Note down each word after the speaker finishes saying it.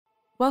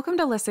Welcome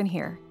to Listen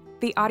Here,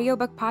 the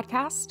audiobook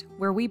podcast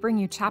where we bring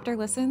you chapter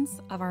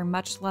listens of our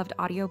much-loved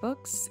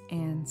audiobooks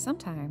and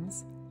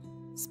sometimes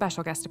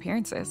special guest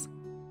appearances.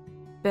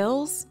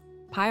 Bills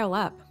pile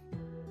up.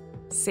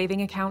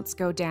 Saving accounts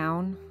go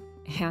down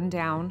and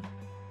down.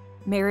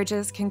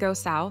 Marriages can go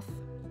south.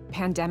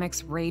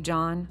 Pandemics rage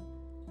on.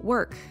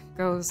 Work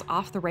goes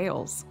off the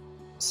rails.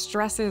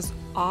 Stress is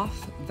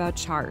off the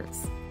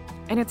charts.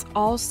 And it's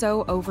all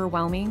so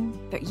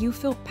overwhelming that you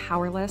feel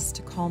powerless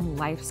to calm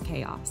life's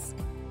chaos.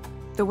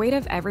 The weight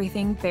of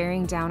everything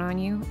bearing down on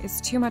you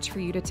is too much for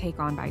you to take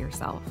on by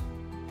yourself.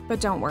 But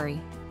don't worry.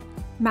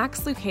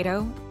 Max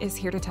Lucado is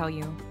here to tell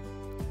you,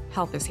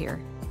 help is here.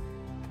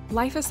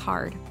 Life is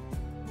hard,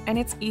 and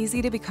it's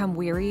easy to become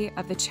weary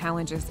of the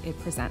challenges it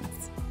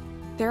presents.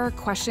 There are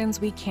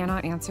questions we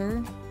cannot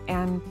answer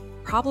and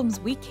problems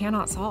we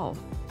cannot solve.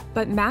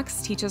 But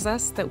Max teaches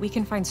us that we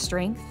can find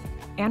strength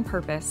and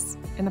purpose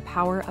in the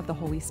power of the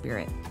Holy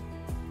Spirit.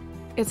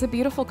 It's a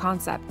beautiful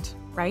concept,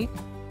 right?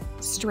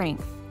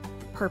 Strength,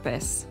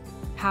 purpose,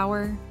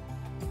 power,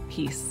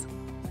 peace.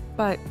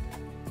 But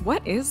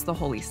what is the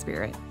Holy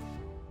Spirit?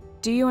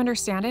 Do you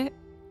understand it?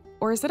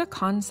 Or is it a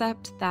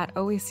concept that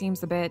always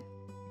seems a bit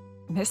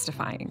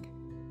mystifying,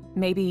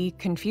 maybe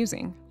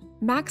confusing?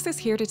 Max is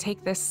here to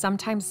take this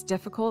sometimes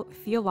difficult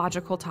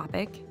theological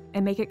topic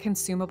and make it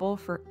consumable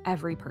for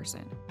every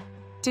person.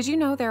 Did you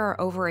know there are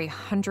over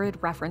 100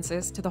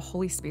 references to the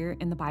Holy Spirit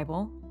in the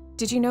Bible?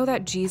 Did you know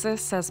that Jesus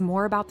says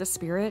more about the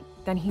Spirit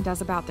than he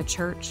does about the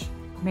church,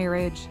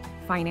 marriage,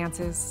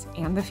 finances,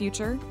 and the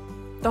future?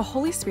 The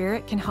Holy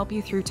Spirit can help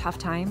you through tough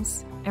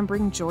times and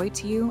bring joy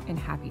to you in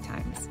happy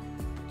times.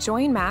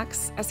 Join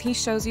Max as he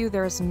shows you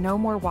there is no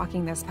more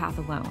walking this path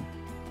alone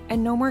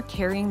and no more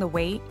carrying the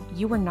weight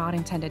you were not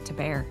intended to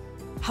bear.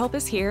 Help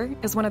Is Here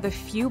is one of the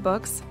few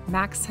books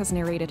Max has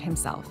narrated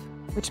himself,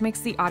 which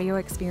makes the audio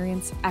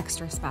experience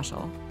extra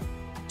special.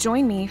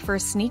 Join me for a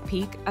sneak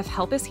peek of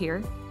Help Is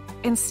Here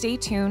and stay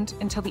tuned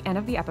until the end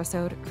of the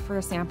episode for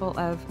a sample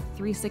of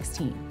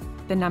 316,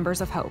 The Numbers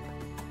of Hope,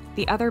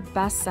 the other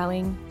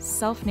best-selling,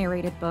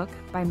 self-narrated book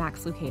by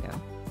Max Lucado.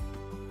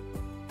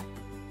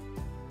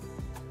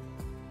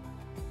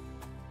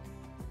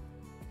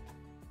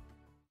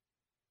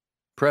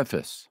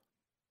 Preface.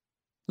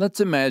 Let's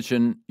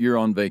imagine you're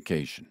on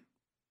vacation.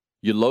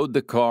 You load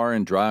the car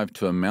and drive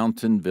to a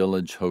mountain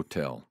village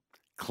hotel.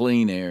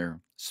 Clean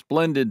air,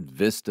 splendid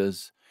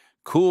vistas,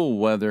 cool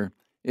weather.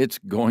 It's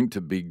going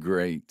to be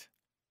great.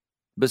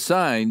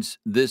 Besides,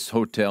 this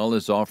hotel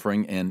is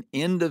offering an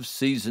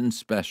end-of-season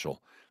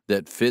special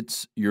that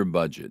fits your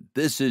budget.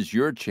 This is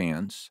your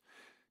chance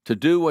to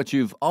do what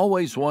you've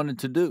always wanted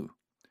to do: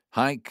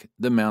 hike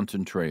the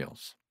mountain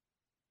trails.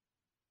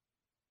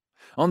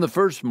 On the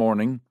first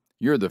morning,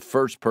 you're the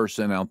first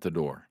person out the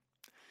door.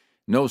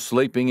 No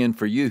sleeping in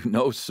for you,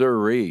 no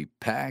siree.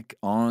 Pack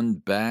on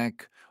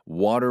back,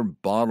 water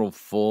bottle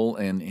full,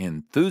 and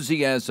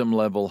enthusiasm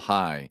level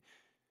high.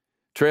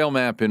 Trail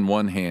map in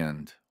one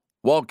hand,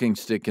 walking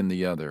stick in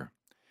the other.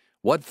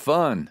 What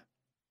fun!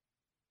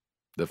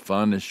 The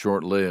fun is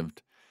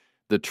short-lived.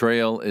 The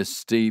trail is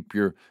steep.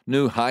 Your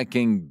new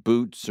hiking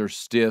boots are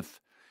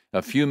stiff.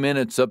 A few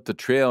minutes up the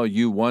trail,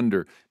 you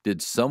wonder,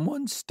 did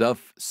someone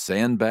stuff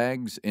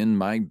sandbags in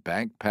my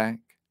backpack?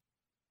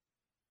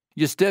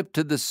 You step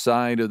to the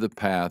side of the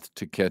path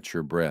to catch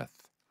your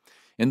breath,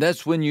 and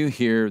that's when you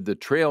hear the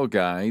trail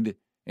guide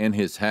and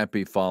his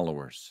happy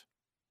followers.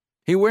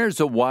 He wears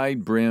a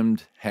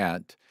wide-brimmed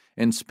hat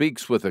and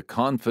speaks with a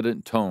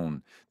confident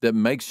tone that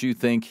makes you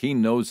think he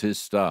knows his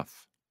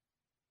stuff.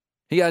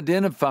 He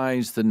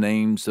identifies the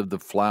names of the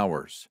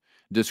flowers,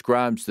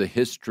 describes the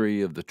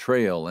history of the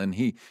trail, and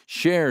he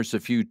shares a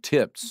few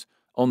tips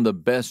on the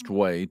best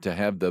way to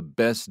have the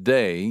best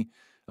day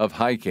of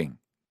hiking.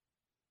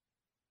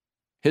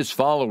 His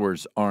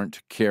followers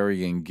aren't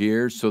carrying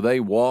gear, so they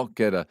walk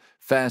at a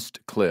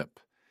fast clip.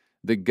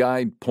 The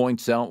guide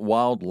points out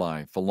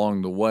wildlife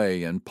along the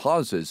way and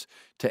pauses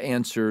to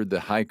answer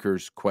the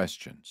hikers'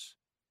 questions.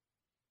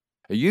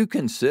 You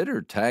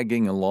consider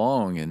tagging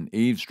along and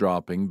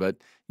eavesdropping, but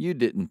you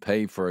didn't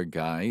pay for a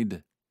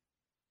guide.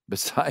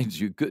 Besides,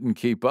 you couldn't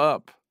keep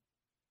up.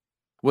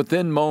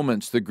 Within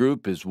moments, the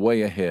group is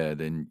way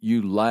ahead, and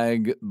you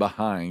lag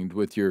behind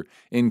with your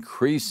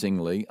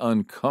increasingly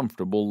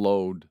uncomfortable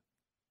load.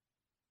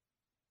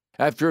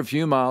 After a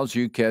few miles,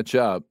 you catch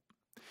up.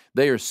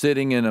 They are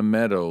sitting in a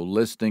meadow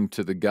listening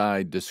to the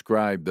guide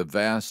describe the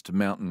vast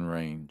mountain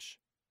range.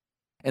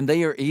 And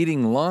they are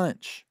eating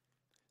lunch.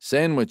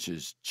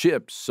 Sandwiches,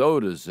 chips,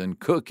 sodas, and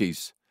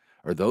cookies.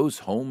 Are those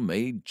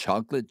homemade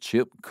chocolate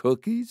chip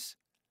cookies?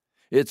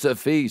 It's a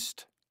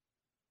feast.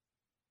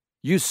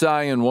 You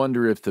sigh and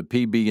wonder if the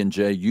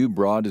PB&J you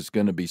brought is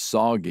going to be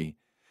soggy.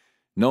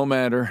 No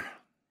matter,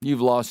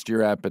 you've lost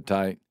your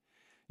appetite.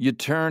 You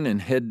turn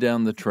and head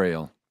down the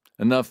trail.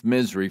 Enough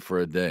misery for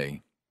a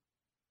day.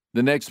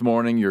 The next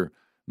morning, your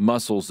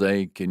muscles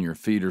ache and your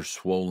feet are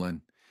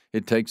swollen.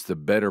 It takes the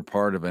better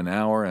part of an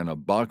hour and a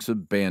box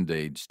of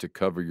Band-Aids to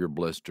cover your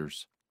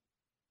blisters.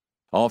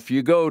 Off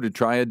you go to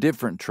try a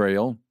different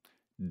trail.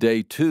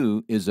 Day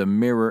 2 is a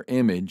mirror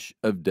image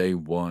of day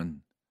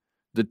 1.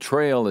 The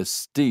trail is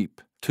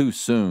steep too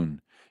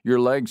soon. Your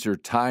legs are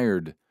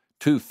tired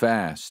too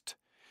fast.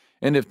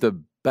 And if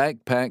the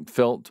backpack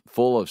felt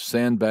full of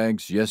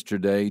sandbags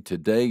yesterday,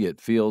 today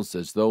it feels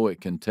as though it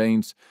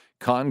contains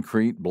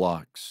concrete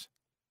blocks.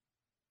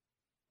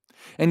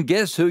 And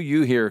guess who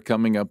you hear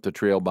coming up the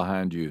trail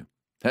behind you?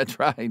 That's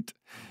right,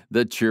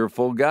 the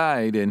cheerful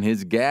guide and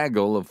his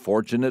gaggle of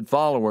fortunate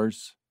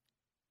followers.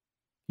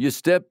 You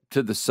step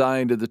to the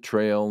side of the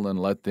trail and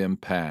let them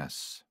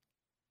pass.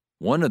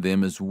 One of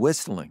them is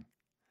whistling.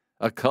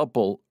 A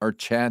couple are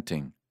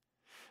chatting.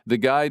 The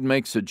guide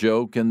makes a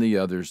joke and the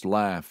others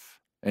laugh.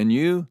 And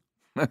you?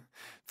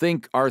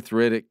 Think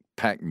arthritic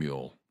pack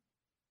mule.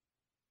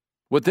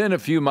 Within a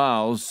few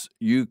miles,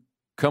 you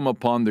come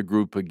upon the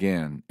group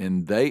again,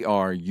 and they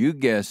are, you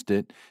guessed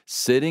it,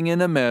 sitting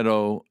in a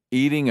meadow,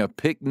 eating a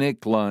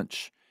picnic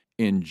lunch,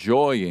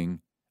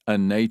 enjoying a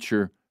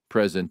nature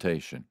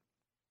presentation.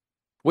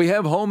 We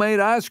have homemade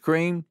ice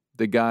cream,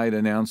 the guide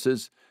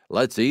announces.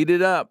 Let's eat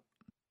it up.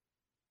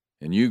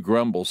 And you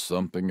grumble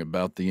something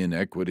about the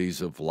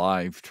inequities of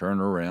life, turn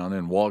around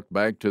and walk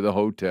back to the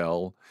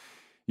hotel.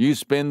 You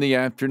spend the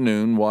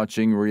afternoon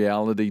watching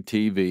reality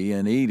TV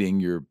and eating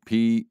your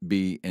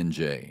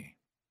PB&J.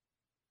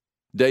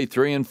 Day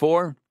 3 and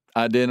 4,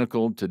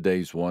 identical to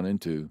days 1 and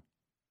 2.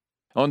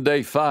 On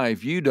day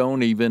 5, you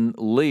don't even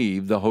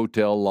leave the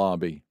hotel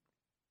lobby.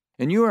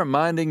 And you are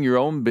minding your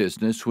own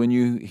business when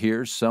you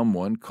hear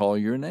someone call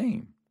your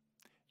name.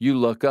 You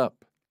look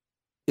up.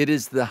 It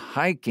is the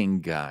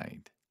hiking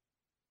guide.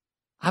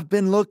 I've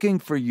been looking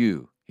for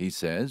you, he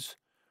says.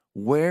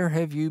 Where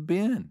have you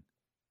been?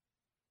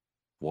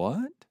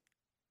 What?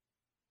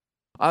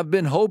 I've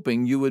been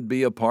hoping you would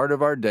be a part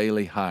of our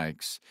daily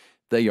hikes.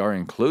 They are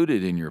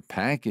included in your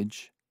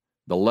package.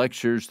 The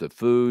lectures, the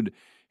food,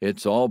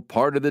 it's all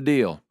part of the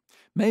deal.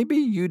 Maybe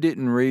you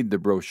didn't read the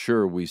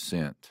brochure we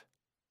sent.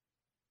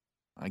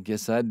 I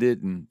guess I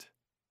didn't.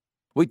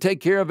 We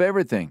take care of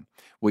everything.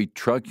 We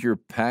truck your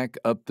pack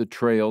up the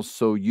trail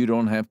so you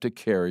don't have to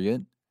carry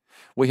it.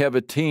 We have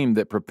a team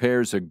that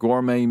prepares a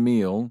gourmet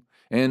meal,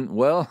 and,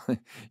 well,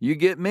 you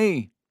get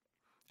me.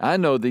 I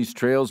know these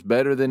trails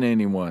better than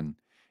anyone,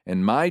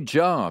 and my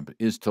job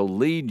is to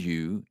lead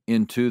you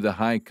into the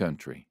high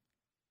country.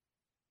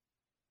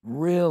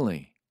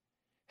 Really?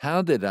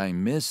 How did I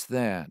miss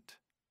that?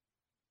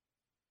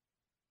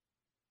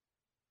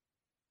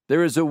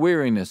 There is a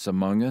weariness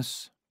among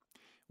us.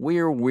 We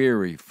are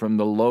weary from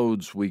the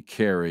loads we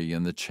carry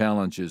and the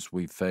challenges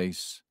we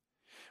face.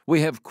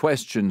 We have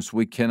questions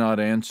we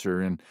cannot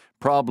answer and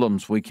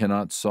problems we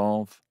cannot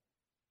solve.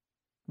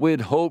 We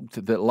had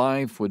hoped that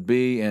life would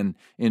be an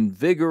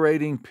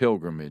invigorating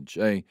pilgrimage,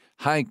 a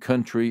high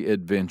country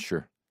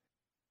adventure.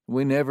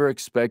 We never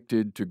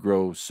expected to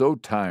grow so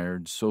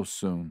tired so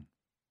soon.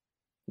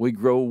 We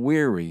grow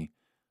weary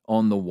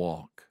on the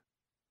walk.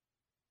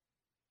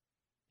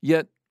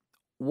 Yet,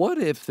 what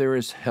if there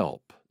is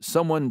help,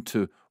 someone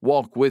to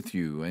walk with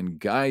you and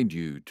guide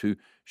you, to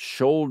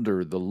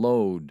shoulder the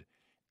load?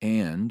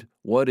 And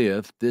what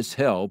if this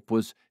help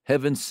was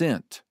heaven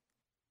sent?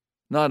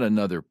 Not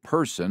another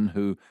person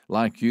who,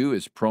 like you,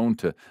 is prone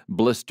to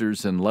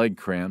blisters and leg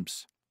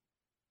cramps.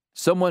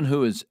 Someone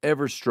who is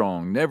ever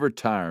strong, never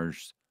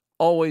tires,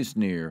 always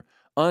near,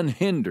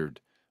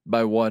 unhindered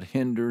by what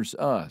hinders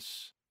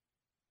us.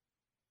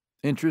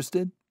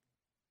 Interested?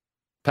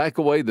 Pack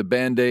away the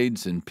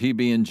Band-Aids and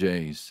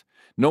PB&Js.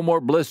 No more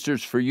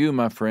blisters for you,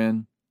 my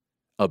friend.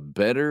 A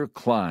better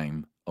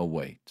climb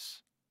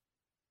awaits.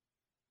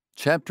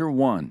 Chapter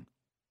 1.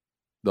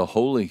 The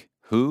Holy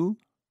Who?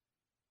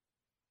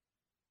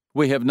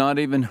 We have not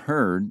even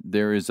heard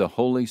there is a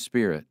Holy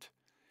Spirit.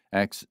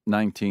 Acts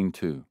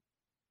 19:2.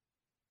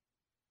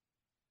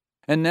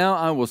 And now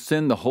I will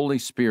send the Holy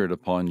Spirit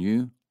upon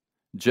you,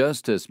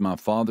 just as my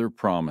Father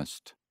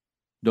promised.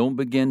 Don't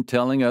begin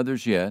telling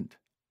others yet.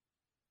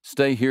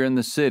 Stay here in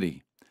the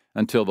city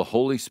until the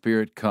Holy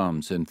Spirit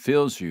comes and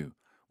fills you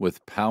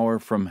with power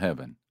from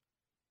heaven.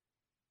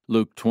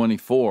 Luke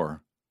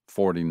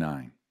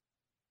 24:49.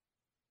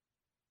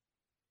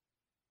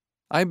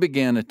 I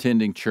began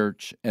attending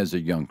church as a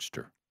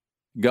youngster.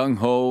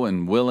 Gung-ho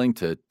and willing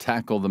to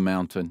tackle the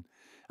mountain,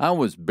 I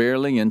was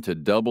barely into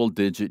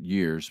double-digit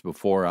years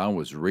before I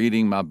was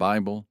reading my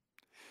Bible,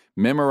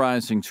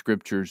 memorizing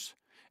scriptures,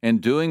 and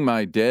doing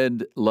my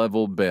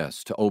dead-level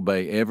best to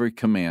obey every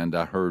command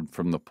I heard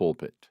from the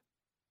pulpit.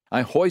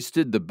 I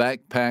hoisted the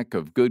backpack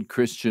of good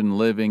Christian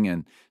living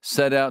and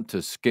set out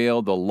to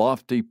scale the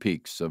lofty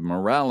peaks of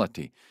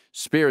morality,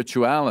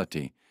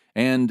 spirituality,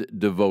 and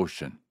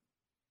devotion.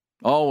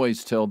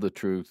 Always tell the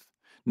truth,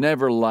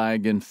 never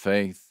lag in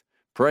faith,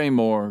 pray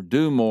more,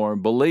 do more,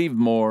 believe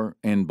more,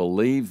 and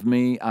believe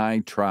me, I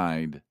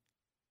tried.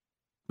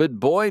 But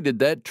boy, did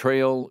that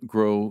trail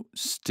grow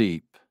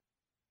steep.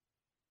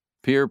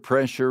 Peer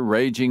pressure,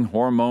 raging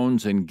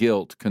hormones, and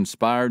guilt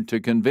conspired to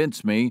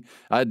convince me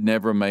I'd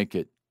never make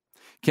it.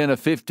 Can a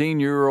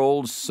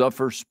 15-year-old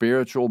suffer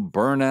spiritual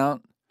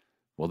burnout?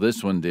 Well,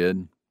 this one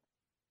did.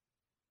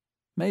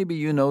 Maybe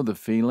you know the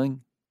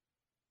feeling.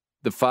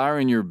 The fire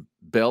in your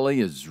belly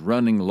is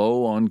running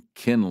low on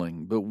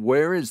kindling, but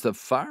where is the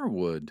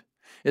firewood?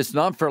 It's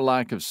not for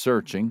lack of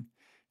searching.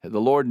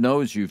 The Lord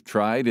knows you've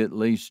tried, at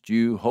least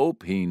you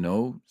hope He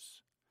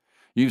knows.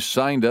 You've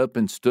signed up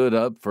and stood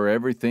up for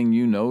everything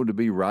you know to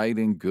be right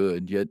and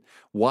good, yet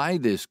why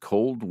this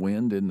cold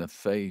wind in the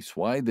face?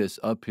 Why this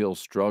uphill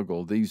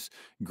struggle, these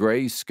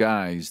gray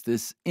skies,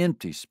 this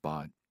empty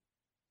spot?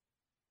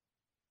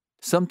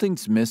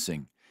 Something's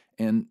missing,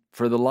 and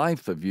for the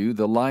life of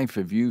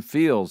you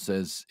feels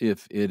as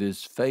if it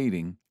is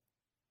fading,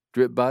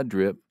 drip by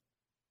drip,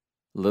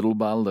 little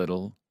by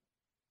little,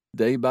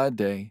 day by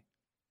day.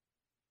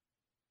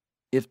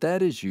 If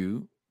that is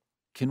you,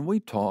 can we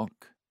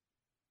talk?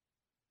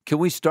 Can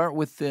we start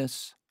with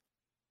this?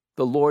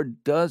 The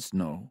Lord does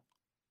know.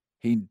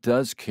 He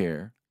does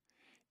care.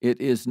 It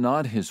is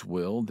not His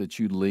will that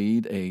you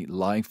lead a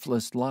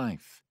lifeless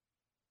life.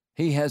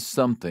 He has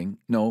something,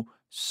 no,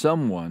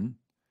 someone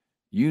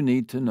you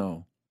need to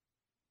know.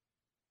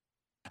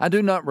 I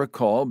do not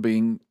recall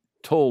being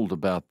told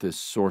about this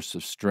source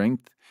of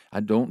strength.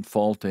 I don't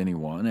fault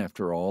anyone.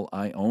 After all,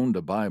 I owned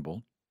a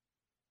Bible.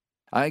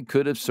 I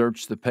could have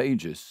searched the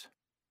pages.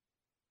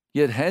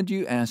 Yet had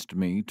you asked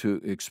me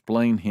to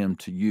explain Him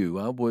to you,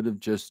 I would have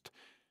just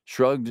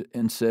shrugged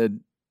and said,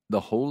 "The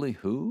Holy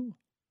who?"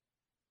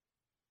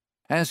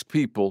 Ask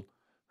people,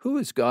 "Who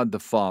is God the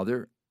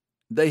Father?"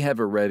 They have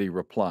a ready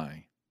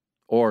reply.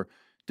 Or,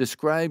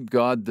 describe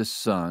God the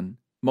Son,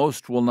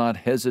 most will not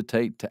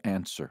hesitate to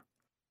answer.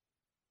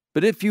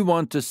 But if you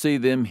want to see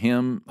them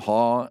hem,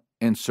 haw,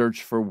 and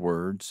search for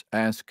words,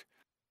 ask,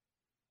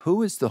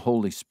 "Who is the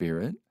Holy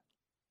Spirit?"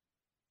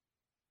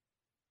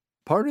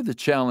 Part of the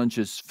challenge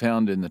is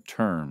found in the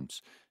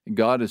terms.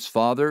 God is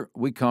Father,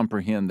 we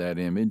comprehend that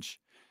image.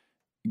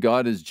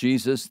 God is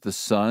Jesus, the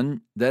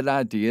Son, that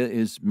idea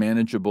is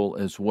manageable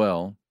as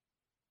well.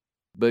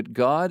 But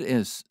God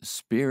is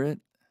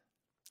Spirit,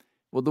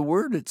 well, the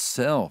word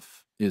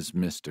itself is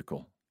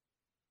mystical.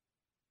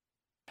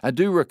 I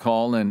do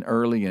recall an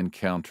early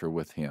encounter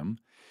with Him.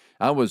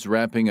 I was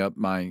wrapping up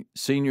my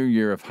senior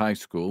year of high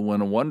school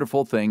when a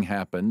wonderful thing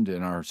happened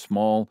in our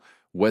small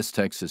West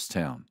Texas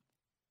town.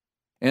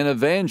 An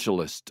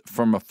evangelist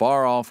from a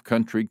far-off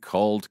country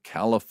called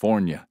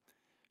California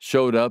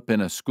showed up in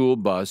a school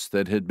bus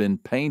that had been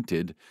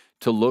painted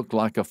to look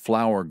like a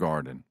flower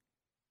garden.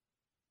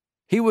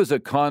 He was a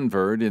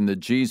convert in the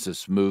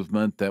Jesus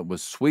movement that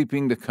was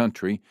sweeping the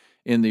country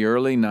in the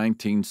early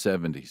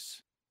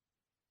 1970s.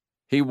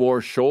 He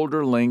wore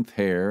shoulder-length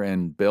hair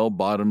and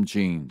bell-bottom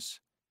jeans.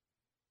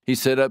 He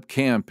set up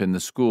camp in the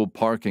school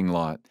parking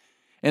lot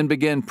and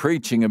began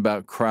preaching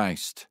about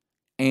Christ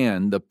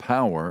and the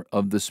power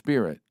of the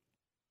Spirit.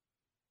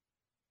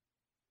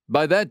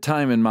 By that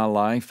time in my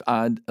life,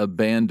 I'd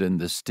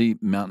abandoned the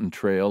steep mountain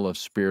trail of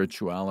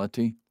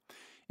spirituality,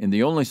 and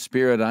the only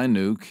spirit I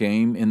knew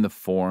came in the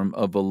form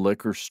of a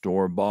liquor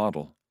store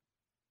bottle.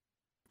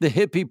 The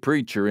hippie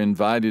preacher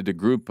invited a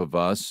group of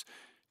us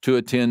to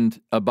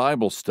attend a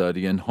Bible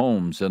study in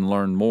homes and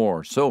learn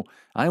more, so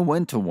I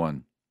went to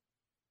one.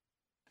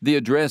 The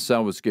address I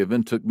was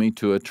given took me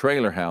to a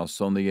trailer house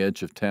on the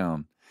edge of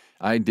town.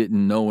 I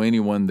didn't know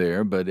anyone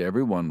there, but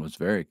everyone was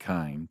very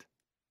kind.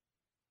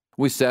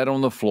 We sat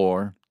on the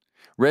floor,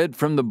 read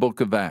from the book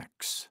of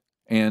Acts,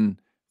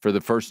 and for the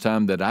first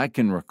time that I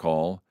can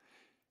recall,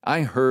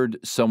 I heard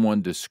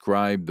someone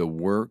describe the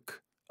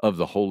work of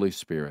the Holy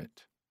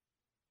Spirit.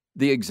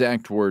 The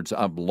exact words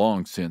I've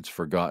long since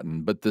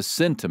forgotten, but the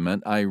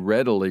sentiment I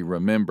readily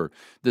remember.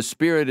 The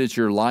Spirit is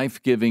your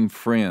life-giving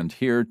friend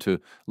here to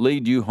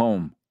lead you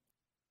home.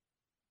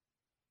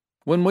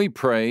 When we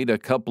prayed, a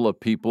couple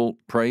of people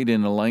prayed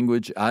in a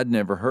language I'd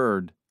never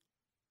heard.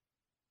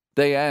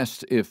 They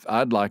asked if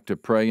I'd like to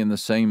pray in the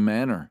same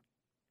manner.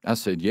 I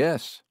said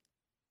yes.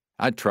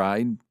 I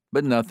tried,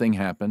 but nothing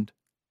happened.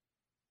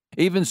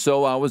 Even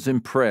so, I was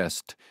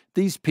impressed.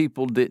 These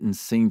people didn't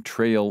seem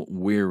trail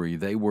weary.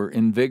 They were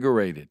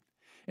invigorated,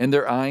 and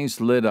their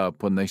eyes lit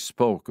up when they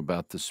spoke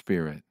about the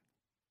Spirit.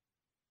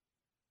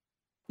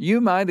 You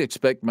might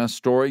expect my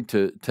story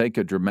to take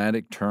a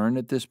dramatic turn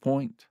at this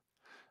point.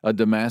 A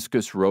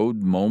Damascus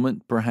Road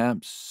moment,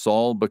 perhaps,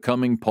 Saul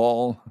becoming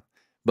Paul.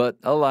 But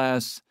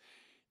alas,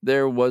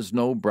 there was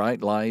no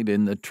bright light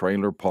in the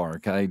trailer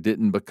park. I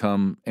didn't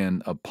become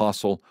an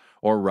apostle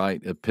or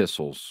write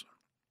epistles.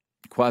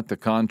 Quite the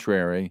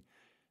contrary,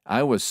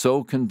 I was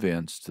so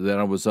convinced that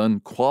I was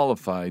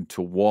unqualified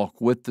to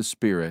walk with the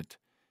Spirit,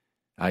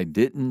 I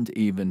didn't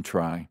even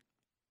try.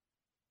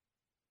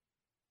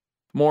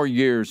 More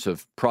years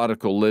of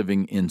prodigal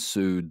living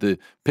ensued. The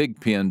pig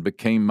pen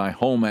became my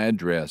home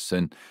address,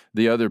 and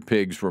the other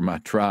pigs were my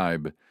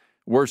tribe.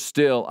 Worse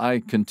still, I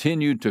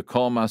continued to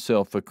call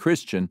myself a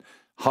Christian,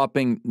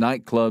 hopping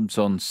nightclubs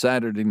on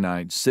Saturday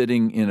nights,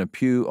 sitting in a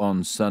pew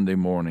on Sunday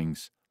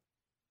mornings.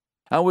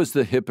 I was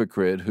the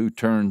hypocrite who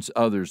turns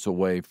others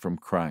away from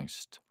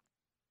Christ.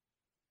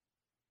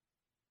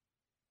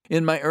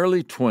 In my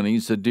early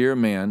 20s, a dear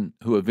man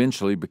who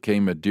eventually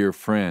became a dear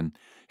friend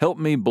helped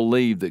me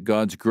believe that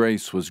God's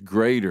grace was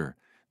greater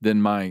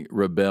than my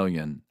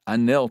rebellion. I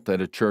knelt at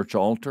a church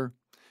altar,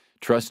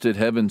 trusted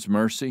heaven's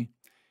mercy,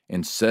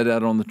 and set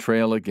out on the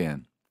trail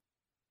again.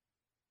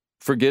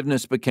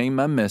 Forgiveness became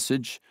my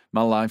message,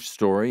 my life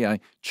story. I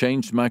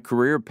changed my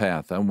career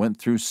path. I went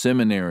through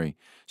seminary,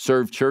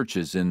 served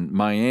churches in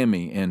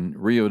Miami and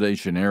Rio de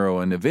Janeiro,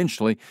 and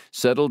eventually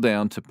settled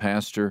down to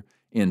pastor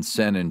in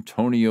San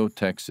Antonio,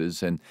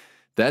 Texas. And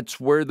that's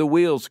where the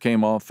wheels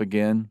came off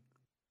again.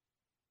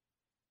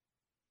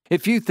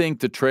 If you think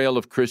the trail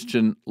of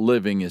Christian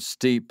living is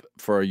steep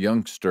for a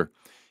youngster,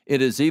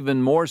 it is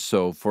even more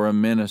so for a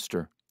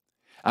minister.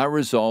 I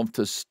resolved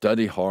to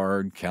study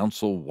hard,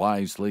 counsel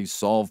wisely,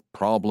 solve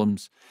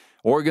problems,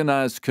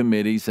 organize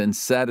committees, and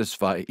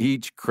satisfy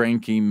each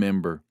cranky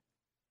member.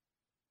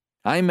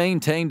 I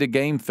maintained a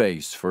game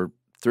face for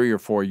 3 or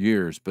 4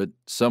 years, but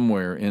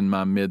somewhere in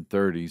my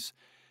mid-30s,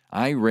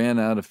 I ran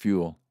out of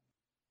fuel.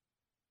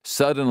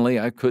 Suddenly,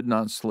 I could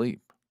not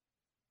sleep.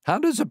 How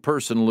does a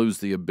person lose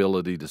the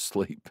ability to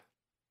sleep?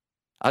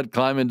 I'd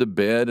climb into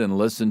bed and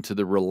listen to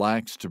the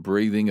relaxed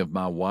breathing of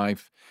my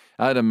wife.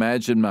 I'd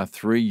imagine my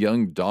 3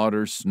 young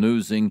daughters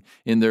snoozing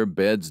in their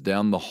beds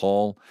down the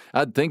hall.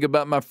 I'd think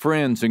about my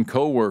friends and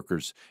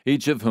coworkers,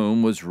 each of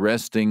whom was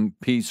resting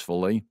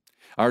peacefully.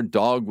 Our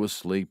dog was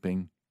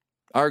sleeping.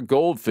 Our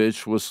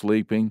goldfish was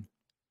sleeping.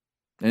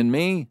 And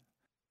me?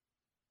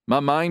 My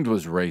mind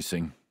was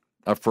racing,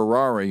 a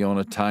Ferrari on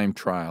a time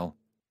trial.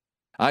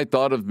 I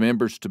thought of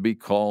members to be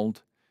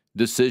called,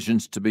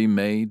 decisions to be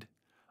made.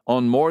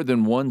 On more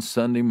than one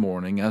Sunday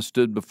morning, I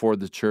stood before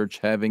the church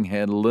having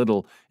had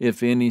little,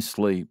 if any,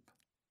 sleep.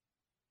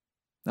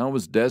 I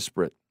was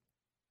desperate.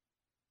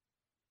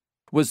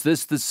 Was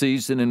this the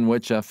season in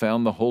which I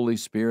found the Holy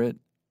Spirit?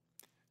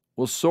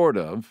 Well, sort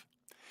of.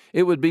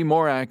 It would be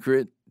more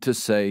accurate to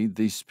say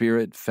the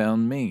Spirit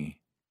found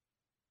me.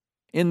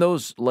 In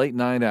those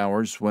late-night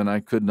hours when I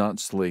could not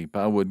sleep,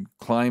 I would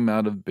climb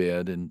out of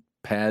bed and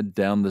pad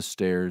down the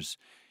stairs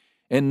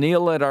and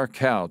kneel at our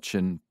couch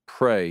and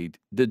prayed.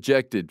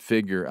 Dejected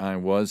figure I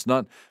was,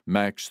 not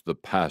Max the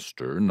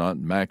pastor, not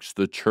Max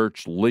the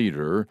church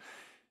leader.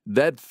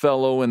 That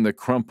fellow in the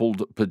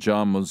crumpled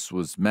pajamas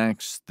was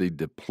Max the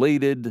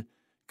depleted,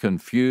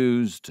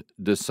 confused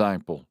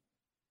disciple.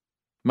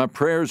 My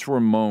prayers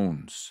were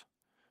moans.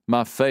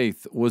 My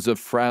faith was a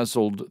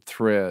frazzled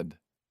thread.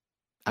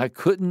 I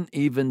couldn't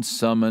even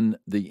summon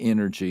the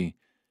energy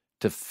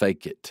to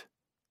fake it.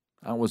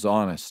 I was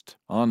honest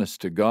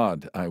to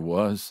God I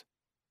was.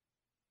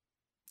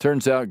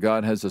 Turns out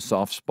God has a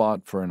soft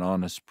spot for an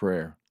honest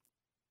prayer.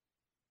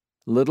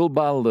 Little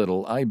by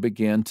little, I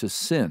began to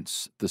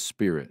sense the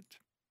Spirit.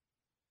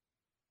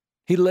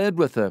 He led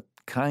with a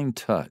kind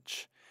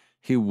touch.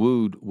 He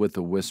wooed with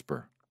a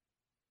whisper.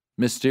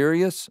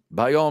 Mysterious?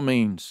 By all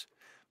means.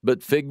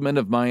 But figment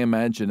of my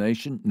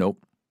imagination?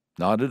 Nope,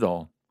 not at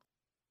all.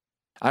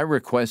 I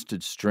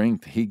requested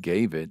strength. He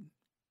gave it.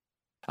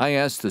 I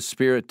asked the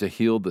Spirit to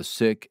heal the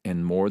sick,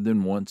 and more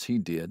than once He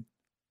did.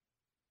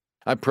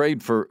 I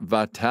prayed for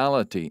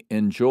vitality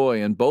and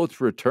joy, and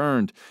both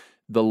returned.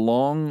 The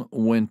long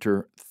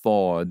winter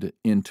thawed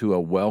into a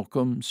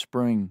welcome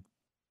spring.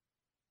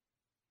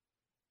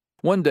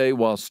 One day,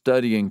 while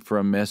studying for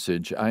a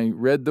message, I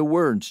read the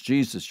words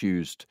Jesus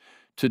used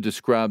to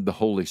describe the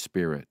Holy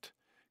Spirit,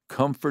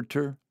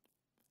 comforter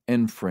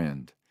and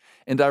friend.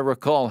 And I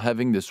recall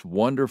having this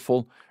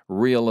wonderful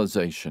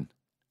realization.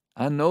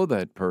 I know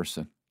that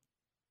person.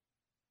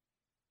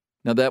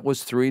 Now, that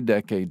was 3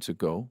 decades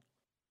ago.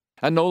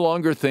 I no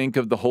longer think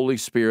of the Holy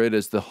Spirit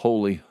as the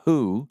Holy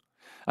Who.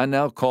 I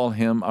now call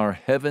Him our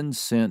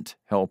heaven-sent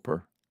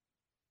helper.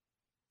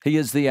 He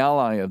is the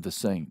ally of the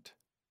saint.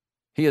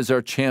 He is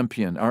our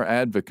champion, our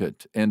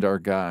advocate, and our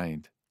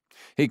guide.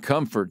 He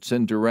comforts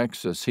and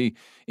directs us. He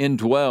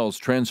indwells,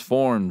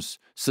 transforms,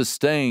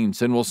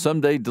 sustains, and will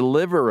someday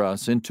deliver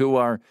us into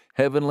our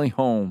heavenly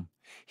home.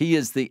 He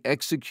is the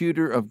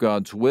executor of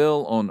God's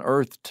will on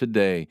earth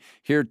today,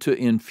 here to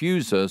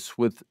infuse us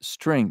with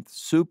strength,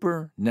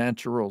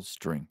 supernatural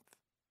strength.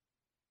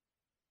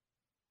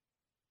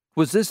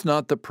 Was this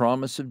not the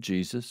promise of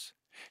Jesus?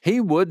 He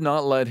would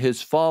not let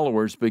His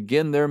followers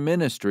begin their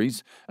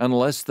ministries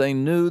unless they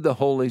knew the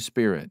Holy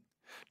Spirit.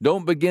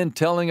 Don't begin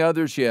telling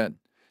others yet.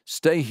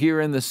 Stay here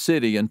in the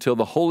city until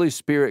the Holy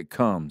Spirit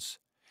comes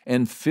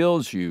and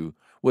fills you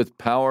with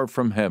power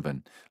from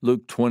heaven.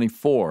 Luke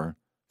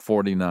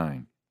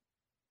 24:49.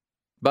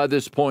 By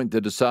this point,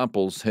 the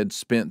disciples had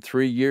spent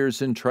 3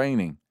 years in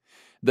training.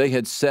 They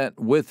had sat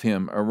with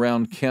Him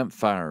around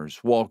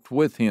campfires, walked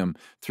with Him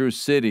through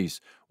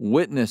cities,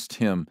 witnessed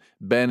Him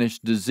banish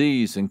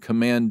disease and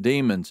command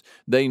demons.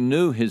 They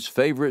knew His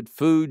favorite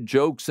food,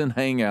 jokes, and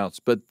hangouts,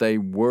 but they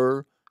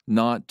were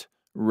not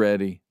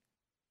ready.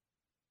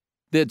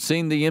 They had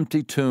seen the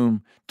empty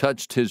tomb,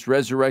 touched His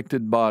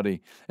resurrected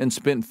body, and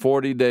spent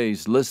 40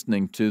 days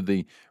listening to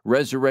the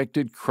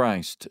resurrected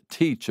Christ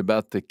teach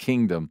about the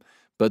kingdom,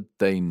 but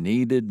they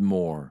needed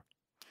more.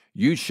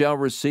 You shall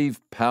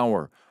receive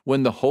power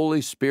when the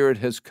Holy Spirit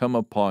has come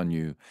upon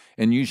you,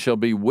 and you shall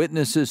be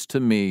witnesses to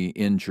me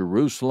in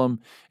Jerusalem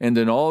and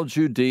in all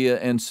Judea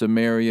and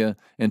Samaria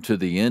and to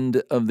the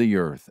end of the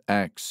earth.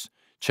 Acts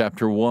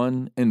chapter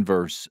 1 and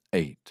verse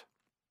 8.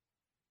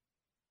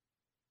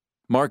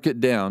 Mark it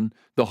down.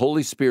 The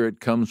Holy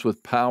Spirit comes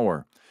with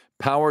power.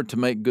 Power to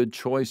make good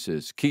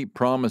choices, keep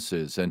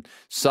promises, and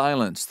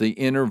silence the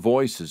inner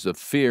voices of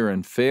fear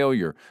and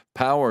failure.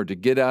 Power to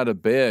get out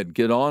of bed,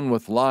 get on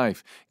with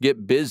life,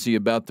 get busy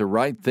about the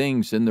right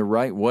things in the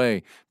right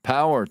way.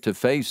 Power to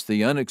face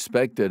the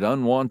unexpected,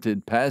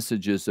 unwanted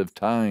passages of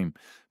time.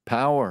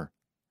 Power.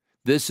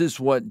 This is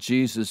what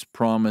Jesus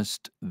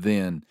promised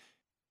then.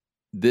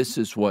 This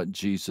is what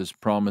Jesus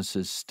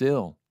promises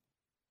still.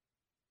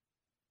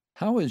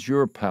 How is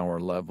your power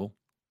level?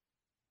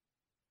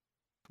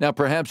 Now,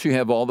 perhaps you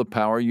have all the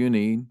power you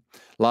need.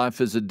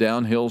 Life is a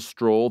downhill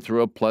stroll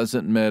through a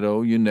pleasant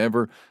meadow. You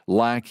never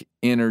lack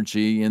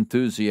energy,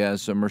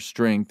 enthusiasm, or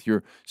strength.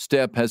 Your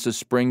step has a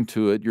spring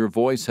to it. Your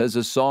voice has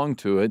a song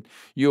to it.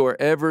 You are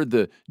ever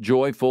the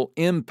joyful,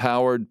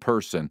 empowered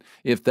person.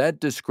 If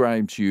that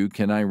describes you,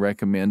 can I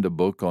recommend a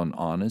book on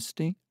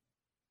honesty?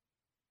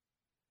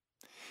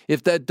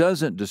 If that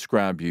doesn't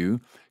describe you,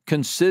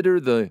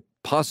 consider the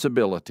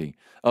possibility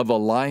of a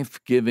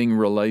life-giving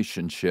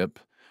relationship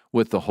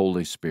with the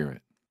Holy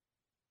Spirit.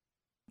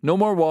 No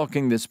more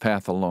walking this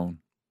path alone.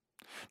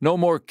 No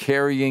more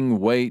carrying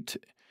weight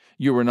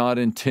you were not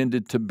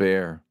intended to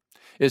bear.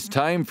 It's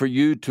time for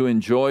you to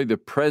enjoy the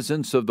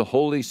presence of the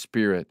Holy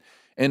Spirit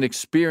and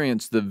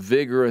experience the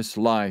vigorous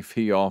life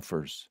He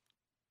offers.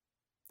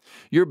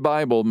 Your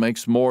Bible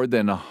makes more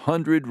than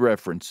 100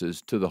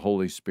 references to the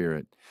Holy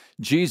Spirit.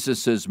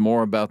 Jesus says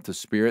more about the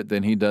Spirit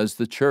than He does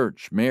the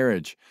church,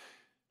 marriage,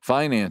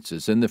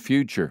 finances, and the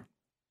future.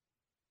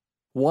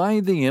 Why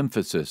the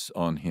emphasis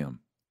on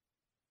Him?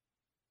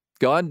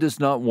 God does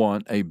not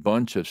want a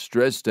bunch of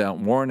stressed out,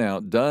 worn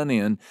out, done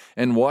in,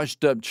 and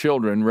washed up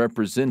children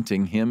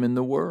representing Him in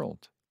the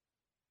world.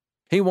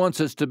 He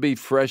wants us to be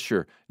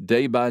fresher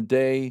day by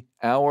day,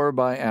 hour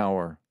by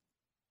hour.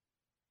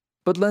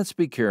 But let's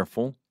be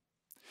careful.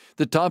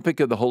 The topic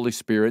of the Holy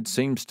Spirit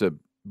seems to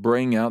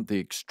bring out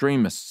the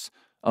extremists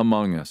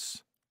among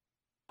us.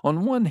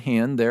 On one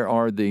hand, there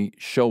are the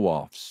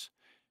show-offs.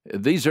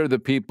 These are the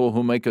people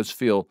who make us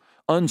feel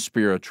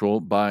unspiritual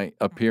by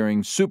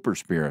appearing super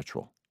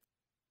spiritual.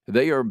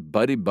 They are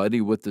buddy-buddy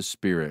with the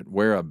Spirit,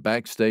 wear a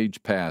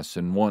backstage pass,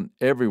 and want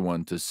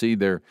everyone to see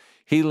their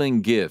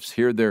healing gifts,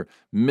 hear their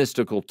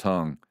mystical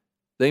tongue.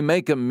 They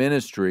make a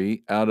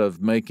ministry out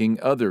of making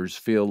others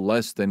feel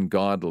less than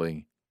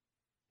godly.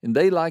 And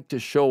they like to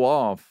show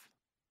off.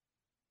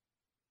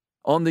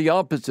 On the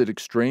opposite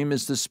extreme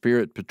is the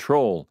Spirit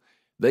Patrol.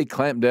 They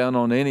clamp down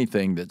on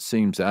anything that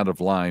seems out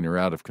of line or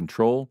out of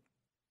control.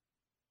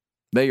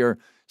 They are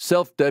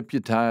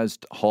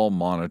self-deputized hall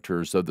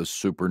monitors of the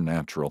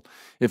supernatural.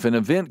 If an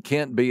event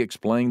can't be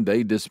explained,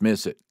 they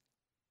dismiss it.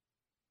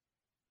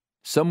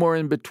 Somewhere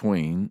in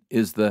between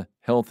is the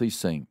healthy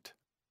saint.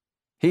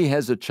 He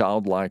has a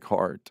childlike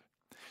heart.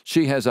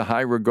 She has a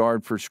high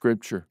regard for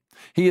Scripture.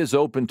 He is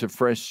open to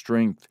fresh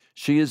strength.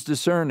 She is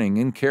discerning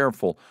and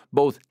careful.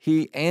 Both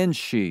he and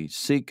she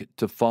seek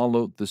to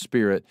follow the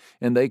Spirit,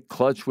 and they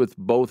clutch with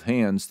both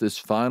hands this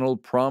final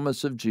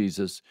promise of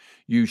Jesus: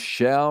 you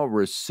shall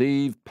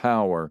receive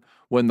power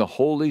when the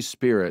Holy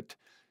Spirit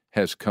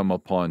has come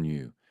upon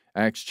you.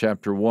 Acts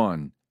chapter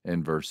 1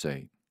 and verse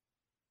 8.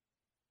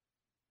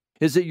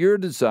 Is it your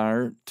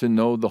desire to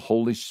know the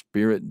Holy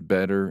Spirit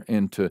better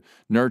and to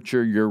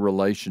nurture your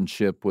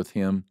relationship with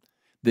Him?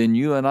 Then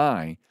you and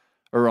I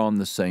are on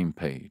the same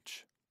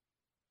page.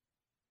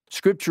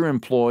 Scripture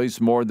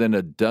employs more than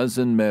a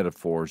dozen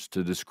metaphors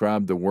to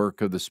describe the work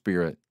of the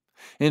Spirit.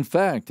 In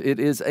fact, it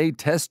is a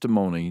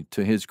testimony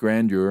to His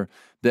grandeur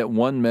that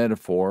one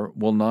metaphor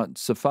will not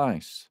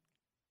suffice.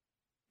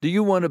 Do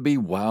you want to be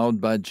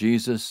wowed by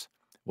Jesus?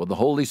 Well, the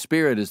Holy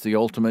Spirit is the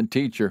ultimate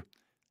teacher.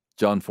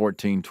 John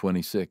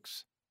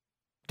 14:26.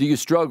 Do you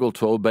struggle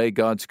to obey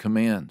God's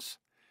commands?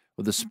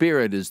 Well, the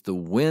Spirit is the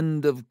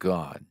wind of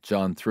God.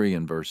 John 3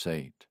 and verse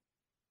 8.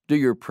 Do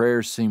your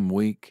prayers seem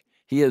weak?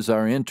 He is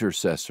our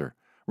intercessor.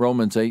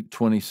 Romans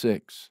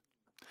 8:26.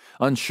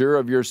 Unsure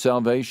of your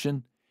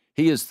salvation?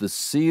 He is the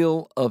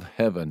seal of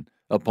heaven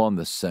upon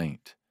the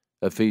saint.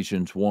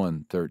 Ephesians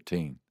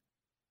 1:13.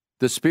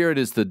 The Spirit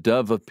is the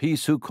dove of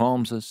peace who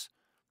calms us,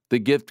 the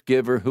gift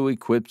giver who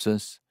equips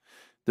us,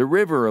 the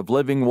river of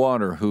living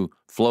water who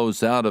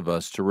flows out of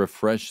us to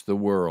refresh the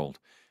world.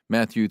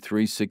 Matthew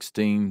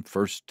 3:16,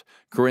 1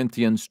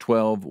 Corinthians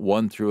 12,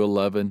 1 through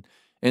 11,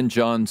 and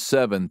John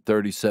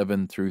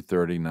 7:37 through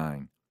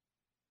 39.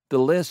 The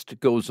list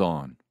goes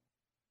on.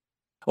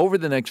 Over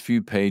the next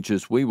few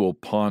pages, we will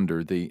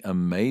ponder the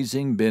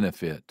amazing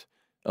benefit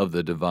of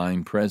the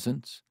divine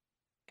presence.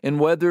 And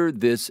whether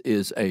this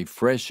is a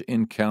fresh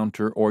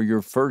encounter or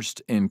your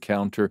first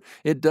encounter,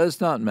 it does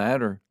not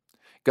matter.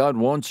 God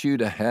wants you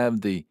to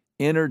have the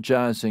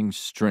energizing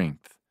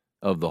strength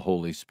of the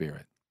Holy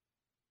Spirit.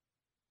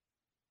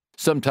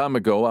 Some time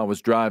ago, I was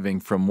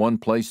driving from one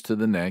place to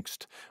the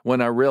next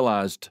when I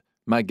realized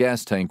my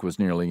gas tank was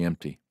nearly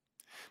empty.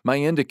 My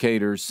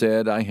indicators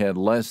said I had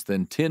less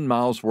than 10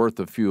 miles worth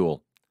of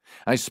fuel.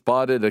 I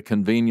spotted a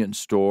convenience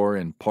store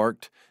and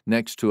parked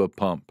next to a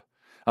pump.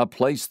 I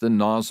placed the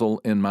nozzle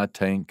in my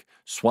tank,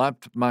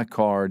 swiped my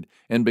card,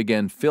 and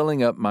began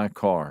filling up my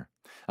car.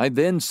 I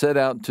then set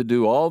out to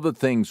do all the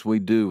things we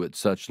do at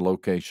such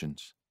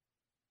locations.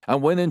 I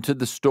went into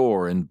the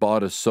store and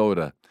bought a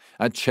soda.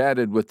 I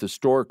chatted with the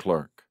store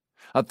clerk.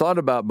 I thought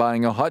about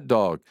buying a hot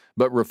dog,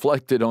 but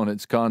reflected on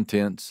its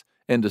contents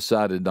and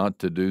decided not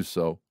to do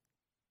so.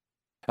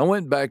 I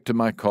went back to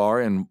my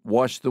car and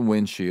washed the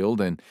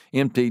windshield and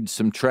emptied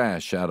some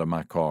trash out of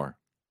my car.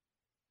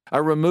 I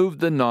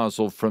removed the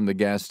nozzle from the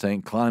gas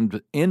tank,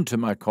 climbed into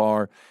my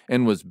car,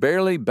 and was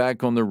barely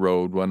back on the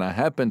road when I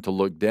happened to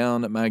look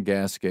down at my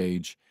gas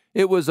gauge.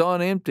 It was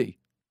on empty.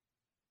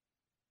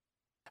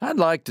 I'd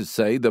like to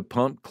say the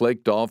pump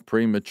clicked off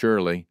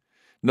prematurely.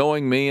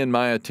 Knowing me and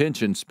my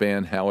attention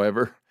span,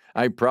 however,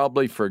 I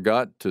probably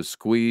forgot to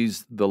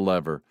squeeze the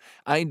lever.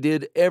 I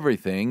did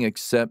everything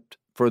except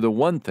for the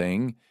one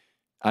thing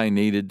I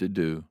needed to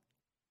do.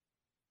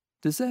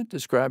 Does that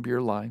describe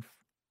your life?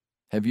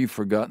 Have you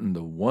forgotten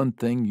the one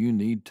thing you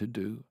need to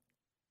do?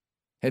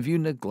 Have you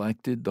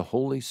neglected the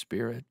Holy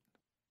Spirit?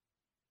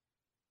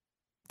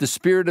 The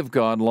Spirit of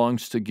God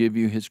longs to give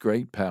you His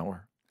great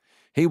power.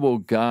 He will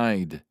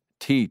guide,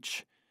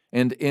 teach,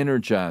 and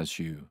energize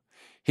you.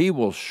 He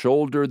will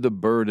shoulder the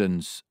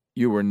burdens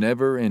you were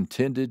never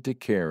intended to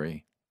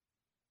carry.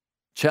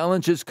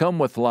 Challenges come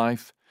with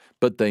life,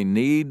 but they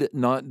need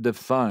not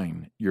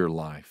define your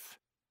life.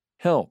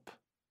 Help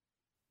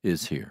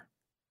is here.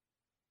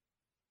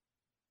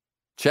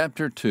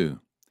 Chapter 2.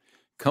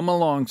 Come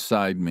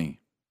alongside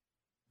me.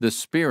 The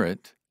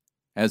Spirit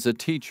as a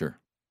teacher.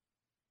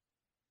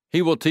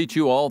 He will teach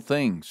you all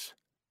things,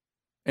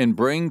 and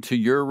bring to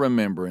your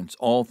remembrance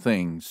all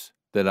things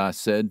that I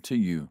said to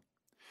you.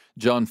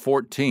 John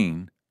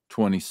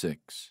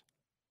 14:26.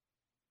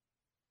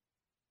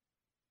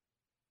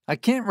 I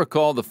can't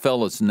recall the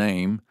fellow's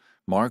name,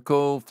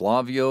 Marco,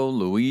 Flavio,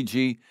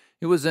 Luigi.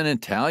 It was an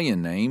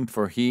Italian name,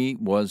 for he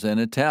was an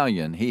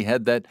Italian. He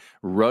had that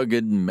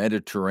rugged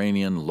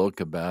Mediterranean look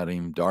about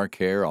him, dark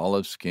hair,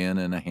 olive skin,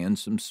 and a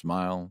handsome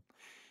smile.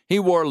 He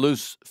wore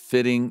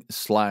loose-fitting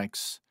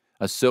slacks,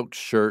 a silk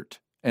shirt,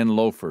 and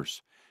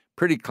loafers.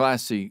 Pretty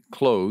classy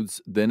clothes.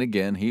 Then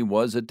again, he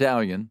was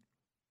Italian.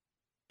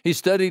 He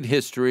studied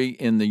history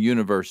in the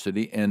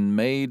university and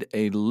made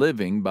a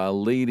living by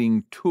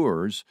leading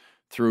tours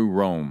through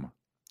Rome.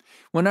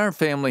 When our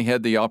family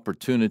had the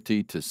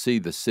opportunity to see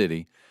the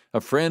city,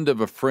 a friend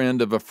of a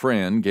friend of a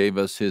friend gave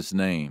us his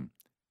name.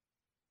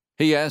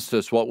 He asked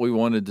us what we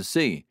wanted to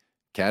see: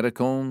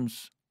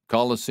 catacombs,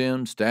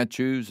 Colosseum,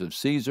 statues of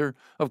Caesar.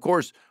 Of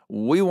course,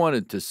 we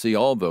wanted to see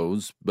all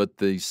those, but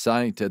the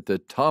site at the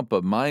top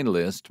of my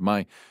list,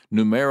 my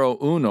numero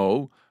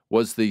uno,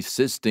 was the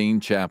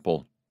Sistine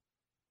Chapel.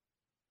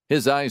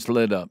 His eyes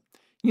lit up.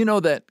 You know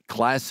that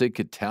classic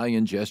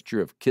Italian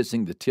gesture of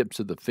kissing the tips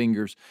of the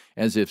fingers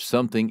as if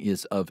something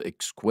is of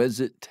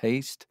exquisite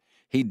taste?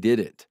 He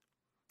did it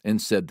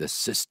and said, "The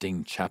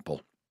Sistine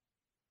Chapel.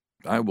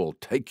 I will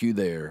take you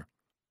there."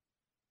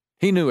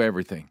 He knew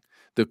everything.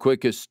 The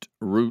quickest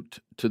route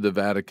to the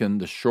Vatican,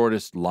 the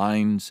shortest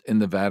lines in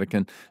the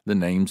Vatican, the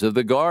names of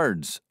the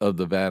guards of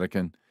the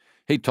Vatican.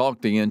 He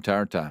talked the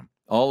entire time,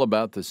 all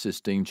about the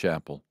Sistine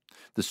Chapel.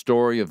 The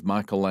story of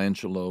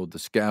Michelangelo, the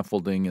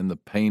scaffolding and the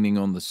painting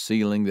on the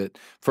ceiling that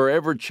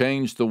forever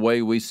changed the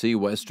way we see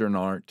Western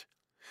art.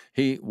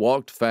 He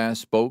walked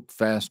fast, spoke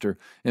faster,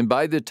 and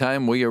by the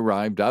time we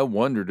arrived, I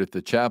wondered if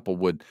the chapel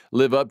would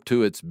live up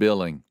to its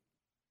billing.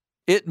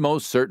 It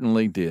most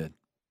certainly did.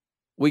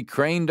 We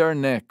craned our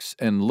necks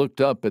and looked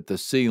up at the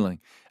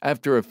ceiling.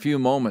 After a few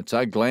moments,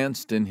 I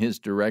glanced in his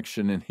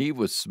direction, and he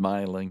was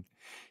smiling.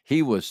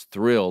 He was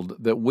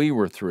thrilled that we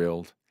were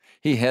thrilled.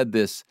 He had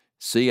this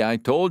 "see, I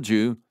told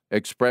you"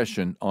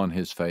 expression on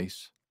his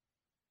face.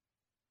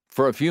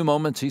 For a few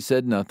moments he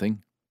said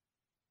nothing,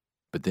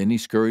 but then he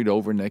scurried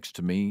over next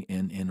to me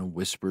and in a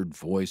whispered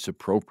voice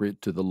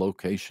appropriate to the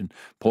location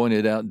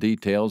pointed out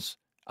details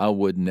I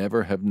would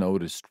never have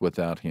noticed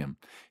without him.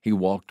 He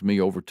walked me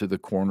over to the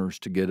corners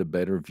to get a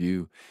better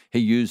view. He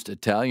used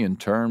Italian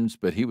terms,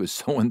 but he was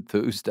so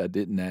enthused I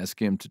didn't ask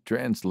him to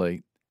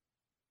translate.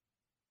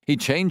 He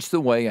changed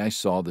the way I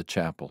saw the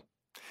chapel.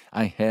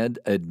 I had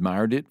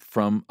admired it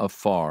from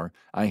afar.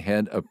 I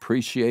had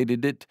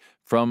appreciated it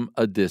from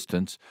a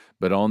distance,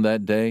 but on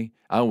that day,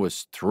 I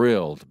was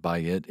thrilled by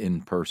it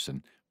in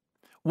person.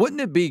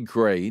 Wouldn't it be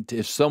great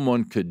if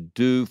someone could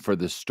do for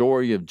the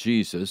story of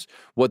Jesus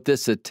what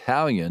this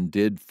Italian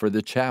did for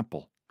the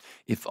chapel?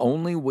 If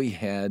only we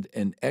had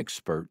an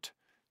expert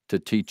to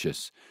teach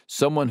us,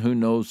 someone who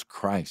knows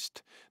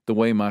Christ the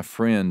way my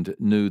friend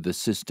knew the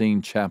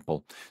Sistine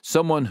Chapel,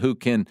 someone who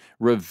can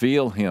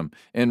reveal him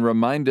and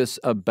remind us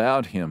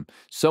about him,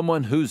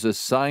 someone whose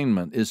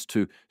assignment is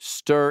to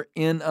stir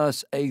in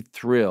us a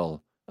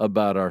thrill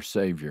about our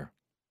Savior.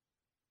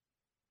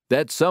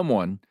 That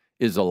someone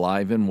is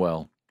alive and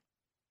well.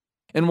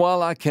 And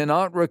while I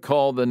cannot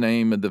recall the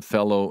name of the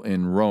fellow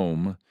in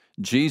Rome,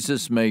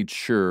 Jesus made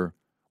sure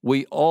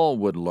we all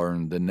would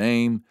learn the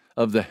name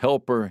of the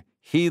helper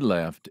he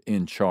left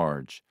in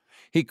charge.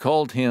 He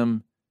called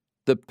him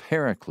the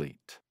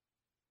Paraclete.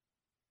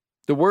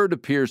 The word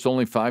appears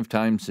only 5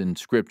 times in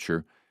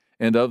Scripture,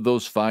 and of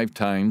those 5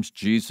 times,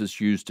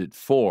 Jesus used it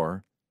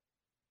 4,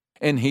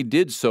 and he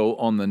did so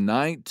on the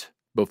night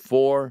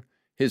before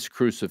his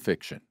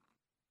crucifixion.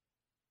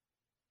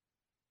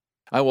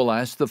 I will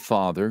ask the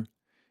Father,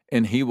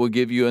 and he will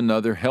give you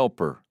another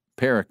helper,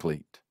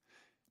 Paraclete,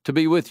 to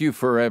be with you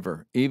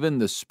forever, even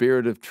the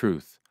Spirit of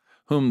truth,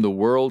 whom the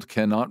world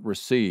cannot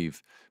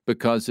receive,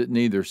 because it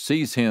neither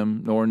sees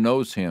him nor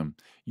knows him.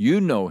 You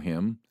know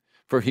him,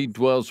 for he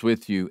dwells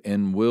with you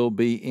and will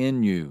be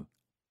in you.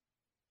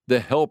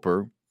 The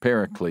helper,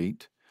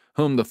 Paraclete,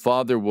 whom the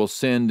Father will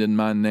send in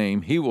my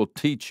name, he will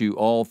teach you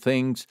all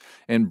things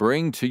and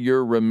bring to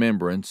your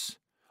remembrance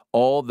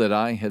all that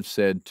I have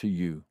said to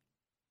you.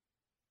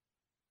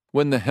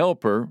 When the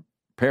helper,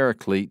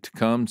 Paraclete,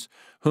 comes,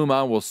 whom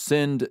I will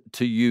send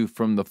to you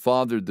from the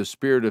Father, the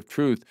Spirit of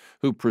truth,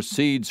 who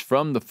proceeds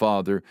from the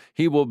Father,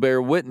 he will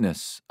bear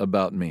witness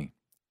about me.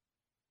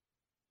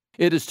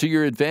 It is to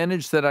your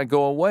advantage that I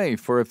go away,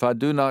 for if I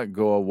do not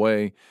go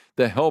away,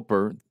 the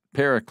helper,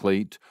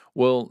 Paraclete,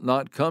 will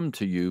not come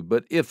to you,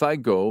 but if I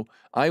go,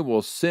 I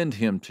will send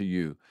him to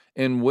you.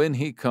 And when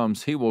he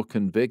comes, he will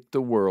convict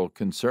the world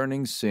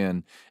concerning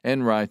sin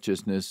and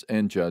righteousness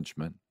and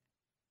judgment.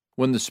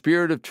 When the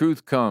Spirit of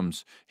truth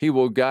comes, he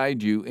will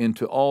guide you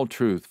into all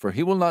truth, for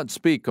he will not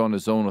speak on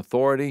his own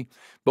authority,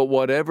 but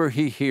whatever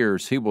he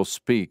hears, he will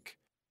speak,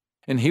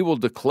 and he will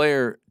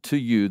declare to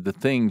you the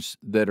things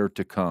that are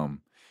to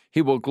come.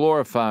 He will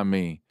glorify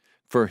me,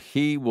 for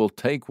he will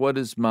take what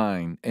is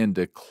mine and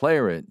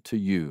declare it to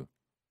you.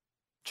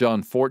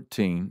 John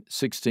 14,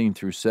 16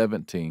 through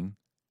 17,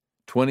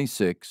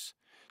 26,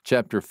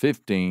 chapter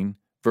 15,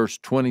 verse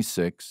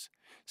 26,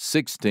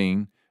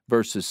 16,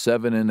 verses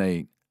 7 and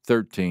 8,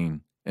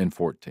 13 and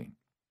 14.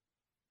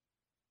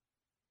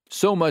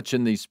 So much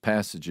in these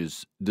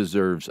passages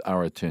deserves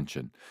our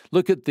attention.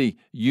 Look at the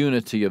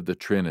unity of the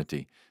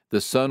Trinity. The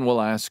Son will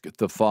ask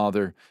the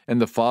Father, and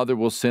the Father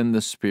will send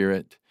the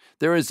Spirit.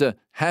 There is a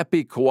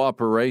happy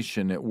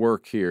cooperation at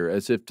work here,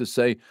 as if to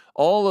say,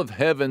 all of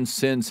heaven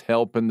sends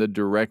help in the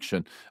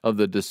direction of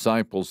the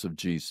disciples of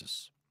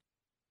Jesus.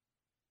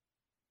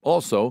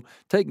 Also,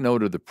 take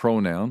note of the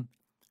pronoun.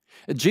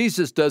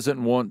 Jesus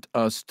doesn't want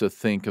us to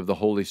think of the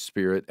Holy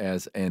Spirit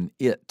as an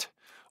it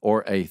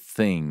or a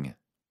thing.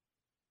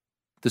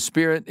 The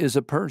Spirit is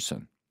a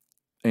person,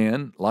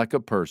 and like a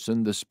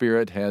person, the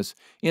Spirit has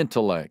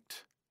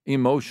intellect,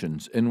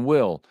 emotions, and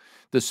will.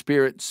 The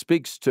Spirit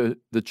speaks to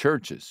the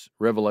churches,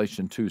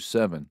 Revelation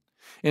 2:7,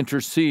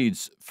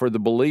 intercedes for the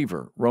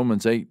believer,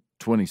 Romans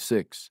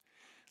 8:26,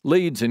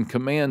 leads and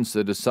commands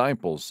the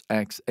disciples,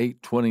 Acts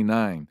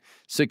 8:29,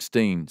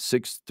 16,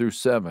 6 through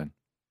 7.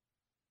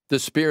 The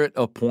Spirit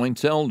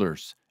appoints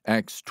elders,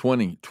 Acts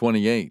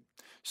 20:28,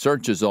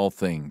 searches all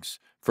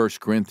things, 1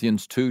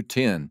 Corinthians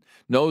 2:10,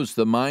 knows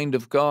the mind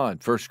of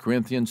God, 1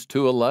 Corinthians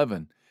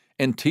 2:11,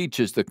 and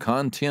teaches the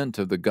content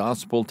of the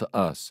gospel to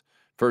us,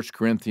 1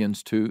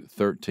 Corinthians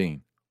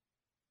 2:13.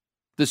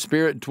 The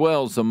Spirit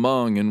dwells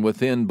among and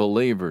within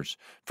believers,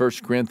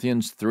 1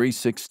 Corinthians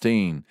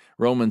 3:16,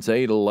 Romans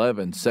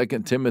 8:11,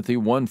 2 Timothy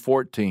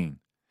 1:14,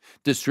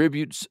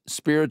 distributes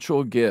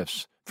spiritual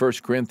gifts,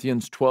 1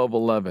 Corinthians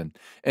 12:11,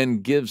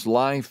 and gives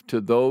life to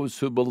those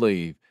who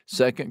believe,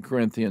 2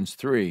 Corinthians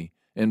 3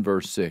 and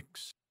verse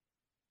 6.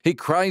 He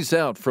cries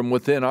out from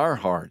within our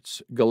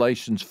hearts,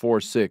 Galatians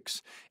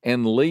 4:6,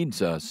 and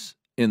leads us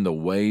in the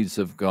ways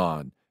of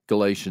God,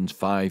 Galatians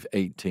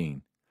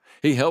 5:18.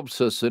 He helps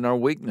us in our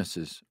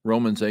weaknesses,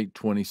 Romans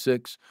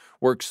 8:26,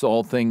 works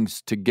all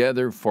things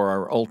together for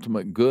our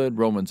ultimate good,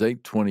 Romans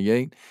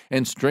 8:28,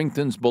 and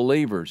strengthens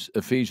believers,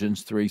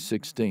 Ephesians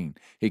 3:16.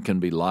 He can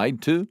be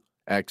lied to,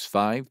 Acts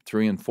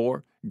 5:3 and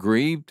 4,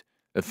 grieved,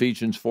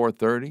 Ephesians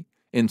 4:30,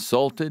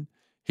 insulted,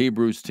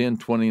 Hebrews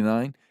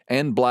 10:29,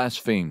 and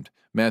blasphemed,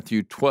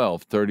 Matthew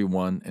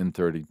 12:31 and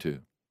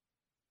 32.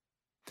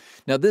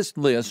 Now, this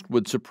list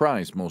would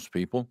surprise most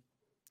people.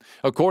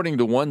 According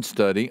to one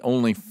study,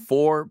 only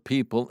 4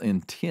 people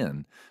in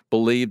 10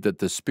 believe that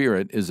the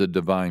Spirit is a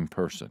divine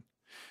person.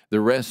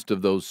 The rest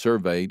of those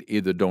surveyed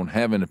either don't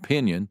have an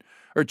opinion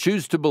or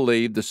choose to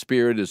believe the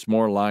Spirit is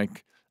more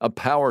like a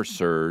power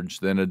surge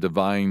than a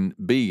divine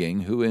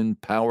being who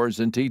empowers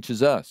and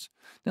teaches us.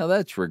 Now,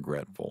 that's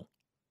regretful.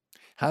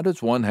 How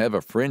does one have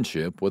a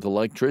friendship with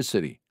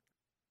electricity?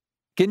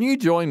 Can you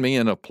join me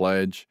in a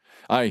pledge?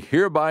 I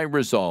hereby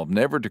resolve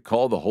never to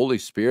call the Holy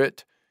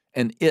Spirit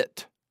an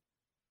it.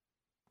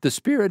 The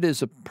Spirit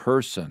is a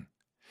person,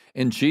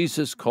 and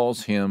Jesus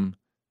calls him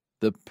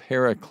the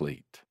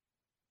Paraclete.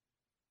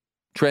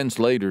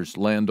 Translators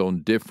land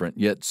on different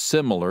yet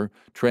similar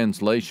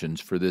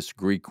translations for this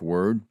Greek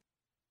word.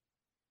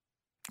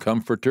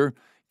 Comforter,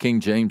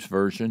 King James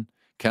Version;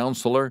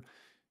 Counselor,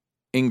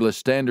 English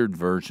Standard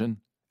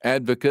Version;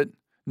 Advocate,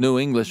 New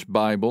English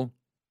Bible;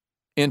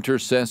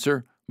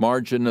 Intercessor,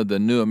 margin of the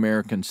New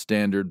American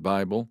Standard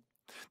Bible.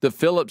 The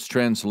Phillips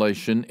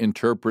translation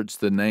interprets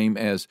the name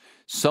as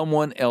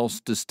someone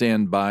else to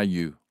stand by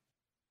you.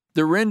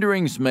 The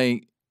renderings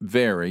may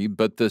vary,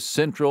 but the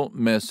central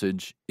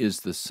message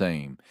is the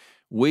same.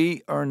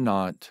 We are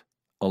not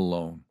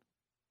alone.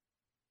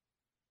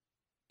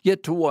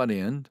 Yet to what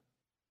end?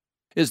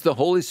 Is the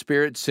Holy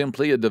Spirit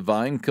simply a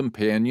divine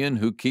companion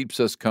who keeps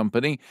us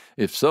company?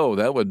 If so,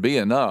 that would be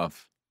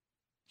enough.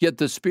 Yet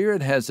the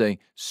Spirit has a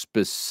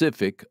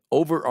specific,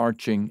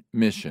 overarching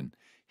mission.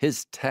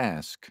 His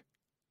task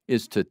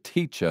is to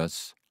teach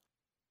us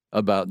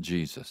about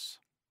Jesus.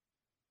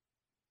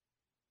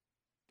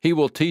 He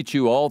will teach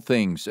you all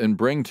things and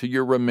bring to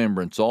your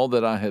remembrance all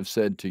that I have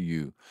said to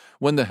you.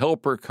 When the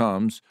Helper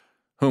comes,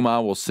 whom I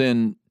will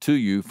send to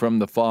you from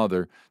the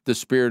Father, the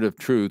Spirit of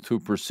truth, who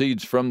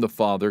proceeds from the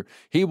Father,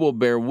 he will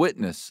bear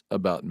witness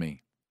about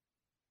me.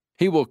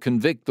 He will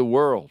convict the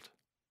world.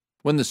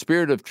 When the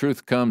Spirit of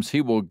truth comes,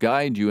 he will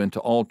guide you into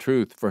all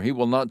truth, for he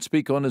will not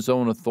speak on his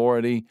own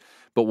authority,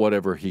 but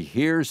whatever he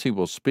hears he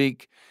will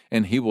speak,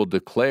 and he will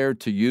declare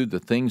to you the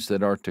things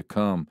that are to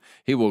come.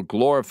 He will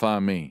glorify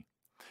me,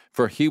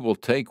 for he will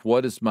take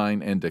what is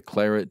mine and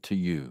declare it to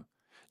you.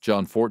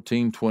 John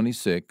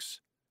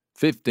 14:26,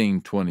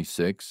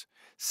 15:26,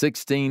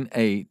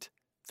 16:8,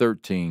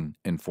 13,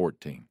 and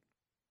 14.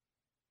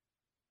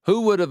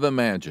 Who would have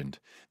imagined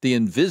the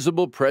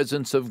invisible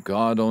presence of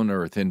God on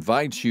earth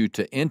invites you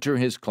to enter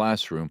his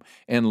classroom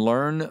and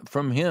learn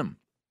from him?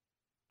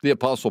 The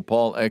Apostle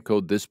Paul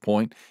echoed this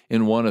point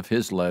in one of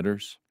his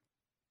letters.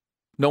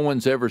 No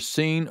one's ever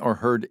seen or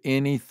heard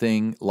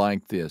anything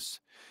like this.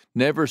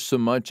 Never so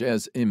much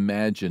as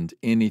imagined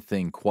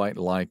anything quite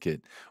like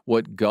it.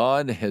 What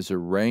God has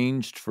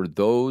arranged for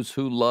those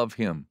who love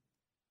him.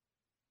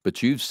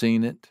 But you've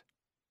seen it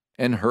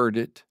and heard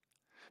it,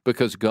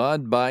 because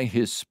God by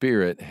his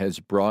Spirit has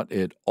brought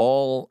it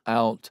all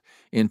out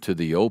into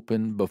the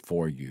open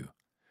before you.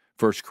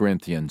 1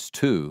 Corinthians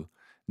 2,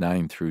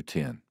 9 through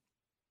 10.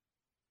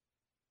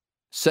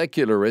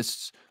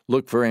 Secularists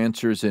look for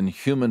answers in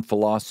human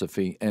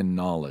philosophy and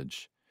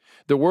knowledge.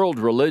 The world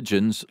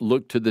religions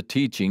look to the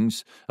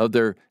teachings of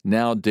their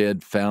now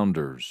dead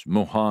founders,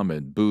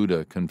 Muhammad,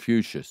 Buddha,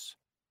 Confucius.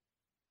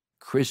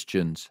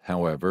 Christians,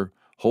 however,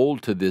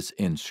 hold to this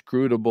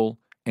inscrutable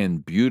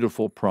and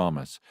beautiful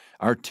promise.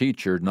 Our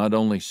teacher not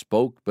only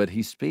spoke, but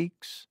he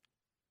speaks.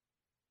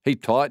 He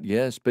taught,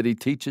 yes, but he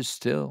teaches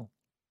still.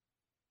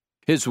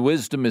 His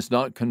wisdom is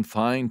not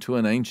confined to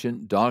an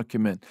ancient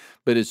document,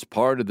 but is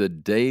part of the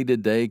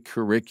day-to-day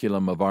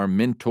curriculum of our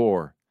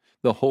mentor,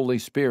 the Holy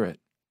Spirit.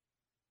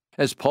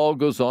 As Paul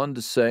goes on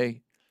to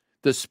say,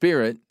 the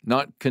Spirit,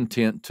 not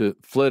content to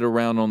flit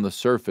around on the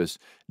surface,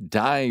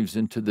 dives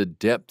into the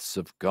depths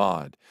of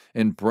God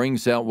and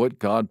brings out what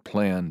God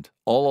planned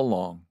all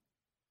along.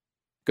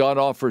 God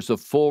offers a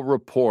full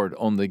report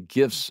on the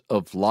gifts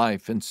of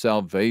life and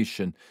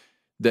salvation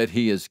that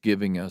he is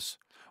giving us.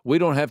 We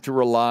don't have to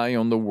rely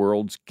on the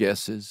world's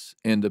guesses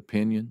and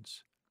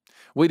opinions.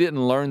 We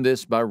didn't learn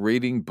this by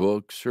reading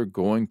books or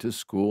going to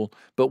school,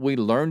 but we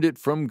learned it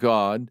from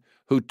God,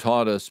 who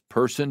taught us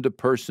person to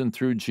person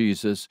through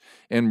Jesus,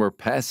 and we're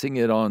passing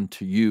it on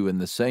to you in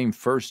the same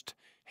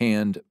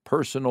first-hand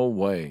personal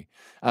way.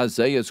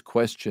 Isaiah's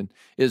question,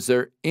 is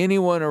there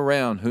anyone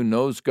around who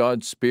knows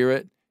God's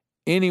Spirit?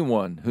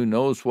 Anyone who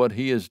knows what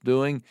he is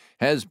doing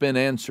has been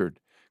answered.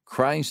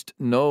 Christ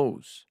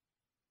knows,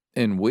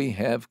 and we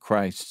have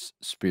Christ's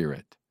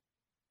Spirit.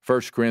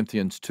 1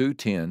 Corinthians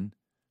 2:10,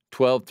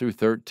 12 through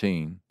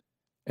 13,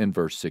 and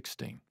verse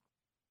 16.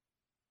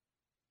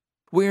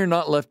 We are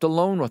not left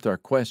alone with our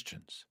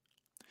questions.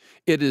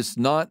 It is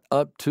not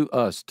up to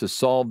us to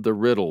solve the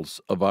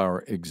riddles of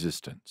our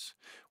existence.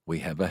 We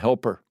have a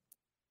helper,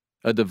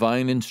 a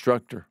divine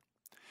instructor,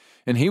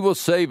 and he will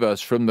save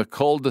us from the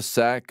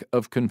cul-de-sac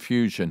of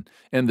confusion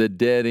and the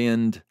dead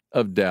end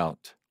of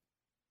doubt.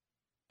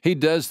 He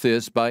does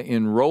this by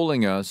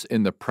enrolling us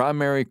in the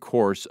primary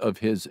course of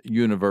his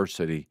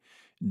university,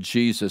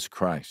 Jesus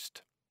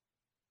Christ.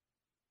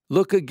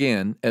 Look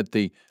again at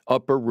the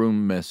upper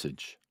room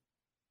message.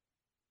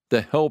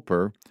 The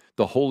Helper,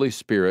 the Holy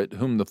Spirit,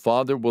 whom the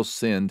Father will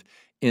send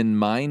in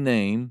my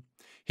name,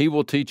 he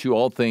will teach you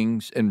all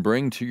things and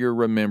bring to your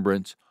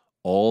remembrance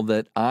all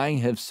that I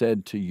have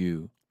said to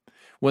you.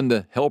 When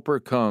the Helper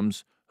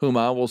comes, whom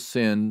I will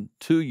send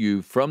to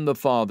you from the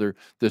Father,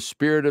 the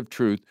Spirit of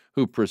truth,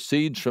 who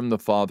proceeds from the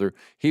Father,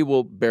 he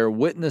will bear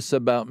witness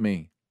about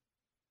me.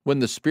 When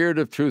the Spirit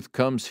of truth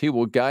comes, he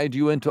will guide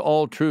you into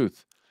all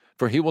truth,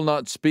 for he will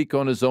not speak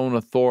on his own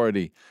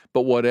authority,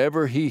 but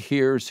whatever he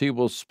hears he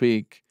will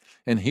speak,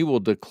 and he will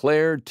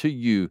declare to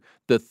you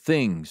the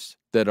things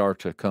that are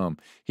to come.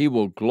 He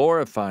will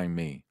glorify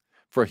me,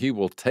 for he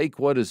will take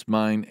what is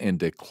mine and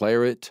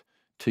declare it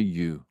to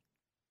you.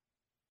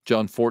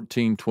 John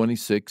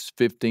 14:26,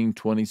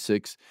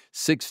 15:26,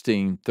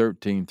 16,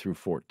 13 through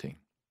 14.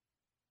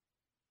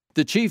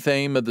 The chief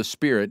aim of the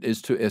Spirit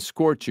is to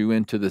escort you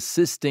into the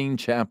Sistine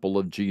Chapel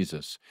of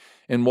Jesus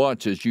and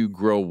watch as you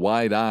grow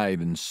wide-eyed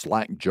and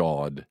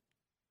slack-jawed.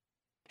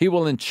 He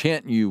will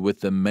enchant you with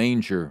the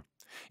manger,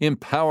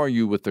 empower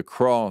you with the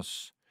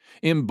cross,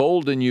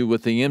 embolden you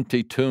with the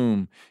empty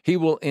tomb. He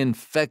will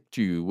infect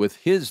you with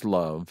His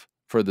love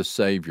for the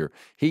Savior.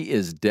 He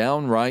is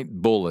downright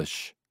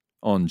bullish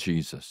on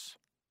Jesus.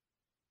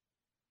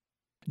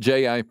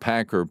 J.I.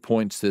 Packer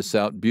points this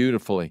out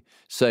beautifully,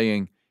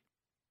 saying,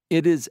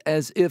 "It is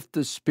as if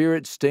the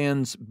Spirit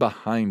stands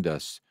behind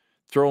us,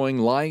 throwing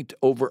light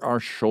over our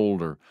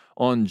shoulder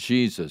on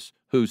Jesus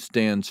who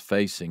stands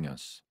facing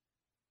us."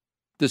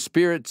 The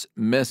Spirit's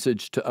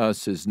message to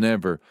us is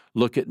never,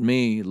 "Look at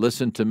me,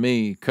 listen to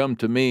me, come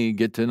to me,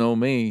 get to know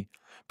me,"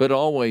 but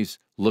always,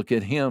 "Look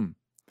at Him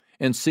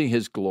and see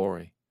His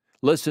glory.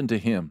 Listen to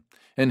Him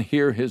and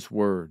hear His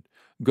word.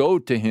 Go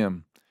to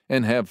Him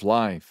and have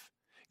life.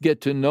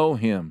 Get to know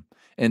Him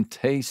and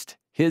taste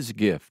His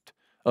gift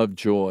of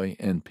joy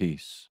and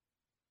peace."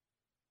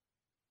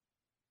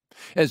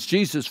 As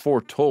Jesus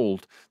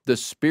foretold, "The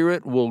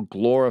Spirit will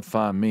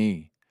glorify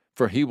me,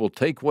 for He will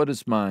take what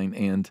is mine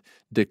and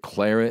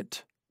declare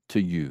it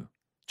to you."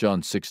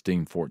 John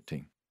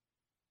 16:14.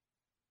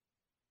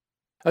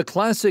 A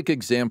classic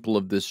example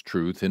of this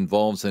truth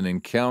involves an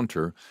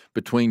encounter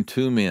between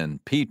two men,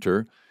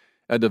 Peter,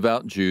 a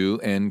devout Jew,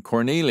 and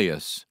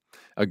Cornelius,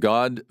 a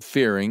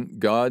God-fearing,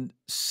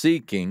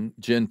 God-seeking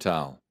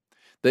Gentile.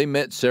 They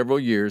met several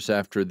years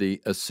after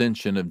the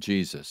ascension of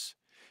Jesus.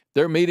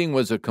 Their meeting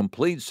was a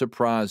complete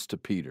surprise to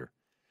Peter.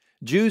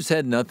 Jews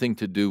had nothing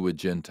to do with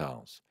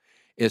Gentiles,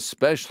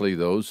 especially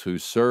those who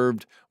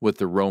served with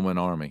the Roman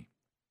army.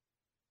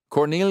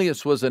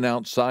 Cornelius was an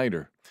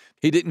outsider.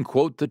 He didn't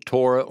quote the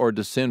Torah or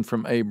descend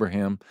from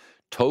Abraham,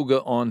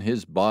 toga on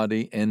his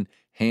body and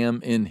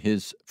ham in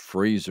his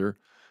freezer,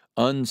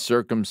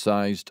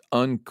 uncircumcised,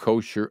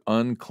 unkosher,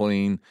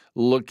 unclean.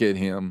 Look at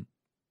him.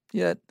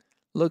 Yet,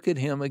 look at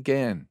him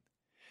again.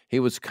 He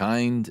was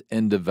kind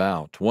and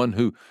devout, one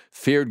who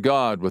feared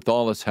God with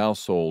all his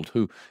household,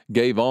 who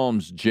gave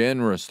alms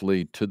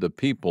generously to the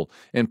people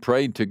and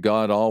prayed to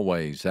God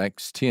always,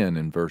 Acts 10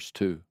 and verse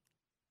 2.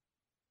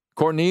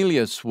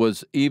 Cornelius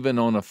was even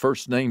on a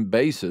first-name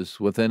basis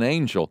with an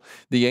angel.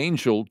 The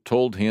angel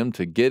told him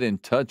to get in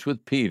touch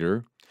with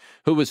Peter,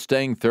 who was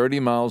staying 30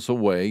 miles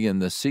away in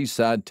the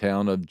seaside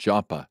town of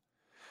Joppa.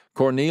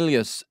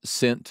 Cornelius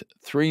sent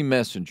 3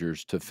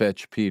 messengers to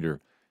fetch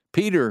Peter.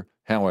 Peter,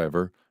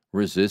 however,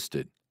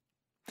 resisted.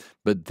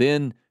 But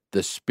then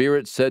the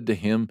Spirit said to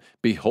him,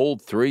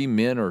 "Behold, 3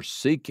 men are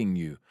seeking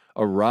you.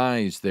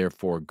 Arise,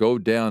 therefore, go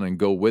down and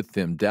go with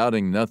them,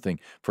 doubting nothing,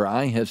 for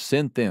I have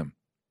sent them."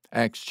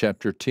 Acts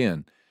chapter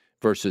 10,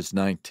 verses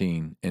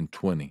 19 and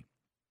 20.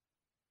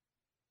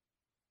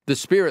 The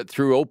Spirit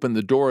threw open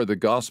the door of the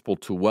gospel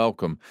to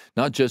welcome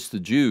not just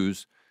the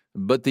Jews,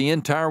 but the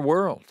entire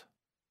world.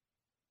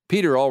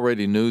 Peter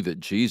already knew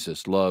that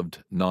Jesus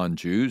loved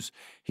non-Jews.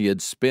 He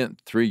had spent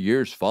 3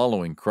 years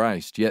following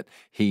Christ, yet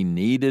he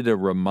needed a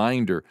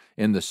reminder,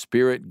 and the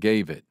Spirit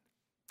gave it.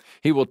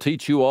 He will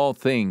teach you all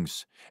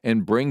things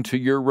and bring to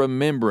your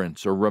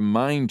remembrance or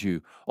remind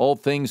you all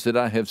things that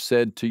I have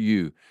said to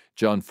you.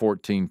 John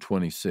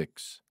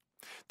 14:26.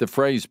 The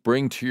phrase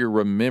 "bring to your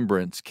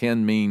remembrance"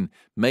 can mean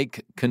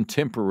make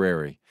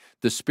contemporary.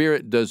 The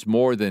Spirit does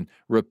more than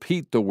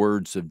repeat the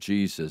words of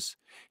Jesus.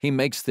 He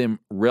makes them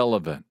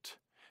relevant.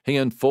 He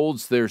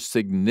unfolds their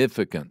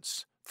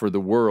significance for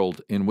the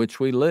world in which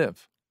we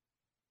live.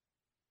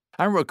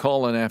 I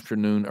recall an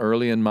afternoon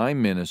early in my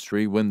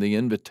ministry when the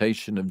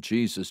invitation of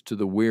Jesus to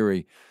the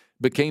weary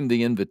became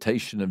the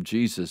invitation of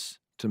Jesus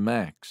to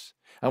Max.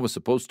 I was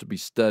supposed to be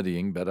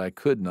studying, but I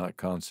could not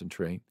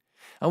concentrate.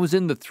 I was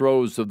in the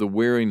throes of the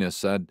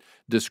weariness I'd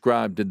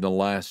described in the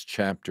last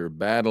chapter,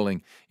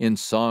 battling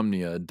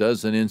insomnia, a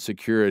dozen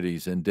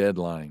insecurities, and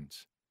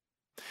deadlines.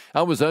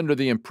 I was under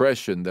the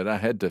impression that I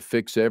had to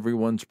fix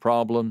everyone's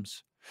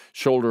problems,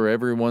 shoulder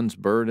everyone's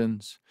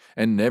burdens,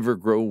 and never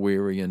grow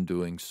weary in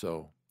doing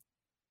so.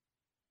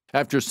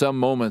 After some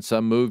moments, I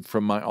moved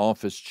from my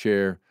office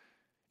chair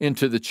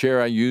into the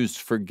chair I used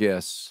for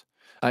guests.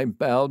 I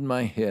bowed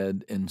my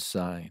head and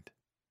sighed.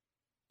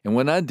 And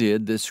when I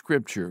did, this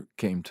scripture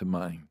came to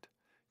mind.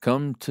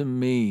 "Come to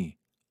me,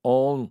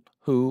 all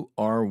who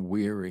are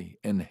weary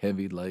and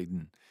heavy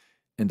laden,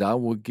 and I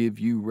will give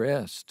you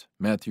rest."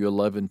 Matthew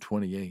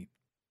 11:28.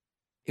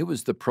 It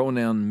was the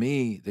pronoun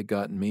me that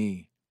got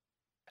me.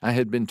 I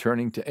had been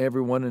turning to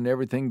everyone and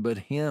everything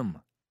but Him.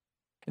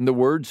 And the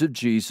words of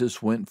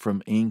Jesus went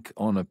from ink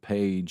on a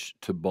page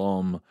to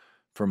balm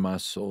for my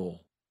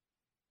soul.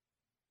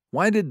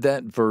 Why did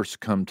that verse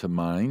come to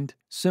mind?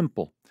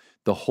 Simple.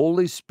 The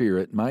Holy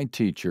Spirit, my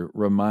teacher,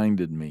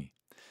 reminded me.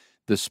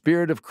 The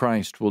Spirit of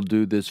Christ will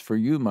do this for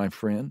you, my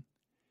friend.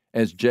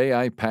 As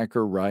J.I.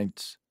 Packer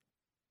writes,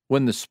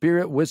 when the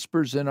Spirit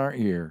whispers in our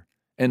ear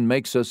and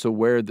makes us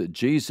aware that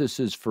Jesus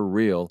is for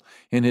real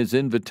and His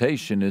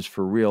invitation is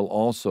for real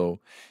also,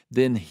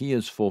 then He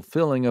is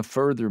fulfilling a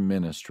further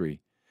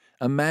ministry,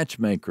 a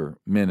matchmaker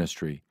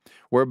ministry,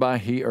 whereby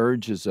he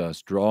urges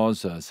us,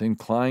 draws us,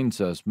 inclines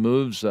us,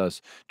 moves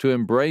us to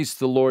embrace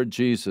the Lord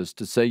Jesus,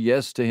 to say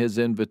yes to his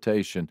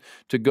invitation,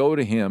 to go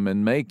to him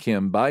and make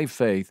him, by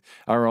faith,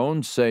 our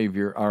own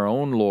Savior, our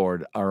own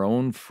Lord, our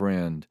own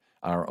friend,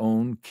 our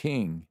own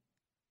King.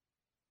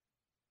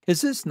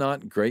 Is this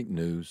not great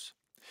news?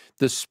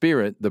 The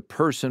Spirit, the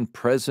person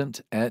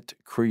present at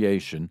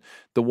creation,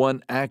 the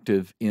one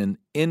active in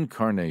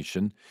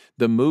incarnation,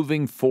 the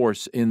moving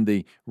force in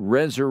the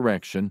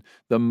resurrection,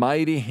 the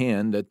mighty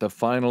hand at the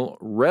final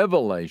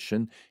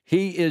revelation,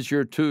 he is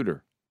your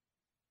tutor.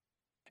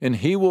 And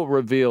he will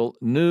reveal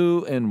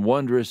new and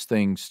wondrous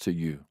things to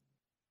you.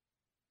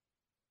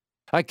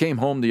 I came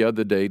home the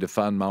other day to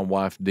find my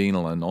wife,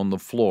 Denalyn, on the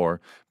floor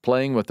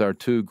playing with our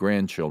 2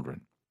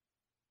 grandchildren.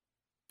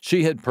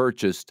 She had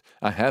purchased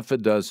a half a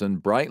dozen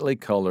brightly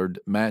colored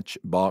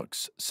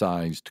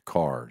matchbox-sized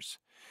cars.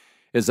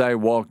 As I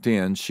walked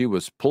in, she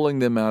was pulling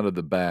them out of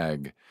the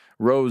bag.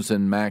 Rose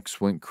and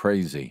Max went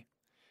crazy.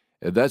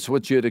 That's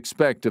what you'd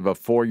expect of a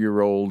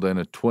 4-year-old and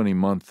a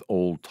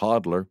 20-month-old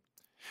toddler.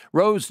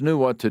 Rose knew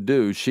what to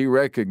do. She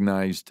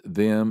recognized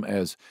them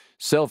as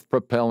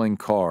self-propelling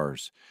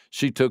cars.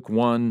 She took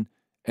one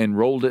and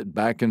rolled it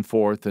back and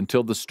forth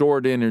until the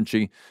stored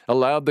energy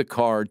allowed the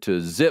car to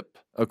zip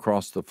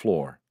across the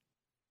floor.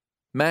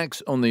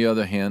 Max, on the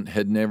other hand,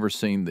 had never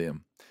seen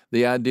them.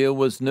 The idea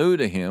was new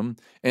to him,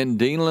 and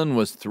Denalyn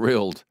was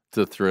thrilled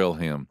to thrill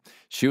him.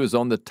 She was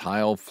on the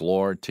tile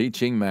floor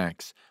teaching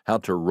Max how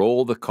to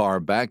roll the car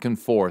back and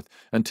forth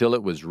until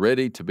it was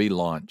ready to be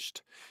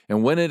launched.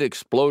 And when it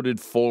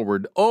exploded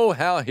forward, oh,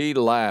 how he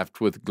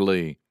laughed with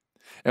glee.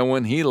 And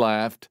when he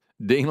laughed,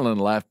 Denalyn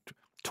laughed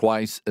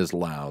twice as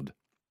loud.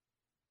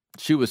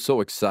 She was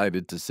so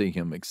excited to see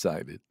him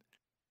excited.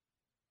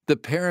 The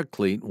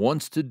Paraclete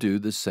wants to do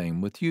the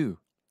same with you.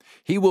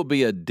 He will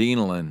be a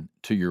Denalyn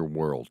to your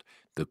world.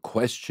 The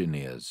question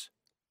is,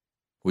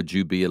 would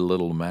you be a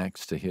little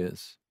Max to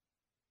his?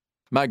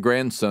 My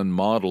grandson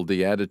modeled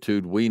the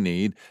attitude we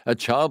need, a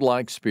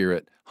childlike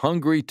spirit,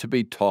 hungry to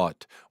be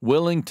taught,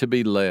 willing to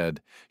be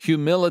led.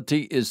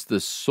 Humility is the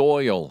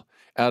soil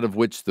out of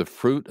which the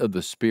fruit of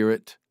the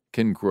Spirit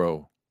can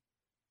grow.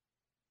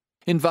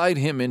 Invite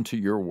him into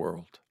your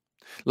world.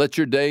 Let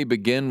your day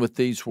begin with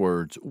these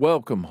words,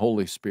 "Welcome,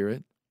 Holy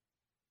Spirit."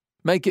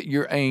 Make it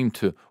your aim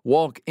to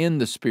walk in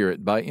the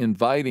Spirit by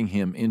inviting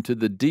him into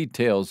the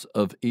details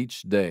of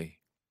each day.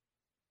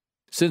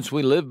 Since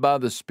we live by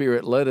the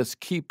Spirit, let us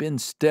keep in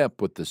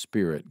step with the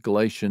Spirit.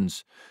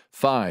 Galatians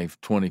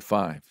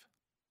 5:25.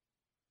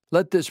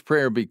 Let this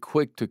prayer be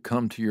quick to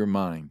come to your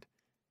mind.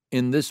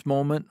 In this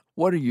moment,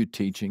 what are you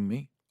teaching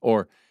me?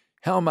 Or,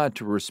 how am I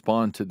to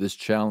respond to this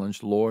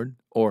challenge, Lord?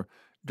 Or,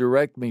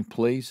 direct me,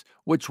 please.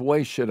 Which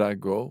way should I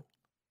go?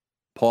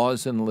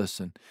 Pause and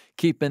listen.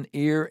 Keep an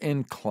ear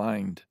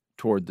inclined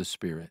toward the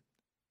Spirit.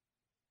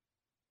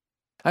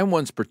 I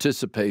once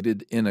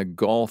participated in a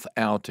golf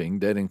outing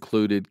that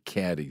included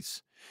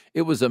caddies.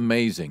 It was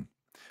amazing.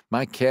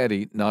 My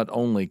caddy not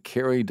only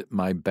carried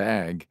my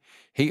bag,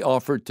 he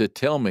offered to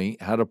tell me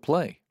how to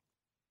play.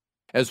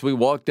 As we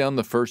walked down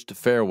the first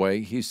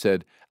fairway, he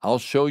said, "I'll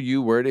show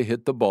you where to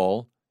hit the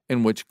ball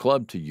and which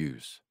club to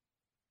use."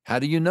 "How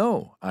do you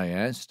know?" I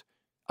asked.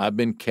 "I've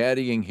been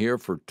caddying here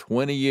for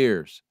 20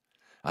 years.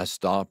 I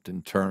stopped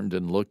and turned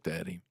and looked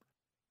at him.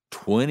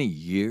 20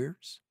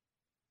 years?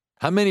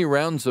 How many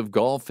rounds of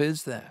golf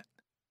is that?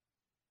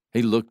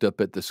 He looked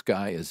up at the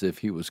sky as if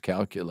he was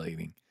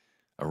calculating.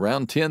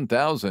 Around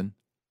 10,000.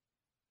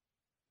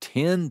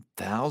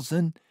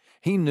 10,000?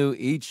 He knew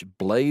each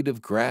blade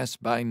of grass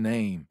by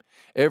name,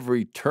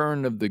 every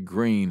turn of the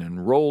green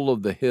and roll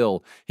of the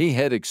hill. He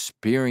had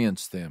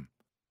experienced them.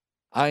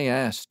 I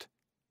asked,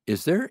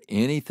 "Is there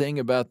anything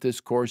about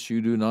this course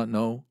you do not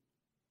know?"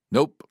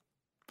 "Nope.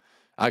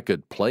 I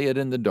could play it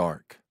in the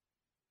dark."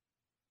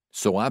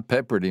 So I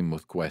peppered him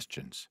with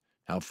questions.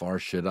 How far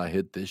should I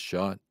hit this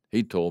shot?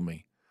 He told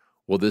me.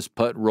 Will this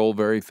putt roll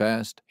very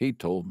fast? He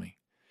told me.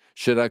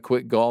 Should I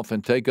quit golf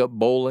and take up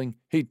bowling?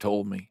 He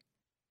told me.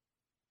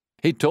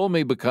 He told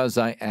me because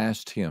I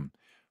asked him.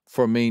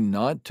 For me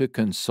not to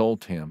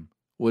consult him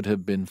would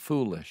have been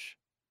foolish.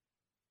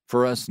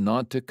 For us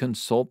not to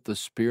consult the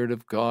Spirit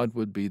of God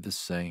would be the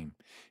same.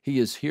 He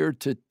is here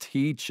to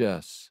teach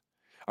us.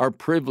 Our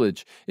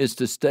privilege is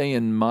to stay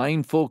in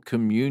mindful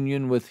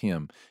communion with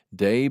Him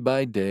day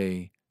by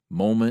day,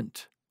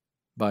 moment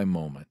by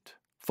moment.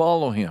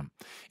 Follow Him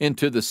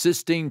into the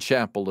Sistine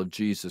Chapel of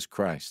Jesus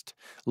Christ.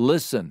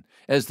 Listen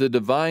as the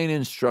divine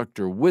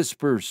instructor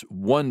whispers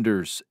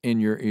wonders in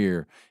your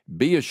ear.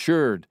 Be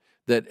assured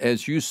that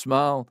as you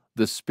smile,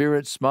 the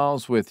Spirit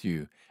smiles with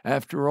you.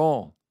 After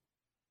all,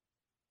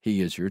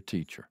 He is your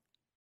teacher.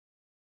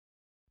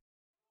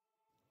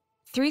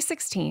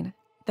 316,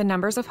 The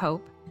Numbers of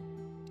Hope,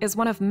 is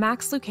one of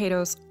Max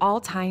Lucado's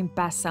all-time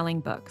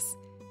best-selling books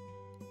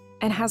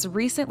and has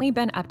recently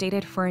been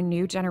updated for a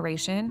new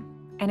generation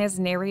and is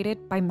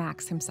narrated by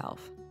Max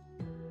himself.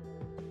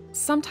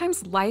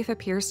 Sometimes life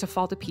appears to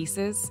fall to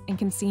pieces and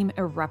can seem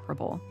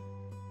irreparable.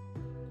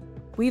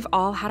 We've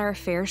all had our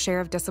fair share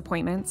of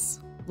disappointments,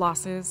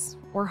 losses,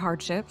 or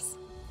hardships.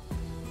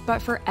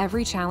 But for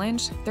every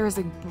challenge, there is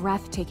a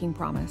breathtaking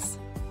promise.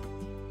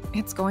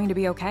 It's going to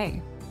be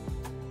okay.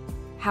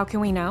 How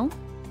can we know?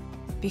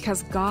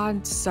 Because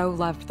God so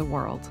loved the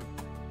world.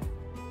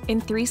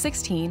 In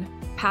 3:16,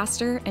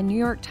 pastor and New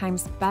York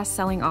Times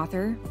best-selling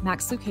author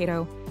Max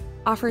Lucado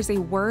offers a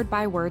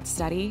word-by-word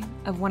study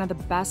of one of the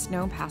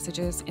best-known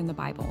passages in the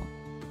Bible,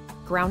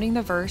 grounding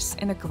the verse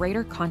in the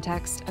greater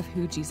context of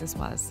who Jesus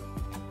was.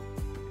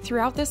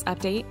 Throughout this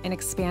update and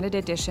expanded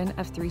edition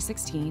of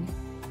 3:16,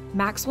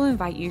 Max will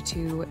invite you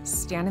to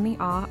stand in the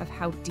awe of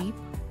how deep,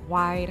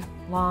 wide,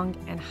 long,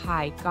 and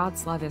high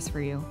God's love is for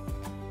you.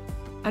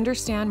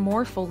 Understand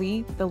more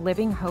fully the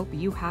living hope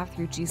you have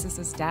through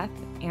Jesus' death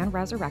and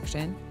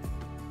resurrection,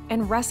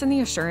 and rest in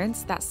the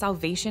assurance that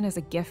salvation is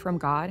a gift from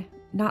God,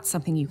 not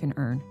something you can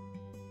earn.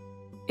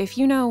 If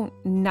you know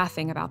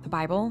nothing about the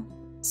Bible,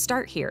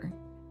 start here.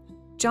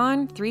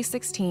 John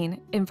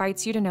 3:16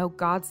 invites you to know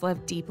God's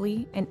love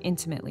deeply and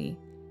intimately.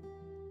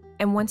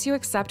 And once you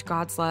accept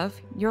God's love,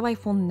 your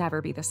life will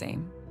never be the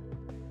same.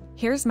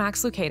 Here's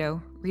Max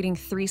Lucado reading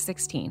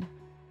 3:16,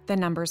 The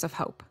Numbers of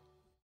Hope.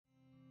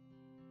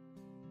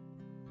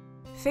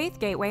 Faith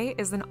Gateway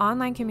is an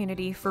online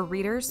community for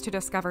readers to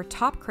discover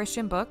top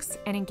Christian books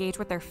and engage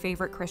with their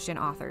favorite Christian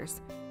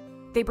authors.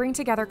 They bring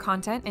together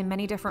content in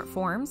many different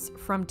forms,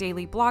 from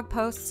daily blog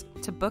posts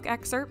to book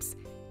excerpts,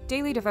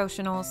 daily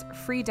devotionals,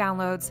 free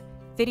downloads,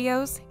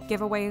 videos,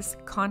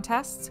 giveaways,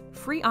 contests,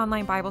 free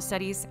online Bible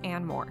studies,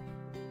 and more.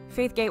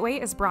 Faith Gateway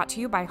is brought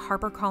to you by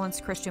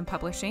HarperCollins Christian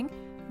Publishing,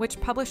 which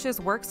publishes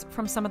works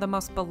from some of the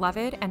most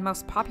beloved and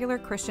most popular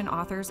Christian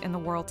authors in the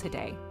world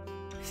today.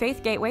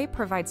 Faith Gateway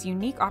provides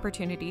unique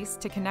opportunities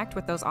to connect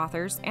with those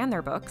authors and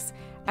their books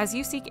as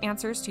you seek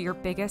answers to your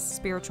biggest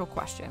spiritual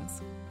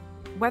questions.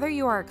 Whether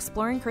you are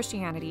exploring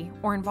Christianity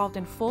or involved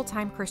in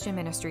full-time Christian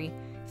ministry,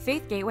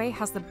 Faith Gateway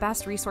has the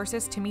best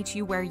resources to meet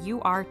you where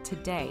you are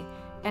today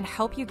and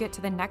help you get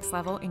to the next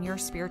level in your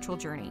spiritual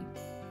journey.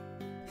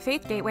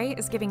 Faith Gateway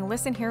is giving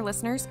Listen Here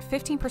listeners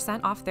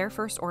 15% off their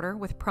first order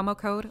with promo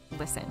code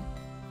LISTEN.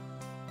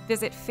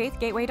 Visit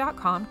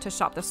faithgateway.com to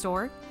shop the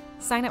store,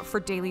 sign up for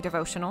daily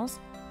devotionals,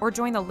 or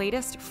join the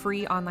latest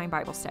free online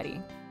Bible study.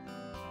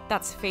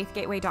 That's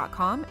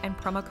faithgateway.com and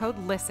promo code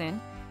LISTEN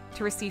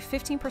to receive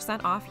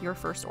 15% off your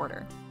first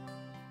order.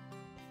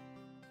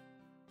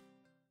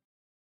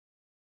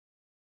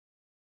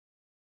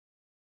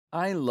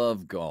 I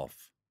love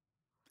golf.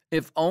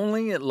 If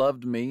only it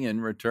loved me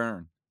in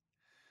return.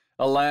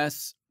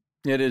 Alas,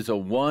 it is a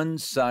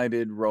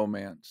one-sided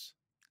romance.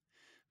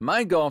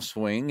 My golf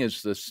swing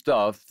is the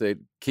stuff that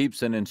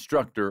keeps an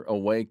instructor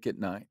awake at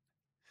night.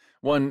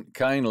 One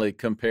kindly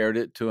compared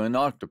it to an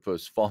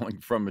octopus falling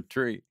from a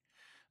tree.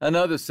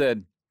 Another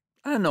said,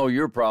 I know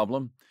your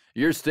problem.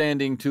 You're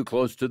standing too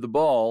close to the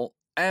ball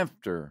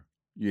after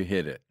you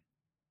hit it.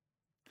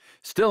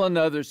 Still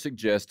another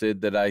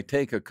suggested that I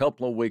take a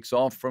couple of weeks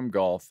off from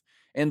golf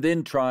and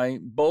then try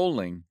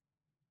bowling.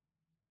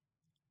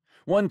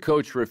 One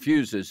coach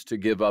refuses to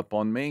give up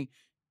on me.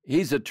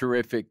 He's a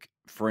terrific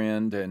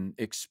friend and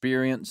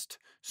experienced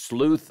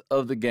sleuth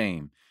of the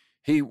game.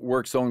 He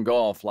works on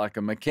golf like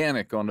a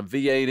mechanic on a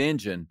V8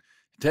 engine,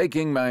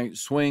 taking my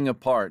swing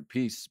apart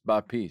piece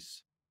by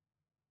piece.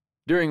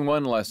 During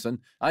one lesson,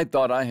 I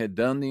thought I had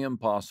done the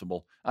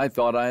impossible. I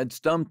thought I had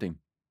stumped him.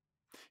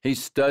 He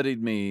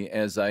studied me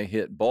as I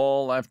hit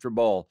ball after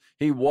ball.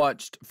 He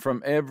watched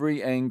from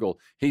every angle.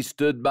 He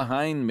stood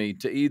behind me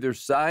to either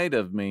side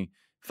of me.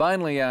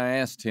 Finally, I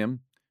asked him,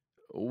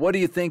 what do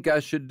you think I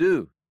should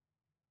do?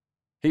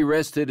 He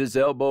rested his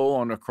elbow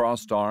on a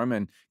crossed arm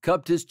and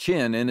cupped his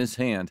chin in his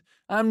hand.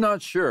 I'm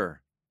not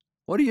sure.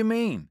 What do you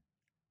mean?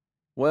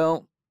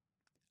 Well,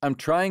 I'm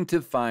trying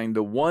to find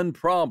the one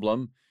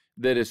problem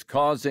that is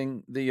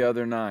causing the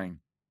other 9.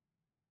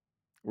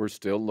 We're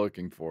still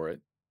looking for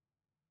it.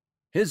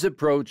 His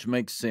approach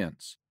makes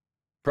sense.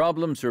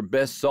 Problems are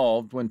best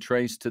solved when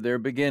traced to their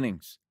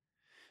beginnings.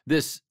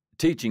 This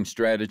teaching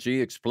strategy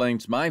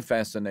explains my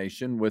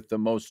fascination with the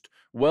most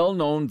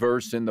well-known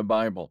verse in the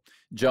Bible,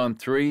 John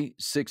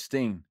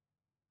 3:16.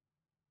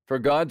 For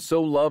God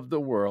so loved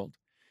the world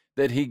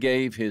that he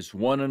gave his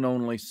one and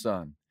only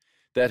Son,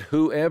 that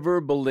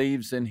whoever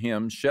believes in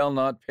him shall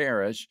not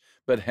perish,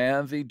 but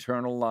have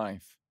eternal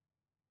life.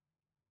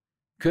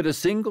 Could a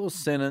single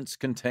sentence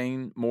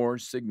contain more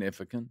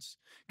significance?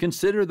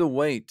 Consider the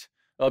weight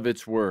of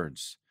its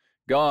words.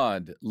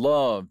 God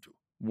loved,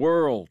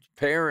 world,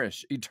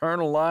 perish,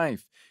 eternal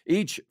life.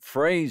 Each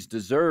phrase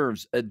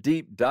deserves a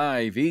deep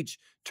dive. Each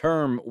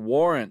term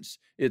warrants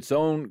its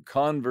own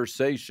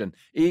conversation.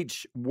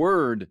 Each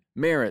word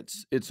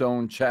merits its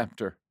own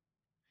chapter.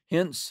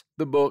 Hence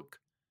the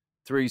book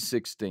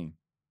 3:16.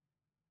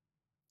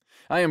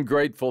 I am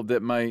grateful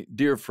that my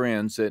dear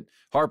friends at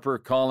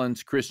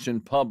HarperCollins Christian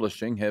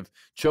Publishing have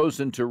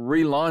chosen to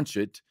relaunch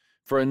it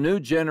for a new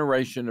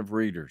generation of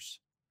readers.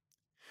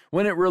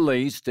 When it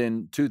released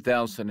in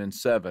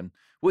 2007,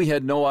 we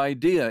had no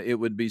idea it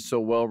would be so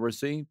well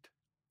received.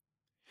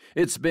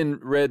 It's been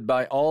read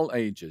by all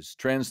ages,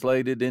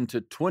 translated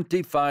into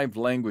 25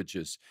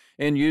 languages,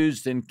 and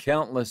used in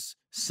countless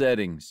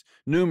settings,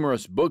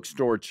 numerous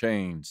bookstore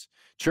chains,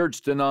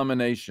 church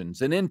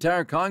denominations, and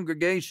entire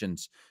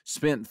congregations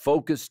spent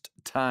focused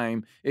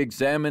time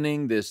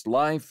examining this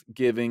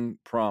life-giving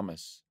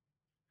promise.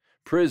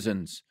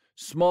 Prisons,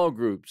 small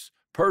groups,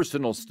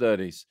 personal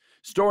studies,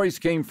 stories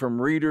came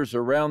from readers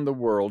around the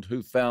world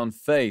who found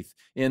faith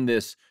in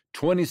this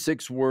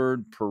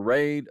 26-word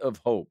parade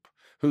of hope,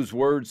 whose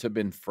words have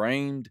been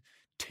framed,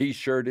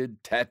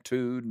 t-shirted,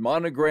 tattooed,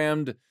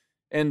 monogrammed,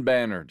 and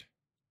bannered.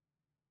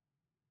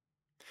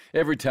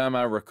 Every time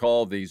I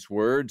recall these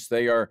words,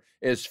 they are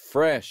as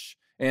fresh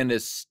and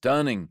as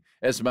stunning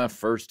as my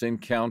first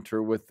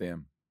encounter with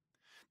them.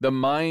 The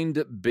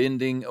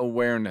mind-bending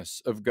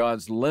awareness of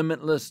God's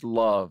limitless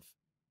love,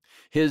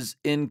 His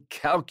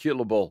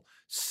incalculable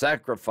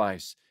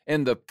sacrifice,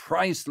 and the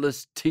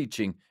priceless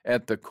teaching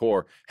at the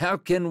core. How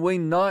can we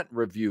not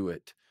review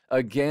it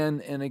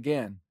again and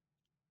again?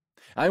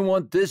 I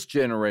want this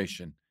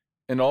generation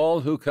and all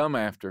who come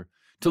after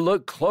to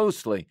look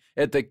closely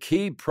at the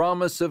key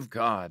promise of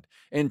God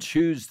and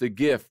choose the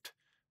gift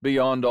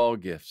beyond all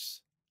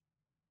gifts.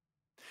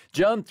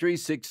 John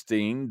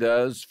 3:16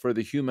 does for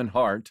the human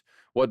heart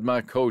what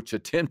my coach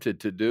attempted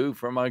to do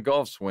for my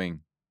golf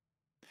swing.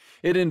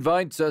 It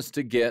invites us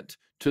to get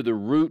to the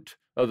root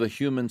of the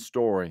human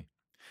story.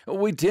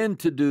 We tend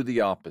to do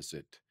the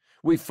opposite.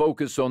 We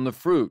focus on the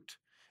fruit.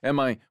 Am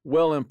I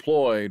well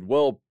employed,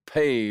 well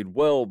paid,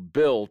 well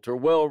built, or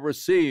well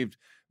received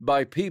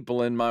by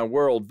people in my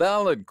world?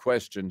 Valid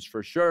questions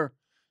for sure.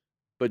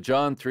 But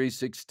John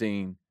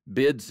 3:16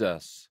 bids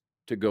us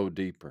to go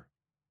deeper.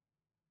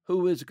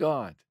 Who is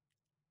God?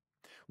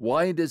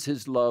 Why does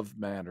His love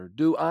matter?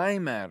 Do I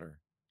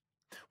matter?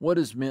 What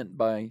is meant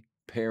by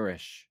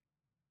perish?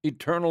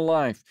 Eternal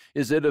life,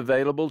 is it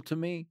available to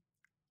me?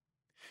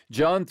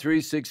 John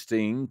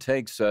 3:16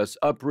 takes us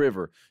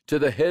upriver to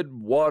the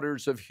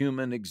headwaters of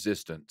human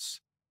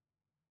existence.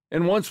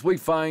 And once we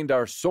find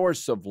our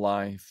source of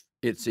life,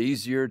 it's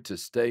easier to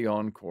stay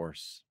on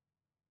course.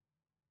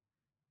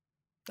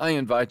 I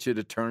invite you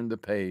to turn the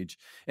page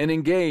and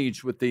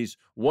engage with these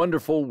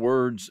wonderful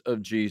words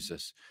of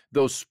Jesus.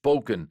 Though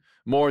spoken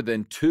more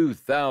than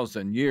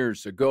 2,000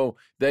 years ago,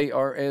 they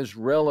are as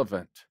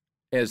relevant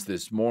as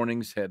this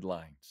morning's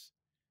headlines.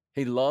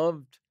 He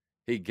loved,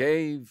 He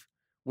gave,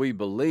 we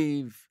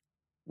believe,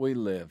 we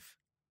live.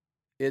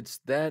 It's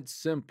that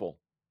simple,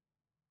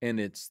 and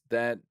it's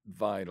that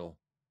vital.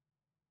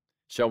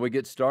 Shall we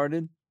get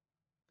started?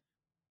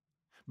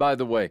 By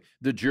the way,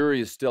 the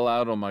jury is still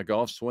out on my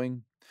golf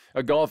swing.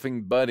 A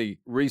golfing buddy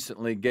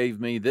recently gave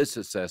me this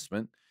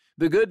assessment.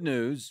 The good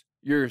news,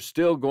 you're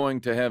still going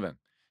to heaven.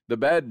 The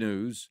bad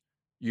news,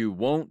 you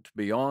won't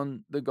be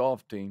on the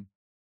golf team.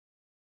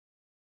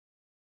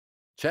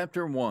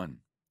 Chapter 1,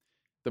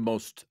 the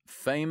most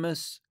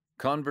famous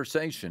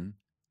conversation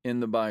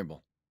in the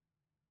Bible.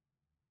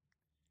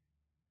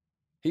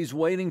 He's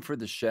waiting for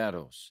the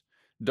shadows.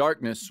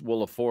 Darkness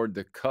will afford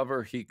the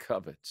cover he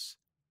covets.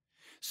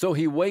 So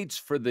he waits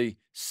for the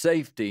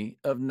safety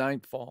of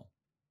nightfall.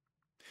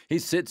 He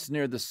sits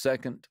near the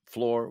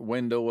second-floor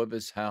window of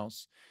his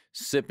house,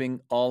 sipping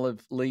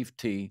olive leaf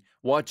tea,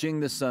 watching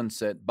the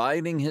sunset,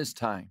 biding his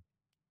time.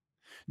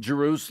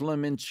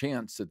 Jerusalem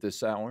enchants at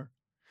this hour.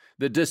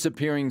 The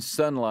disappearing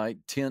sunlight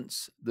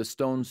tints the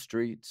stone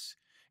streets,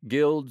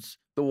 gilds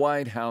the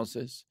white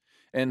houses,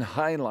 and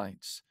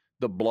highlights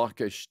the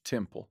blockish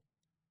temple.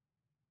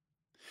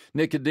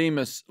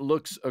 Nicodemus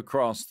looks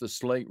across the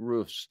slate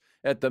roofs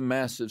at the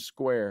massive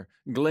square,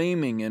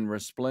 gleaming and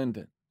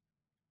resplendent.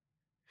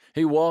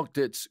 He walked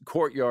its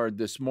courtyard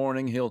this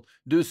morning. He'll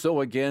do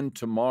so again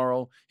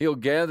tomorrow. He'll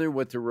gather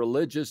with the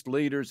religious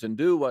leaders and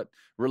do what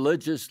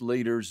religious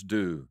leaders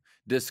do: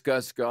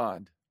 discuss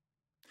God,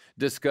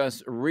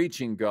 discuss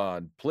reaching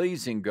God,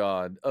 pleasing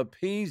God,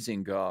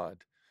 appeasing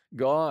God.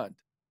 God.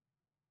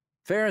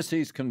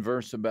 Pharisees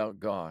converse about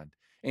God,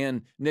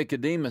 and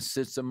Nicodemus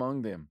sits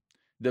among them,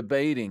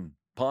 debating,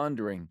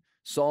 pondering,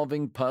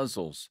 solving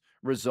puzzles,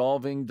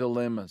 resolving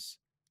dilemmas.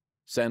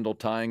 Sandal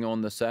tying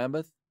on the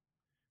Sabbath,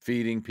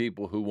 feeding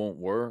people who won't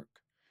work,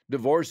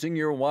 divorcing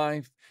your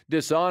wife,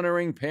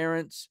 dishonoring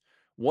parents.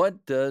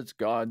 What does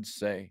God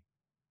say?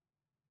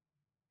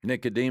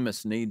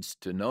 Nicodemus needs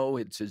to know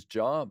it's his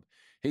job.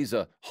 He's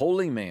a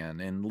holy man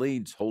and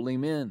leads holy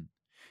men.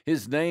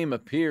 His name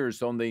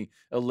appears on the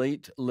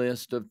elite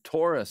list of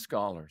Torah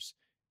scholars.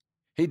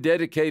 He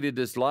dedicated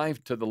his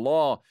life to the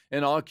law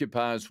and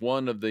occupies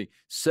one of the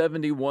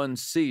 71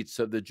 seats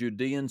of the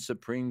Judean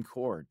Supreme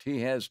Court.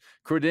 He has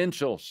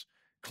credentials,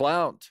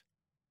 clout,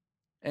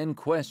 and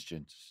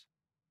questions.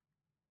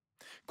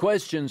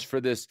 Questions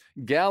for this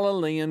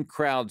Galilean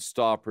crowd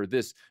stopper,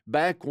 this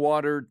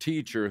backwater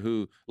teacher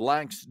who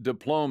lacks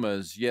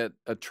diplomas yet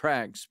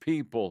attracts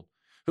people,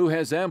 who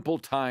has ample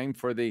time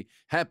for the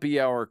happy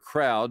hour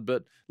crowd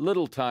but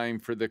little time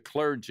for the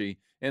clergy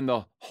and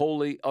the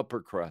holy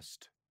upper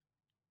crust.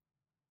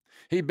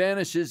 He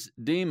banishes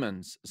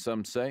demons,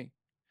 some say,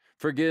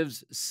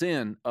 forgives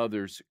sin,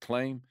 others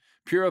claim,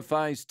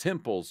 purifies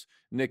temples,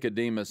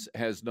 Nicodemus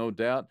has no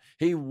doubt.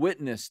 He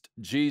witnessed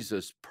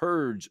Jesus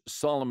purge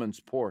Solomon's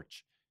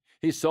porch.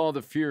 He saw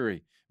the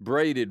fury,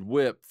 braided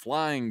whip,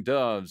 flying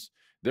doves.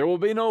 "There will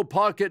be no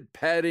pocket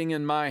padding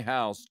in my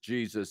house,"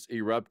 Jesus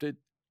erupted.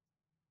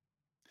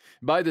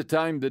 By the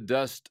time the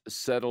dust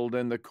settled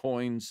and the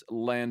coins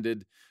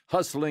landed,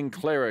 hustling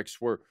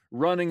clerics were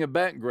running a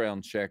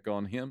background check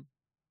on him.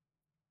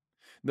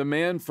 The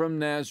man from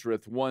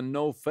Nazareth won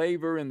no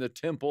favor in the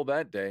temple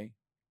that day.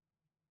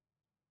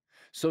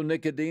 So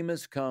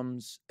Nicodemus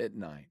comes at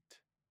night.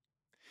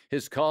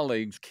 His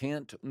colleagues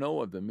can't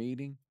know of the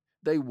meeting.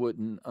 They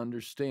wouldn't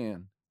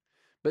understand.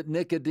 But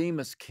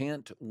Nicodemus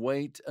can't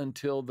wait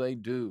until they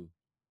do.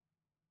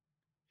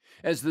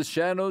 As the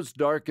shadows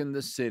darken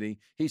the city,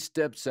 he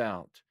steps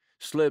out,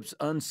 slips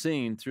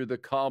unseen through the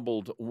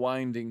cobbled,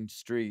 winding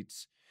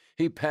streets.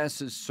 He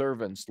passes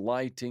servants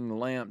lighting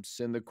lamps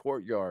in the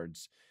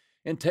courtyards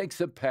and takes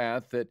a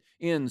path that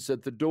ends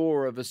at the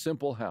door of a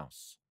simple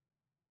house.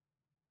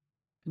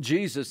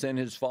 Jesus and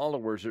his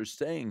followers are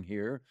staying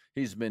here,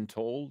 he's been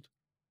told.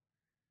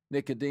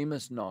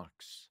 Nicodemus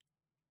knocks.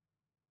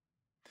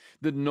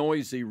 The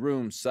noisy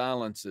room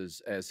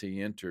silences as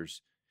he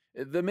enters.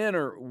 The men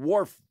are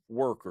wharf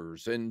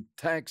workers and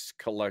tax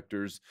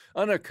collectors,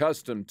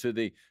 unaccustomed to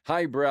the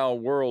highbrow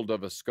world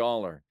of a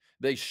scholar.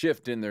 They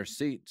shift in their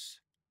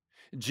seats.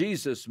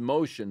 Jesus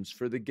motions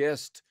for the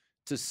guest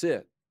to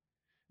sit.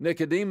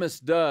 Nicodemus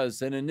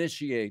does and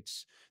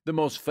initiates the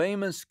most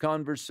famous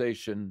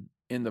conversation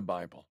in the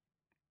Bible.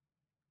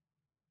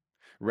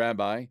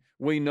 "Rabbi,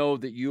 we know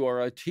that you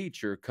are a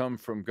teacher come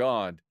from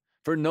God,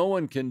 for no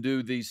one can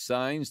do these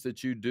signs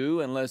that you do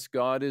unless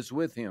God is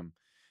with him."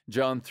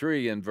 John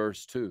 3 and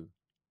verse 2.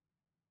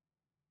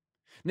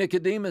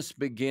 Nicodemus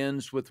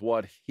begins with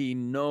what he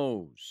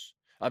knows.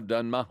 "I've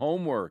done my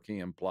homework," he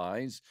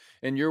implies,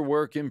 "and your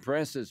work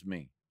impresses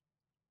me."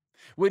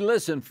 We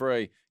listen for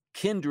a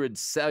kindred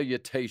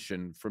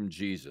salutation from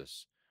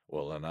Jesus.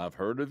 "Well, and I've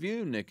heard of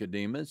you,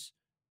 Nicodemus."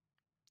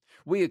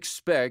 We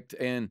expect,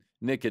 and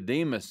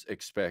Nicodemus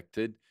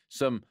expected,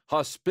 some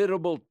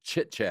hospitable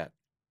chit-chat.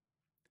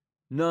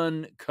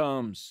 None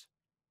comes.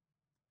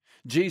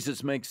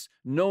 Jesus makes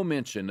no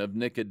mention of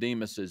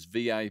Nicodemus's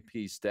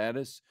VIP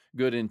status,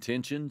 good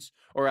intentions,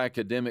 or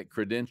academic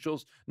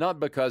credentials, not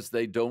because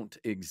they don't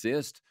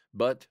exist,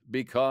 but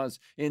because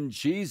in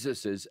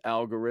Jesus's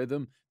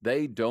algorithm,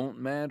 they don't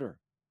matter.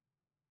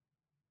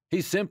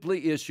 He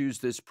simply issues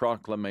this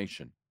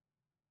proclamation.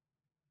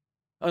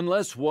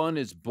 Unless one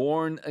is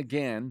born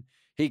again,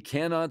 he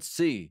cannot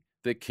see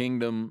the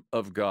kingdom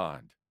of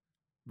God.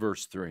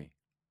 Verse 3.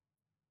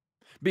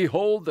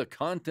 Behold the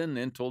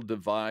continental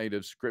divide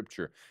of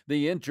Scripture,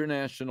 the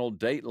international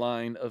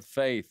dateline of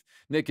faith.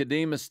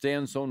 Nicodemus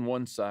stands on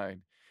one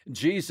side,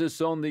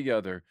 Jesus on the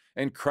other,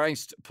 and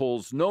Christ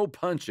pulls no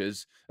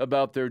punches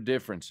about their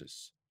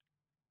differences.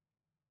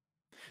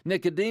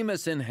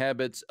 Nicodemus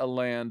inhabits a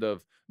land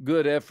of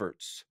good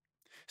efforts,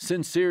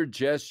 sincere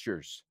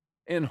gestures,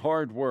 and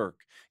hard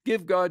work.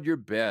 Give God your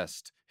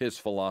best, his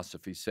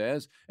philosophy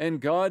says, and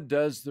God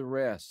does the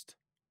rest.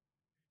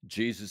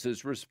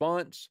 Jesus'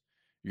 response: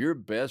 your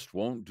best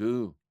won't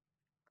do.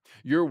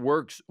 Your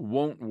works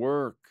won't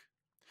work.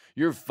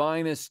 Your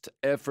finest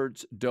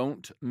efforts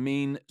don't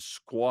mean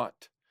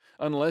squat.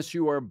 Unless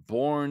you are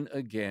born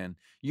again,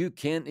 you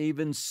can't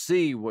even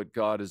see what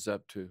God is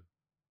up to.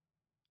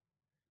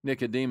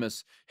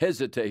 Nicodemus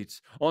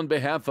hesitates on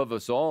behalf of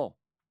us all.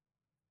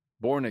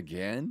 Born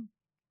again?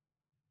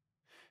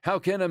 How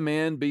can a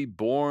man be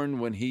born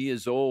when he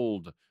is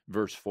old?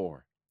 Verse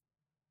 4.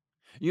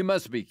 You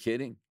must be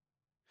kidding.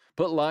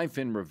 Put life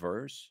in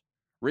reverse.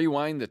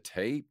 Rewind the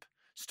tape.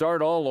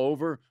 Start all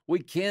over. We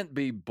can't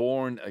be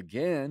born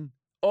again.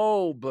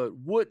 Oh, but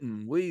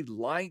wouldn't we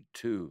like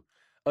to?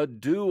 A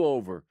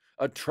do-over,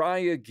 a try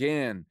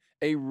again,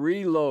 a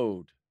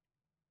reload.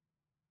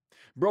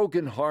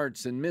 Broken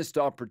hearts and missed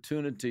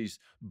opportunities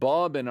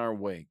bob in our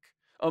wake.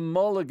 A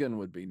mulligan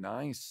would be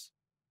nice.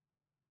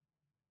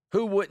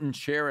 Who wouldn't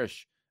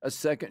cherish a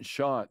second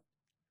shot?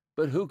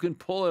 But who can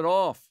pull it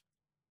off?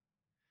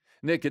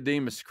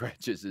 Nicodemus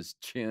scratches his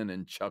chin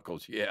and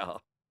chuckles. Yeah,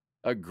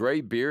 a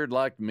gray beard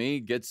like me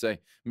gets a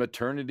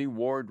maternity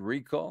ward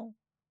recall?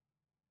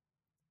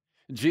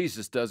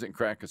 Jesus doesn't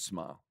crack a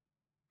smile.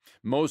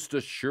 Most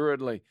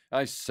assuredly,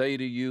 I say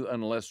to you,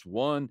 unless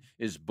one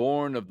is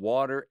born of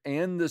water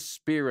and the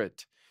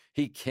Spirit,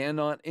 he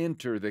cannot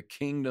enter the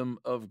kingdom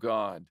of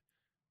God.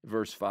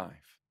 Verse 5.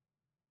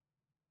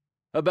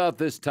 About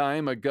this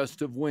time, a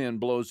gust of wind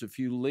blows a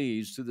few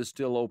leaves to the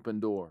still open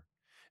door.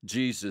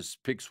 Jesus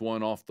picks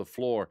one off the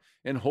floor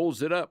and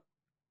holds it up.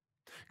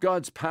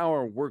 God's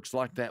power works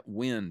like that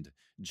wind,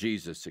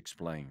 Jesus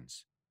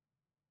explains.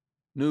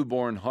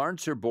 Newborn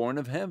hearts are born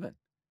of heaven.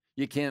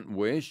 You can't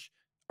wish,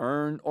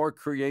 earn, or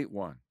create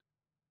one.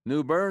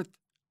 New birth?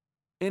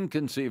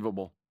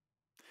 Inconceivable.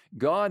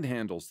 God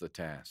handles the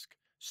task,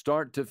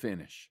 start to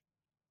finish.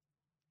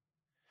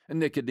 And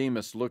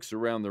Nicodemus looks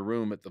around the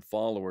room at the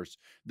followers.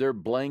 Their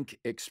blank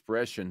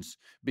expressions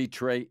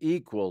betray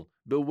equal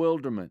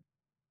bewilderment.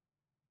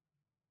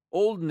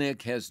 Old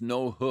Nick has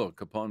no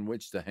hook upon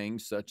which to hang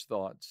such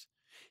thoughts.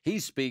 He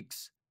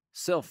speaks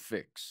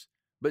self-fix,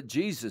 but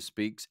Jesus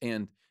speaks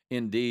and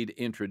indeed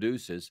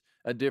introduces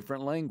a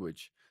different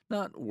language,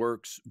 not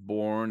works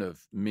born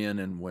of men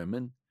and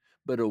women,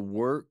 but a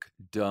work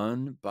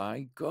done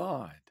by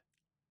God.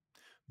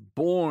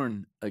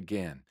 Born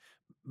again.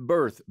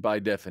 Birth, by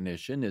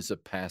definition, is a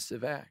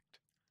passive act.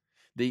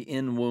 The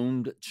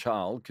in-womb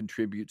child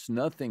contributes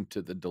nothing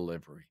to the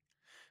delivery.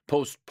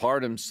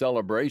 Postpartum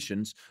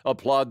celebrations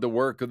applaud the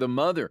work of the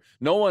mother.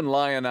 No one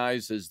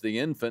lionizes the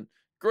infant.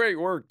 Great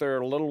work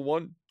there, little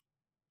one.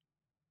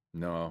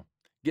 No,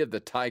 give the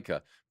tyke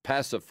a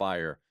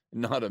pacifier,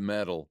 not a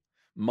medal.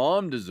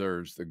 Mom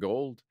deserves the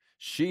gold.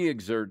 She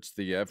exerts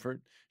the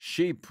effort.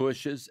 She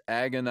pushes,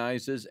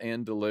 agonizes,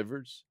 and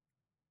delivers.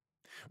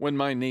 When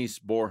my niece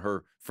bore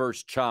her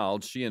first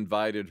child, she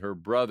invited her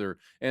brother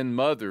and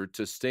mother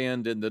to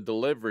stand in the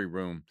delivery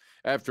room.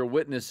 After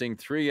witnessing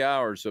 3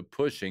 hours of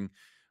pushing,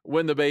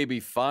 when the baby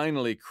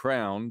finally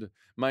crowned,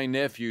 my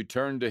nephew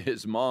turned to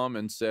his mom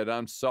and said,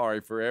 "I'm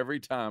sorry for every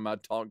time I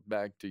talked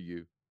back to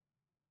you."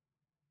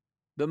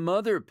 The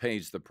mother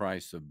pays the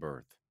price of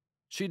birth.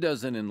 She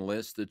doesn't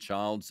enlist the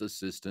child's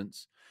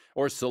assistance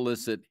or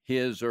solicit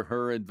his or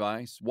her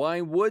advice.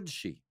 Why would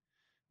she?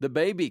 The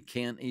baby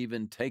can't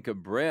even take a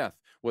breath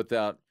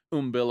without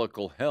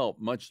umbilical help,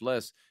 much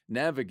less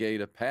navigate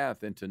a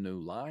path into new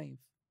life.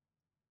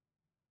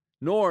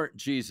 Nor,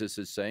 Jesus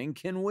is saying,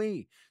 can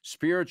we.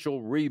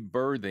 Spiritual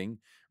rebirthing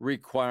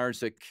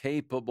requires a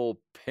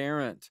capable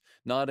parent,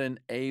 not an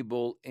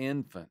able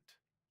infant.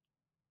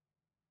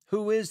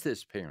 Who is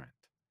this parent?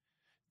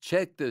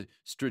 Check the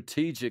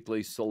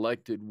strategically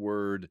selected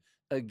word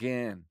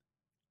again.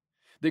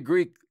 The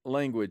Greek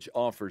language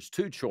offers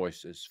two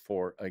choices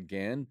for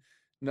again.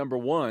 Number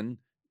one,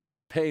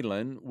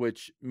 palin,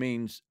 which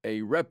means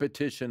a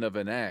repetition of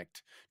an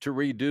act, to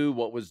redo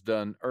what was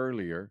done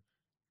earlier.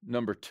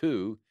 Number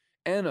two,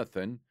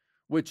 anathen,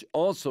 which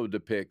also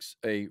depicts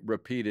a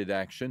repeated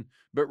action,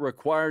 but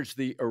requires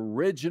the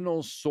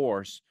original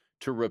source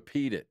to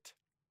repeat it.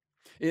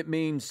 It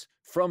means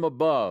from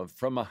above,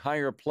 from a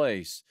higher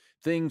place,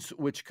 things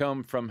which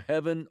come from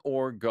heaven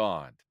or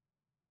God.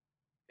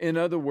 In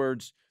other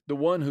words, the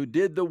one who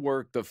did the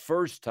work the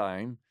first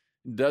time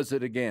does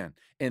it again.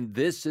 And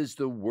this is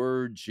the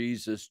word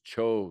Jesus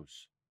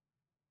chose.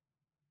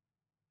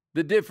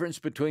 The difference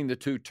between the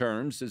two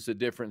terms is the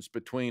difference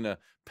between a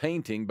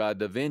painting by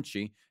Da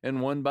Vinci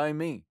and one by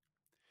me.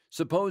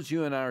 Suppose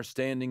you and I are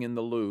standing in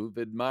the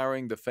Louvre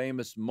admiring the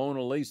famous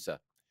Mona Lisa.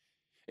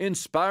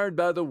 Inspired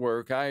by the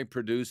work, I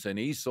produce an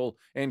easel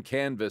and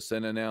canvas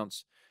and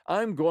announce,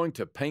 "I'm going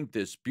to paint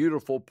this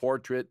beautiful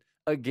portrait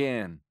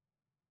again."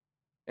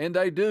 And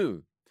I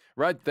do.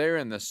 Right there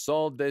in the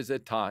salle des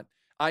états,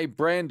 I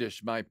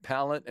brandish my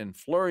palette and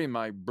flurry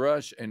my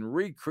brush and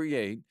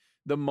recreate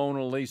the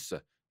Mona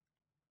Lisa.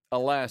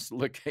 Alas,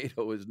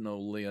 Lucado is no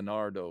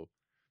Leonardo.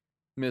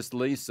 Miss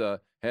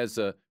Lisa has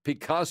a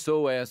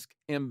Picasso-esque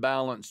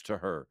imbalance to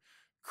her,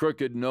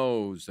 crooked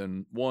nose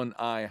and one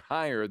eye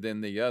higher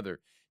than the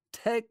other.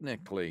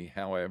 Technically,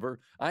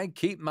 however, I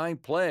keep my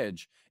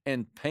pledge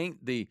and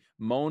paint the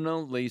Mona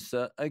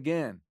Lisa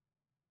again.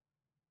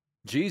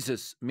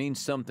 Jesus means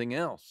something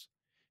else.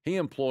 He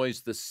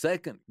employs the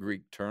second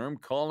Greek term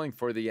calling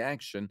for the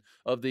action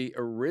of the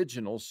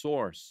original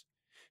source.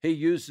 He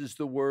uses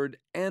the word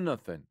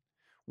anathen,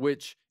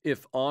 which,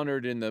 if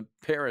honored in the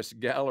Paris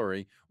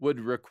Gallery, would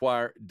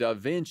require Da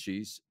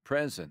Vinci's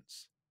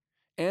presence.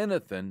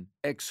 Anathen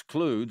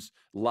excludes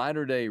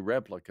latter-day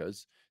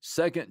replicas,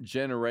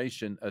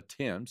 second-generation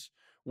attempts,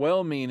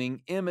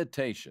 well-meaning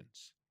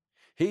imitations.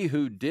 He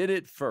who did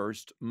it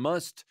first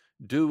must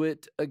do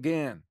it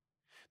again.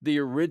 The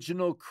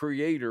original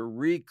creator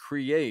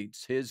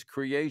recreates his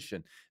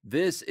creation.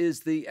 This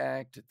is the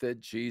act that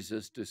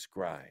Jesus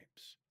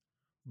describes.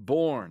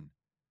 Born,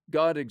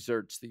 God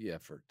exerts the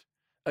effort.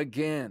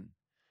 Again,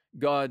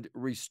 God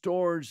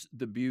restores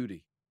the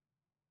beauty.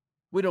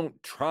 We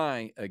don't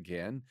try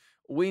again.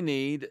 We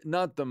need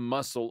not the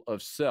muscle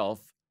of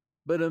self,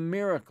 but a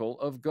miracle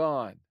of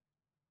God.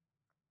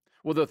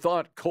 Well, the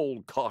thought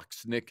cold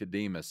cocks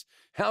Nicodemus.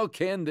 How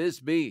can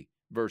this be?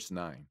 Verse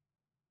 9.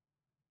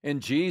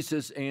 And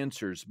Jesus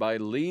answers by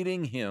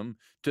leading him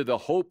to the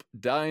hope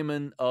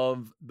diamond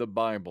of the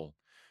Bible.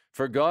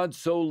 For God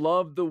so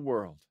loved the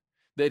world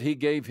that he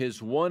gave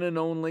his one and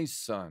only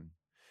Son,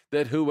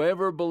 that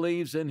whoever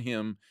believes in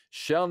him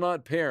shall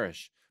not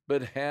perish,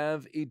 but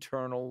have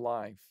eternal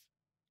life.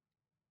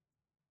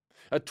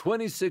 A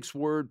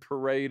 26-word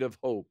parade of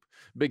hope,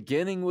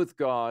 beginning with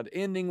God,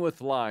 ending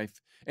with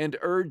life, and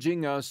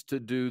urging us to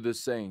do the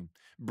same.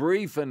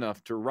 Brief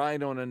enough to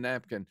write on a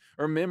napkin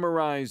or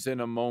memorize in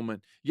a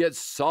moment, yet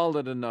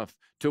solid enough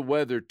to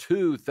weather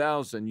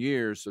 2,000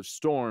 years of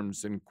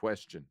storms and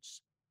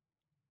questions.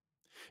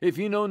 If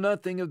you know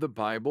nothing of the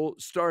Bible,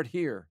 start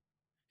here.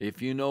 If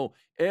you know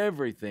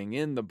everything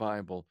in the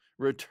Bible,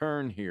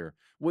 return here.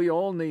 We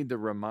all need the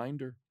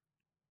reminder.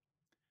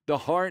 The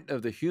heart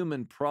of the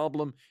human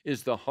problem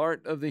is the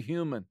heart of the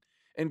human,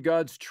 And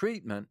God's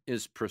treatment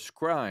is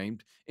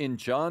prescribed in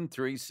John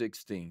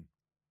 3:16.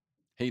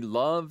 He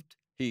loved,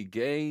 He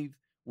gave,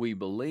 we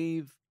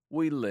believe,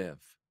 we live.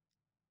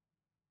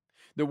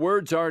 The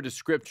words are to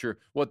Scripture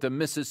what the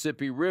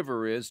Mississippi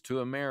River is to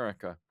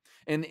America,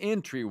 an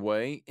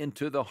entryway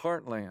into the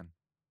heartland.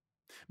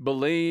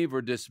 Believe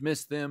or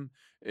dismiss them,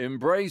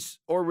 embrace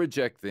or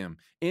reject them.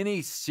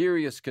 Any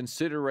serious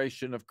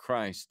consideration of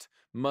Christ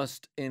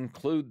must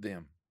include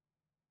them.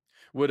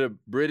 Would a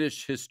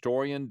British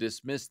historian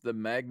dismiss the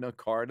Magna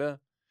Carta?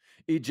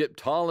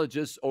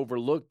 Egyptologists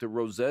overlook the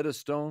Rosetta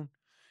Stone?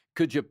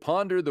 Could you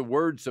ponder the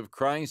words of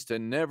Christ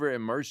and never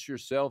immerse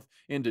yourself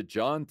into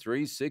John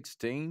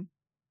 3:16?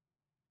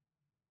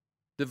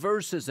 The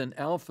verse is an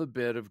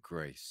alphabet of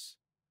grace,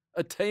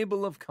 a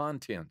table of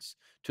contents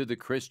to the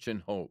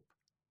Christian hope.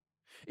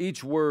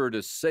 Each word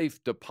a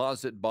safe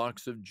deposit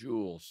box of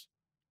jewels.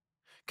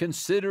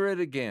 Consider it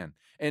again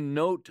and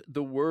note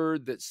the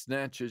word that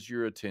snatches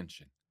your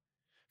attention.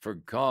 For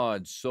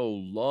God so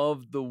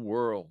loved the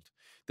world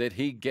that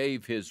He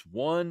gave His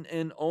one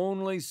and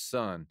only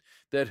Son,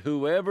 that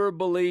whoever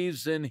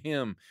believes in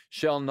Him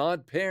shall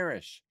not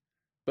perish,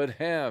 but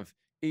have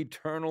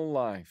eternal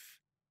life.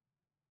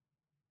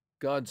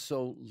 God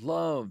so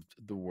loved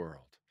the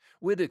world.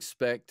 We'd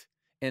expect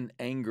an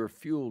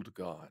anger-fueled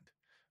God,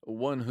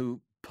 one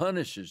who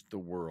punishes the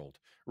world,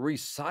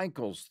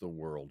 recycles the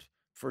world,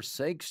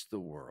 forsakes the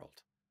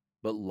world,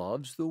 but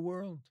loves the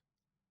world.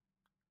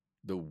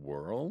 The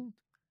world?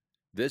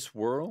 This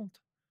world?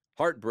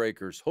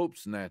 Heartbreakers, hope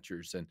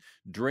snatchers, and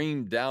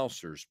dream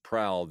dousers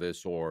prowl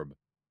this orb.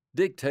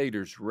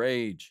 Dictators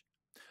rage.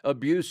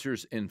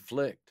 Abusers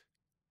inflict.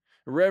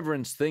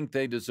 Reverends think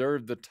they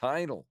deserve the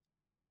title.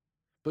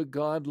 But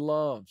God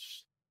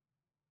loves.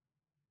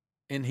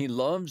 And He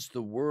loves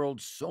the world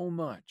so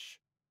much,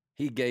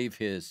 He gave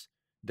His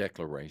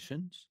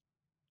declarations,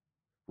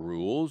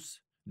 rules,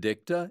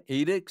 dicta,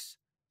 edicts?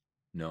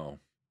 No.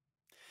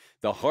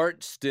 The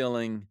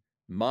heart-stilling,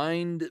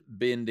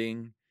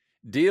 mind-bending,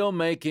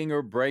 deal-making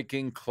or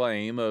breaking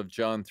claim of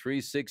John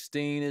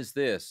 3:16 is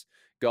this: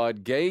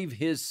 God gave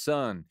His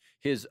Son,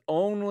 His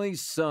only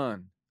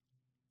Son.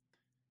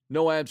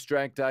 No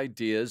abstract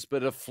ideas,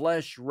 but a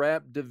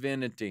flesh-wrapped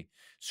divinity.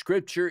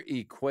 Scripture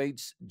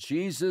equates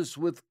Jesus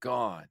with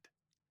God.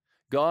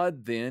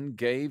 God then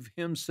gave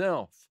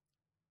Himself.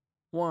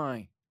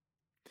 Why?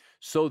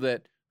 So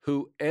that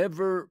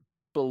whoever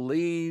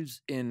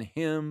believes in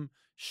Him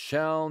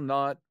shall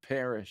not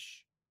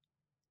perish.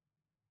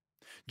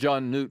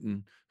 John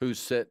Newton, who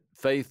set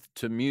faith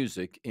to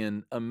music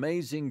in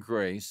Amazing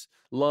Grace,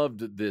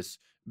 loved this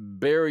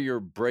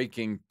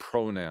barrier-breaking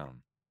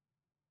pronoun.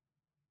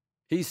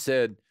 He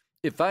said,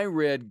 if I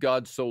read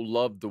God so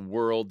loved the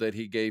world that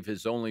He gave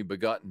His only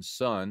begotten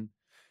Son,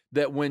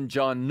 that when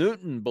John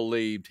Newton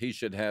believed he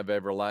should have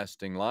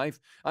everlasting life,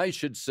 I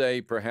should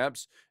say,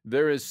 perhaps,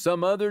 there is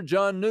some other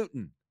John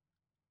Newton.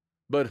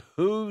 But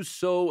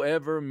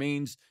whosoever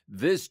means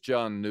this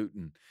John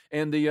Newton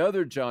and the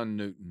other John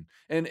Newton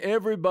and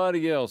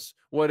everybody else,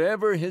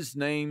 whatever his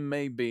name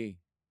may be.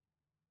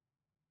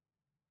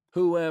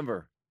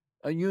 Whoever,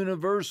 a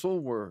universal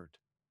word,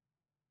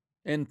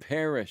 and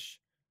perish,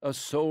 a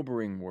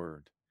sobering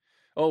word.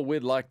 Oh,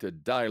 we'd like to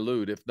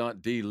dilute, if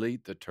not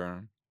delete, the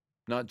term.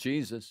 Not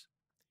Jesus.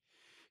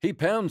 He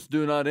pounds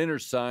do not enter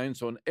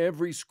signs on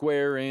every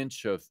square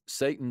inch of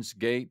Satan's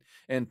gate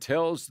and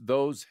tells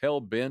those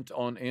hell-bent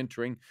on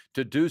entering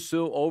to do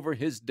so over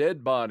his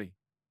dead body.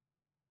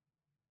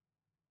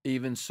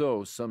 Even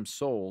so, some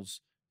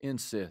souls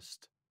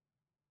insist.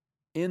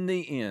 In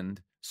the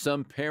end,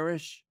 some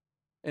perish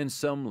and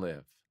some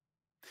live.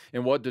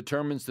 And what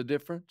determines the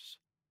difference?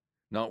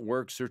 Not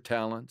works or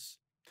talents,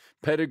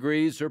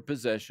 pedigrees or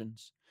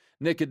possessions.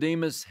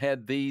 Nicodemus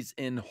had these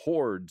in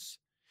hordes.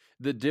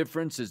 The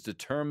difference is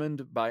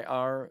determined by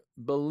our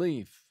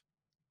belief.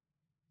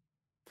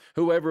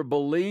 Whoever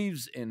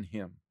believes in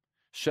Him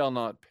shall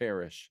not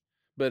perish,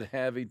 but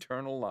have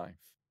eternal life.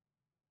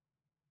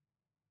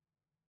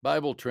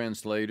 Bible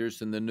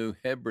translators in the New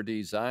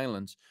Hebrides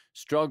Islands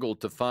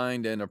struggled to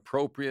find an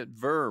appropriate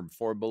verb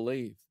for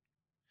believe.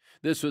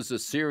 This was a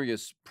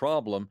serious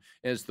problem,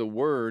 as the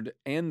word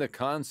and the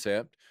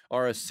concept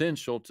are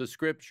essential to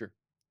Scripture.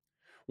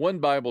 One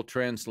Bible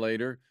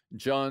translator,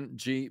 John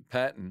G.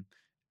 Patton,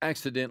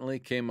 accidentally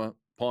came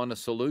upon a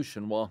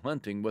solution while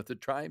hunting with a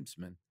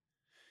tribesman.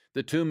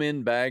 The two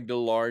men bagged a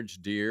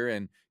large deer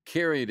and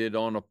carried it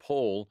on a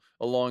pole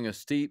along a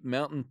steep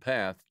mountain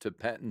path to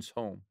Patton's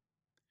home.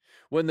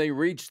 When they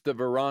reached the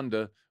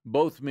veranda,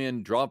 both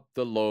men dropped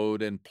the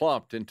load and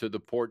plopped into the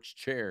porch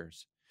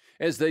chairs.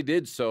 As they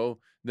did so,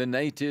 the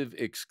native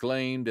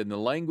exclaimed in the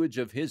language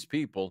of his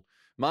people,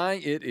 "My,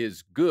 it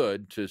is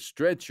good to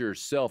stretch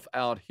yourself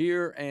out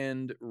here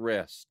and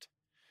rest."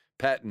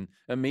 Patton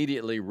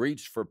immediately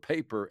reached for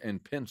paper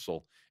and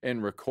pencil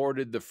and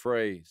recorded the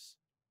phrase.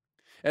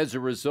 As a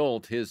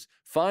result, his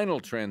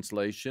final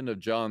translation of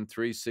John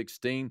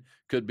 3:16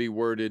 could be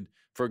worded,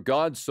 "For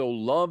God so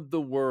loved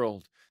the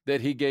world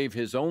that He gave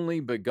His only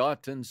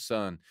begotten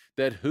Son,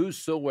 that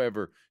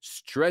whosoever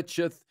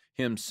stretcheth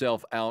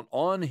himself out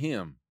on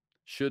him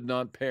should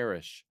not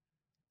perish,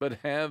 but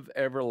have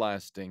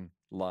everlasting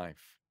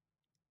life.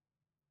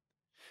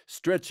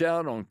 Stretch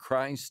out on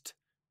Christ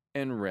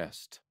and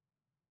rest.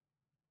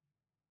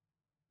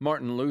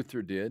 Martin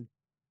Luther did.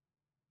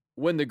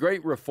 When the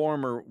great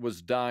reformer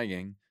was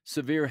dying,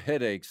 severe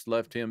headaches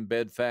left him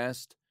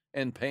bedfast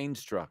and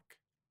pain-struck.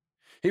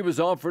 He was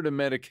offered a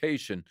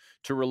medication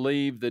to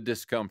relieve the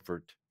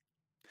discomfort.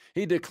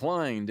 He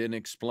declined and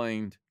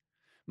explained,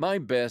 "My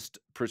best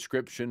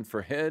prescription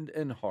for head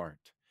and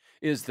heart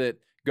is that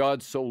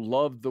God so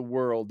loved the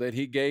world that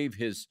he gave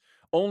his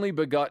only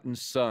begotten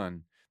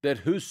Son, that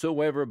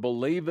whosoever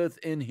believeth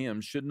in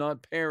him should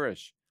not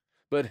perish,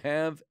 but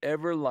have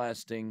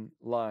everlasting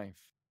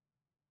life."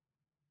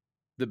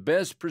 The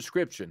best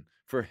prescription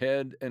for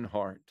head and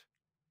heart.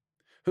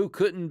 Who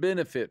couldn't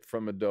benefit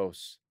from a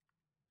dose?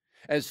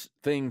 As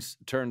things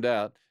turned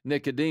out,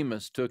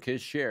 Nicodemus took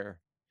his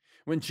share.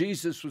 When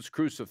Jesus was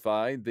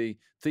crucified, the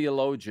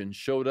theologian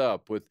showed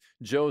up with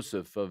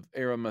Joseph of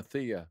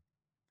Arimathea.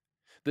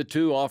 The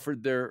two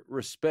offered their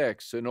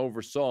respects and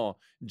oversaw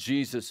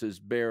Jesus'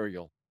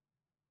 burial.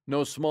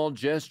 No small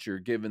gesture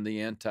given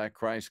the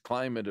Antichrist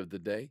climate of the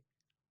day.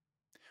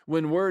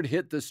 When word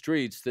hit the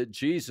streets that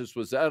Jesus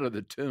was out of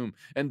the tomb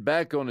and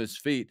back on his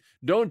feet,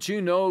 don't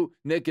you know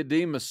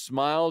Nicodemus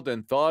smiled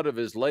and thought of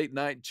his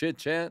late-night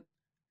chit-chat?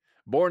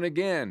 Born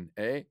again,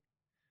 eh?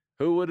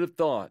 Who would have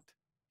thought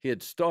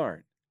he'd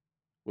start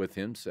with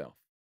himself?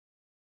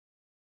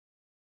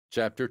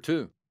 Chapter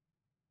 2.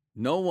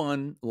 No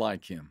one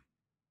like him,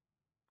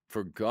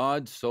 for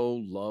God so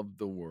loved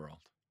the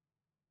world.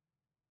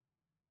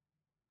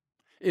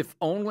 If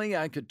only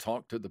I could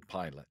talk to the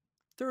pilot.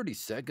 30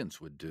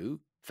 seconds would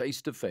do,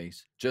 face to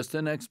face, just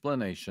an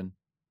explanation.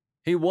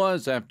 He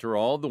was, after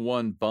all, the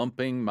one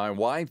bumping my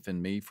wife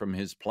and me from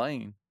his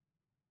plane.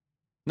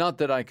 Not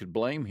that I could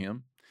blame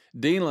him.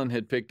 Dealin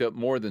had picked up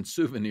more than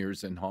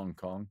souvenirs in Hong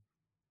Kong.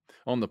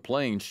 On the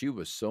plane, she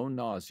was so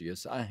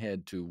nauseous, I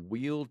had to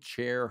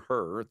wheelchair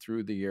her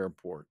through the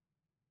airport.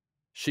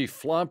 She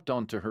flopped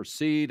onto her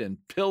seat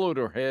and pillowed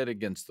her head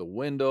against the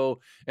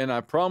window, and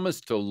I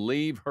promised to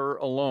leave her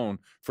alone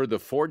for the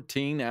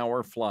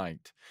 14-hour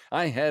flight.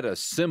 I had a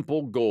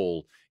simple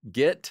goal: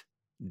 get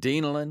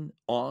Dealin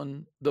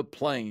on the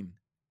plane.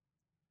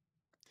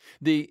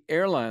 The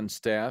airline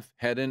staff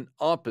had an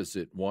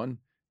opposite one: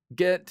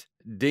 get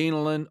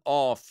Dealin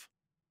off.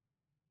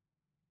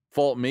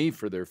 Fault me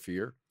for their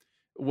fear.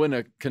 When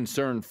a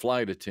concerned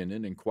flight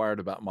attendant inquired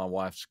about my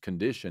wife's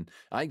condition,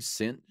 I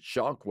sent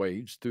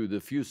shockwaves through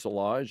the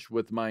fuselage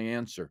with my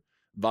answer: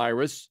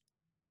 virus.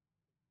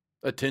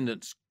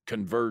 Attendants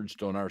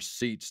converged on our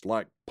seats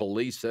like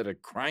police at a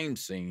crime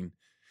scene.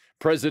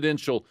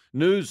 Presidential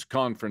news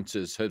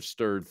conferences have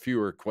stirred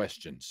fewer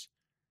questions.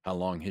 How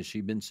long has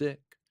she been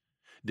sick?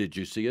 Did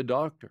you see a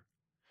doctor?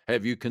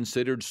 Have you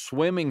considered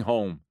swimming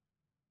home?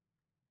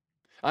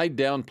 I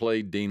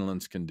downplayed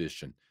Dealin's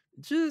condition.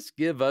 Just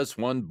give us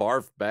one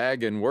barf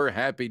bag and we're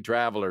happy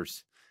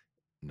travelers.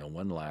 No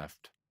one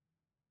laughed.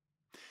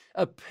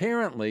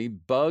 Apparently,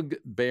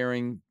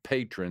 bug-bearing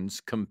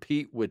patrons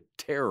compete with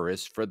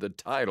terrorists for the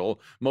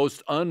title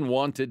Most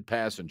Unwanted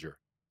Passenger.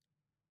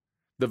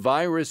 The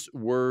virus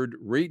word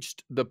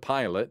reached the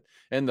pilot,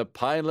 and the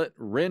pilot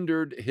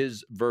rendered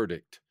his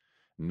verdict: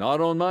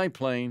 "Not on my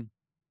plane."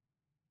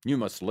 "You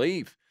must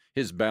leave,"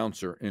 his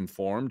bouncer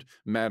informed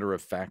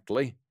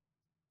matter-of-factly.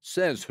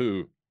 "Says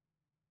who?"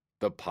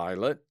 "The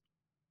pilot."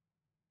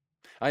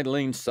 I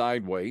leaned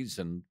sideways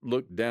and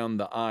looked down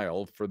the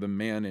aisle for the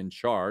man in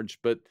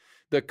charge, but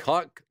the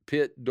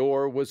cockpit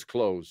door was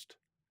closed.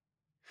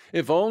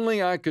 If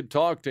only I could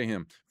talk to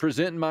him,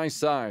 present my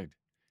side.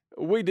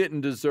 We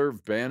didn't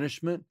deserve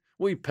banishment.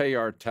 We pay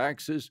our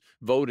taxes,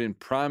 vote in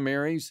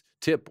primaries,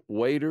 tip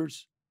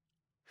waiters.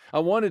 I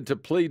wanted to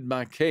plead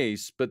my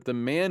case, but the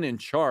man in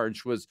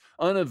charge was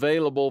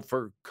unavailable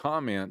for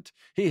comment.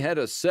 He had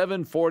a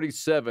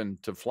 747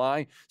 to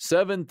fly,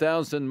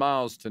 7,000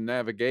 miles to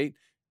navigate,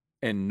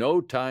 and no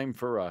time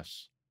for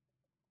us.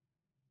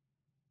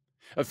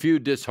 A few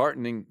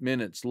disheartening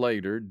minutes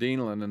later,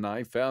 Dealin and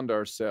I found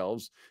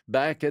ourselves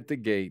back at the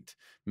gate,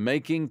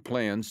 making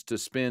plans to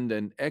spend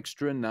an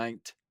extra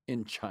night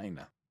in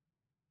China.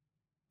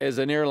 As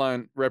an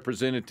airline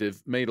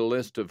representative made a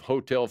list of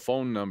hotel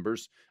phone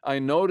numbers, I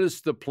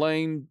noticed the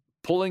plane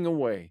pulling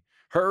away.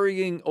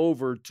 Hurrying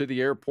over to the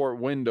airport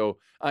window,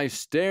 I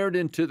stared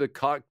into the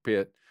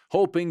cockpit,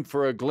 hoping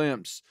for a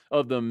glimpse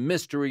of the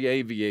mystery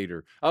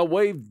aviator. I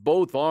waved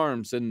both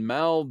arms and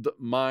mouthed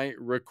my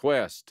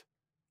request: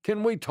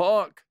 "Can we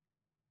talk?"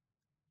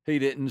 He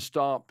didn't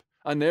stop.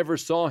 I never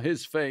saw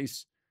his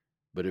face.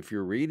 But if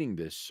you're reading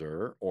this,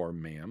 sir or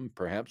ma'am,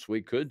 perhaps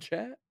we could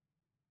chat.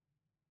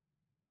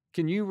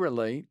 Can you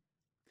relate?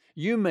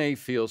 You may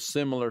feel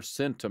similar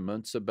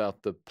sentiments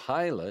about the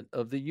pilot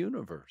of the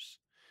universe.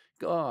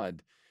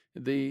 God,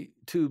 the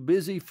too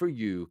busy for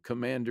you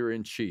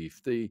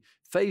commander-in-chief, the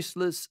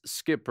faceless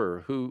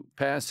skipper who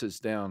passes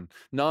down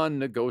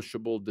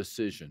non-negotiable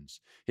decisions.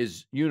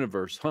 His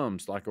universe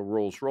hums like a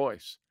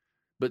Rolls-Royce.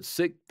 but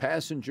sick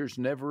passengers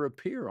never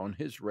appear on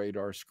his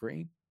radar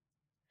screen.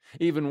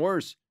 Even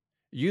worse,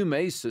 you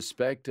may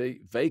suspect a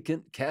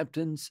vacant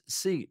captain's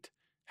seat.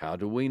 How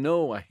do we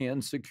know a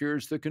hand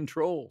secures the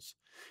controls?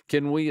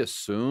 Can we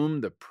assume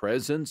the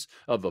presence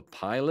of a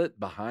pilot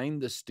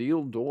behind the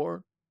steel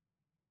door?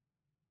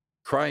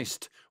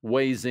 Christ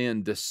weighs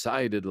in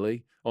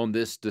decidedly on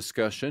this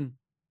discussion.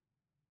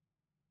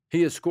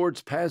 He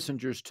escorts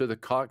passengers to the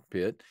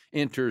cockpit,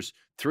 enters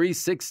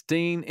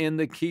 316 in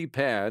the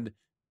keypad,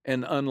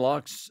 and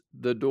unlocks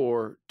the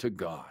door to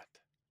God.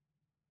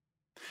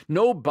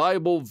 No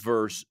Bible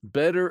verse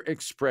better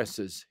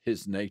expresses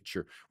his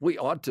nature. We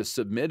ought to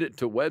submit it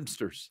to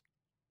Webster's.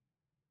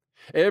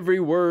 Every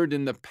word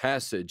in the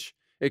passage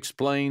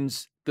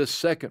explains the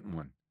second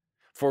one.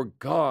 For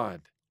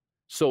God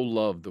so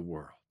loved the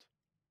world.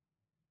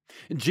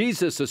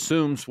 Jesus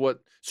assumes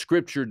what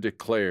Scripture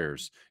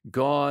declares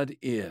God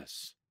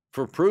is.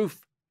 For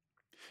proof,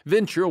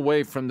 venture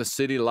away from the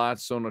city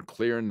lights on a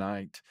clear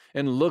night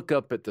and look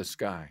up at the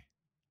sky.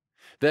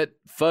 That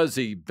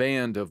fuzzy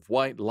band of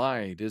white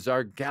light is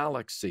our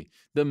galaxy,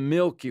 the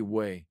Milky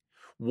Way,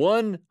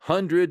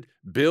 100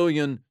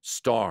 billion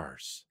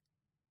stars.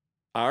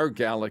 Our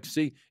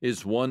galaxy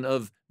is one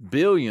of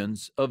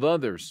billions of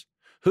others.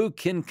 Who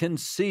can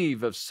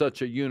conceive of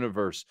such a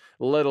universe,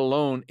 let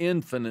alone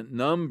infinite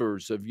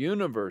numbers of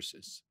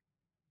universes?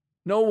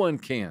 No one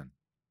can,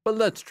 but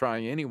let's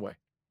try anyway.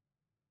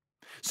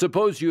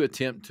 Suppose you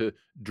attempt to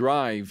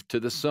drive to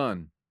the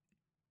sun.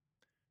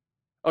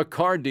 A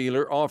car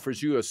dealer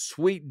offers you a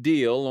sweet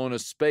deal on a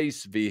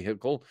space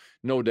vehicle,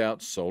 no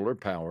doubt solar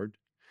powered,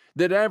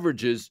 that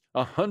averages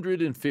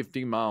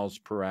 150 miles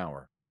per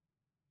hour.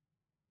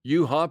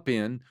 You hop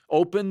in,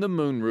 open the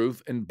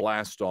moonroof, and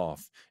blast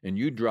off, and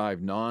you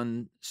drive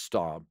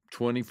non-stop,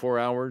 24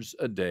 hours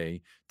a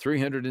day,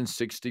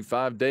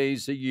 365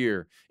 days a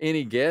year.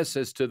 Any guess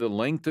as to the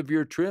length of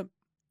your trip?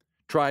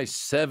 Try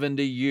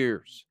 70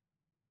 years.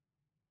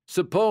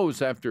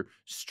 Suppose after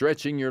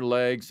stretching your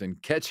legs and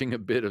catching a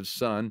bit of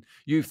sun,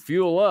 you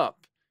fuel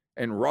up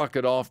and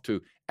rocket off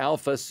to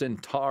Alpha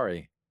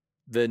Centauri,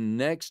 the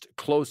next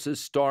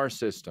closest star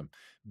system.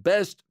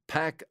 Best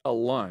pack a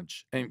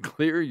lunch and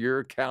clear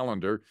your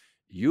calendar.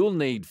 You'll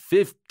need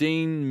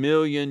 15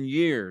 million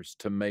years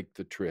to make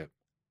the trip.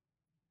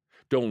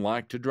 Don't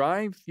like to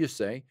drive, you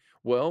say?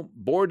 Well,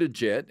 board a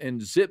jet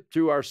and zip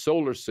through our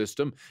solar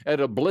system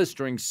at a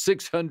blistering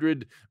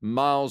 600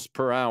 miles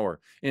per hour.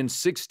 In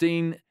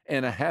 16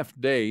 and a half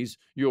days,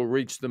 you'll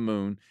reach the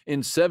moon.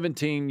 In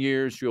 17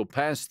 years, you'll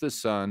pass the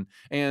sun.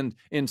 And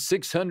in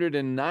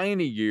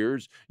 690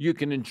 years, you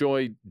can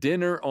enjoy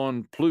dinner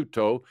on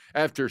Pluto.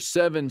 After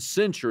 7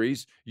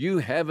 centuries, you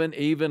haven't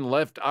even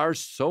left our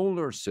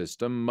solar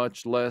system,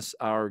 much less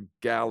our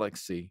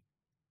galaxy.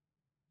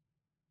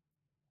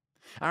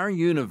 Our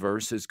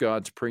universe is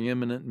God's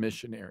preeminent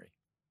missionary.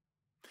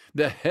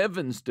 The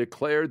heavens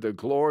declare the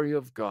glory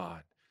of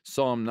God.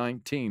 Psalm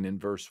 19 in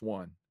verse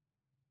 1.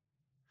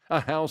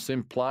 A house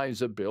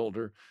implies a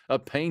builder. A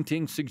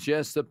painting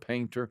suggests a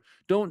painter.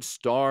 Don't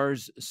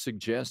stars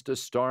suggest a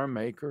star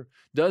maker?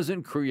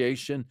 Doesn't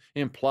creation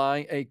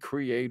imply a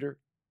creator?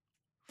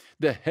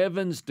 The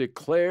heavens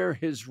declare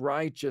his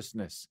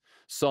righteousness.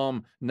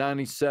 Psalm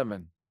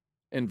 97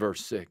 in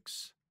verse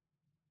 6.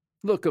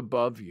 Look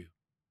above you.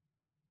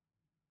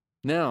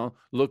 Now,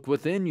 look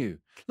within you.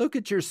 Look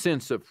at your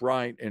sense of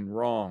right and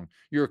wrong,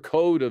 your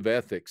code of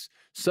ethics.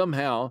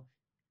 Somehow,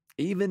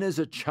 even as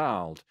a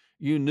child,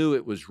 you knew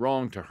it was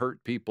wrong to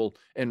hurt people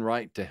and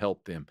right to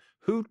help them.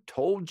 Who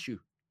told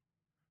you?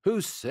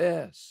 Who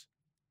says?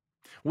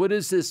 What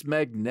is this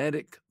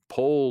magnetic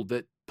pole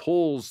that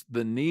pulls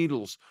the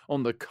needles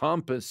on the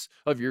compass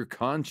of your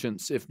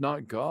conscience, if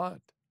not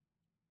God?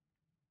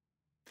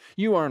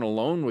 You aren't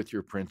alone with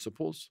your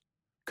principles.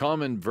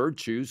 Common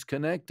virtues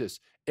connect us.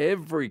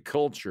 Every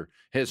culture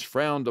has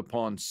frowned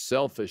upon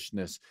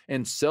selfishness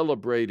and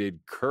celebrated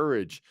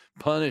courage,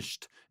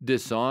 punished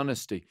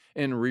dishonesty,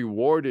 and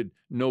rewarded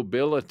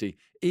nobility.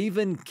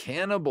 Even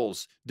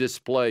cannibals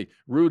display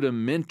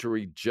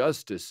rudimentary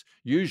justice,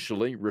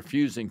 usually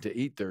refusing to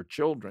eat their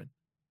children.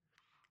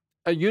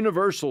 A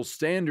universal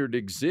standard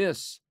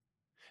exists.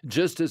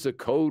 Just as a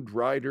code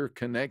writer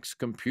connects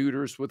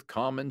computers with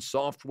common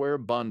software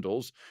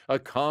bundles, a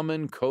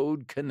common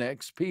code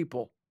connects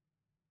people.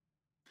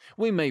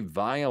 We may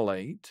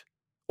violate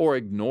or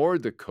ignore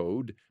the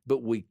code,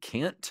 but we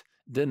can't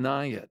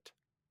deny it.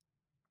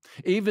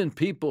 Even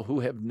people who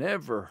have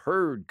never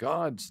heard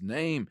God's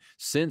name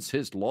sense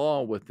his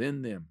law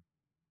within them.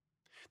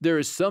 There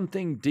is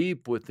something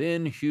deep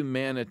within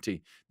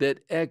humanity that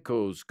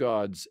echoes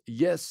God's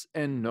yes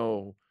and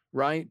no,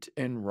 right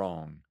and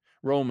wrong.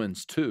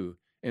 Romans 2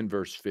 in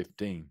verse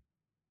 15.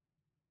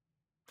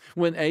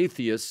 When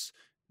atheists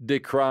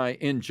decry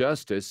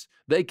injustice,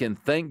 they can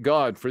thank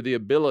God for the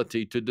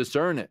ability to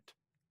discern it.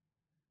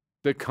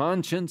 The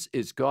conscience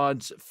is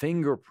God's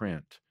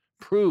fingerprint,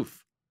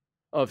 proof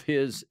of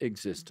his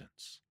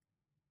existence.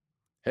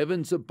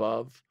 Heavens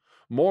above,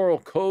 moral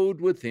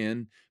code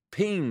within,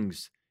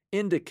 pings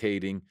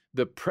indicating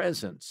the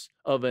presence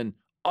of an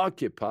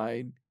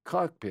occupied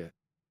cockpit.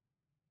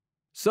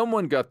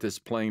 Someone got this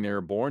plane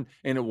airborne,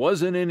 and it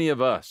wasn't any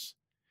of us.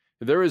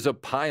 There is a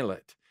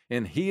pilot,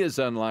 and he is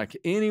unlike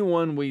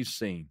anyone we've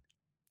seen.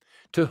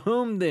 To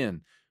whom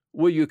then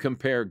will you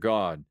compare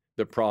God?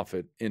 The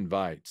prophet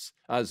invites.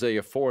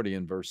 Isaiah 40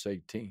 and verse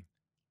 18.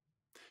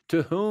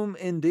 To whom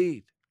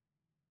indeed?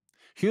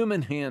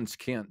 Human hands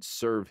can't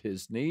serve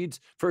his needs,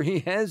 for he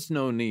has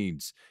no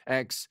needs.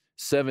 Acts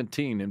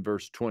 17 and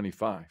verse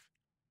 25.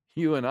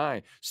 You and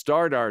I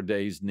start our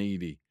days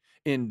needy.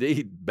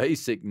 Indeed,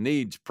 basic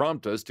needs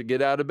prompt us to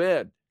get out of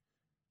bed.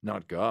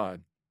 Not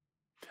God.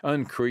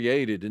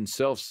 Uncreated and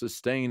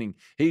self-sustaining,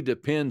 he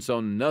depends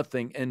on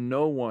nothing and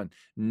no one,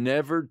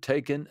 never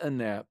taken a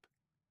nap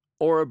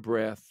or a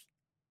breath,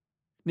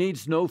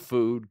 needs no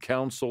food,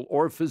 counsel,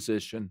 or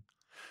physician.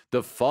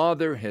 The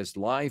Father has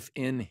life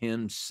in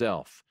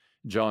himself.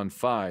 John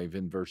 5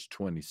 and verse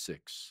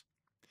 26.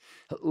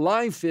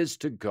 Life is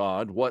to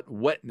God what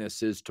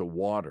wetness is to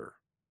water,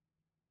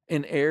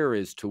 and air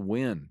is to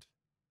wind.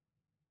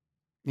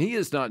 He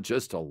is not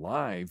just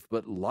alive,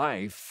 but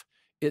life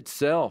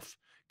itself.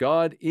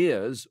 God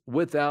is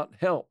without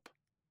help.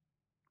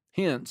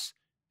 Hence,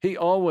 he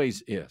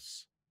always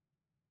is.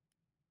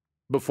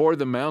 Before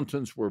the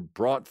mountains were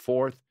brought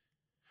forth,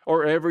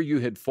 or ever you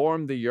had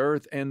formed the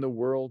earth and the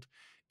world,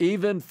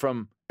 even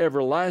from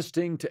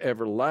everlasting to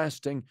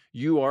everlasting,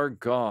 you are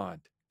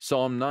God.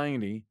 Psalm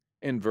 90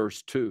 and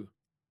verse 2.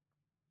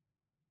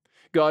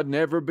 God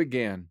never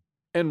began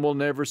and will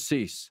never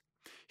cease.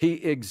 He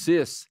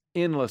exists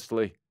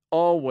endlessly,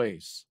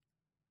 always.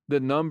 The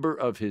number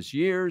of his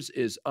years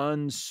is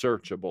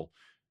unsearchable.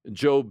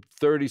 Job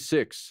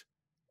 36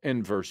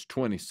 and verse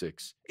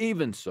 26.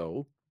 Even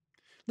so,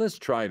 let's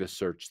try to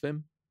search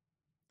them.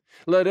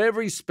 Let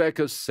every speck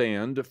of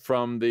sand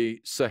from the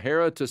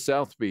Sahara to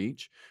South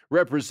Beach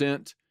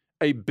represent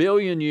 1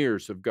 billion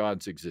years of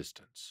God's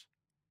existence.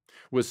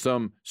 With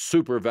some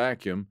super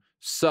vacuum,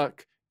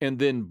 suck and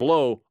then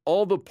blow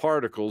all the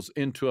particles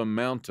into a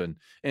mountain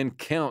and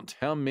count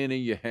how many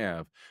you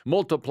have.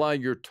 Multiply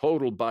your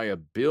total by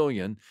 1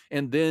 billion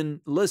and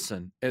then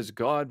listen as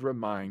God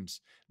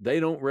reminds, they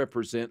don't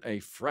represent a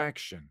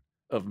fraction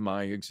of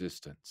my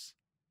existence.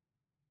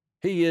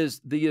 He is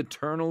the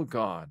eternal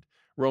God,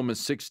 Romans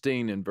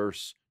 16 and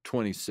verse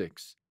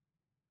 26.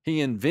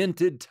 He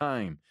invented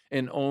time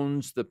and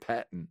owns the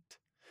patent.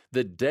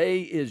 The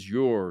day is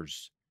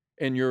yours,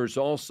 and yours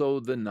also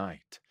the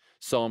night.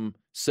 Psalm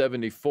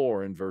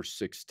 74 and verse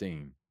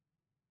 16.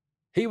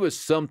 He was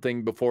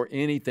something before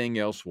anything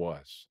else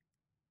was.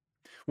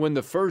 When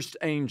the first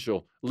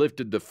angel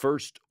lifted the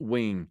first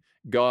wing,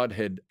 God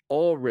had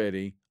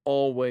already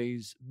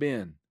always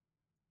been.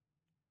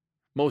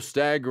 Most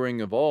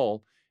staggering of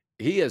all,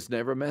 he has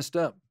never messed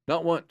up,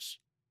 not once.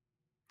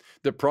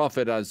 The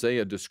prophet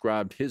Isaiah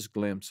described his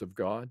glimpse of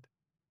God.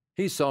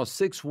 He saw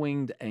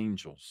 6-winged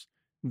angels.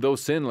 Though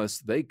sinless,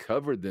 they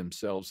covered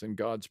themselves in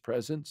God's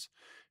presence.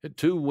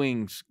 2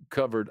 wings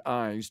covered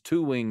eyes,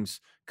 2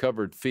 wings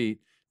covered feet,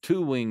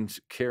 2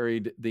 wings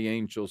carried the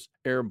angels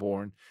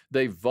airborne.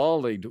 They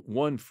volleyed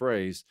one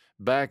phrase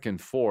back and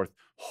forth.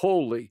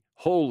 Holy,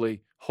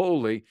 holy,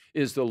 holy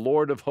is the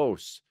Lord of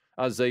hosts.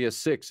 Isaiah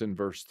 6 and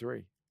verse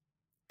 3.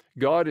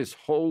 God is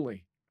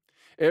holy.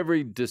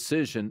 Every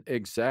decision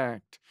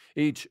exact,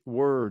 each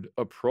word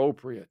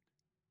appropriate,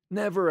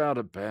 never out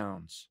of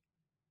bounds,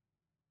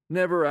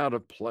 never out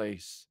of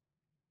place,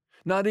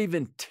 not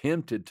even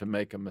tempted to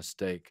make a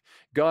mistake.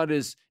 God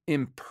is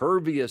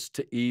impervious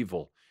to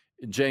evil.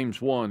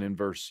 James 1 and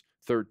verse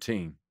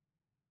 13.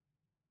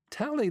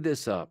 Tally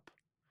this up.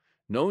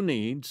 No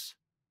needs,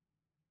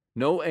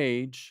 no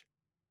age,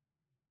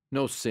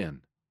 no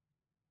sin.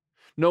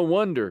 No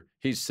wonder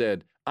he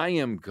said, I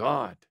am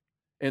God,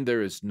 and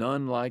there is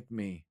none like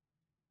me.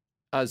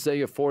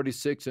 Isaiah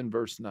 46 and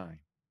verse 9.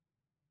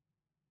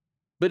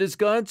 But is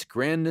God's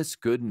grandness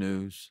good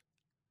news?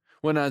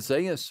 When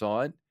Isaiah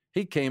saw it,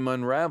 he came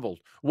unraveled.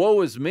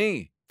 Woe is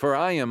me, for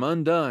I am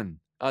undone.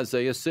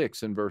 Isaiah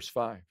 6 and verse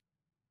 5.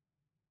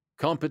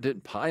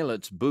 Competent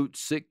pilots boot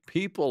sick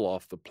people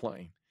off the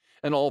plane.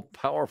 An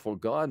all-powerful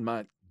God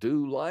might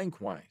do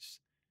likewise.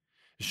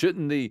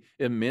 Shouldn't the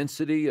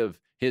immensity of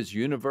his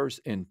universe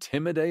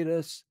intimidate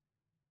us?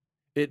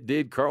 It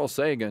did Carl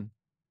Sagan.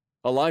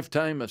 A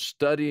lifetime of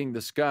studying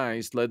the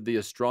skies led the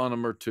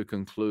astronomer to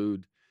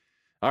conclude,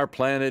 our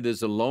planet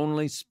is a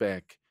lonely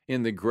speck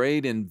in the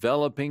great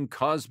enveloping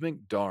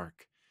cosmic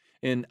dark.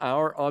 In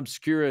our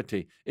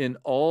obscurity, in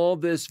all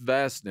this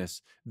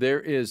vastness,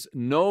 there is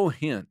no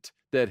hint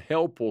that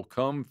help will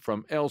come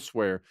from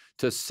elsewhere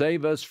to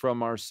save us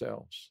from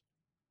ourselves.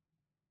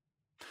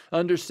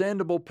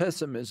 Understandable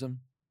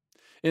pessimism.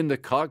 In the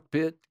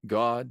cockpit,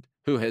 God,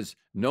 who has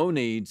no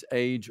needs,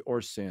 age,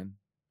 or sin.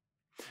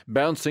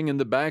 Bouncing in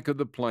the back of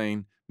the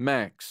plane,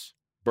 Max,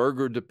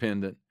 burger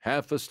dependent,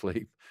 half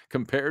asleep.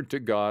 Compared to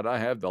God, I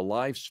have the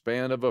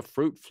lifespan of a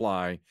fruit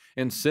fly.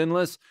 And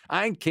sinless,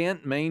 I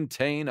can't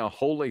maintain a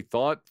holy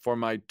thought for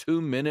my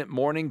 2-minute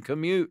morning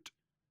commute.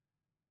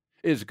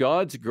 Is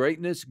God's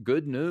greatness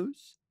good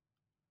news?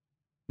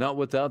 not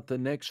without the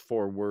next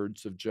four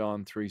words of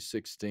John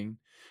 3:16.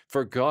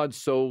 For God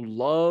so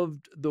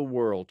loved the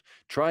world.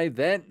 Try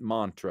that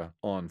mantra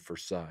on for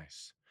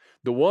size.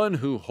 The one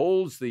who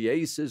holds the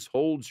aces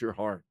holds your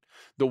heart.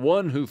 The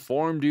one who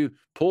formed you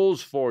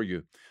pulls for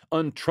you.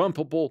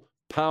 Untrumpable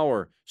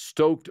power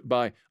stoked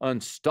by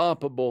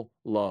unstoppable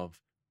love.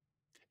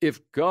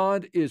 If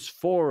God is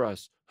for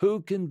us,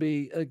 who can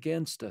be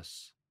against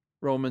us?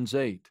 Romans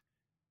 8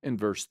 and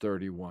verse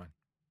 31.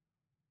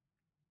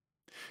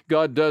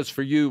 God does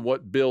for you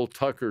what Bill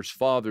Tucker's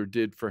father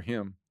did for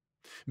him.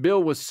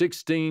 Bill was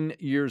 16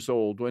 years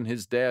old when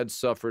his dad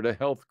suffered a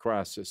health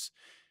crisis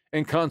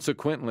and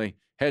consequently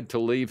had to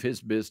leave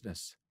his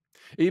business.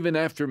 Even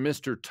after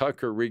Mr.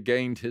 Tucker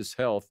regained his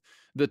health,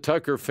 the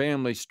Tucker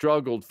family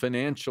struggled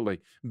financially,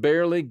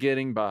 barely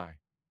getting by.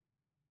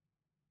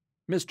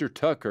 Mr.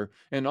 Tucker,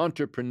 an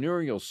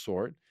entrepreneurial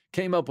sort,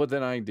 came up with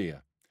an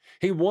idea.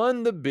 He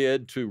won the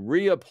bid to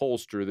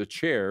reupholster the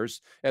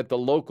chairs at the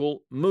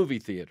local movie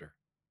theater.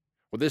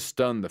 Well, this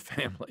stunned the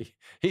family.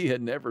 He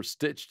had never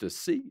stitched a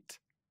seat.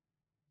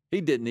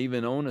 He didn't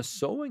even own a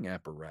sewing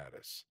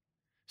apparatus.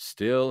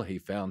 Still, he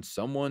found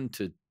someone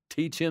to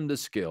teach him the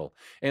skill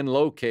and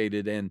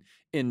located an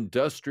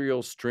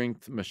industrial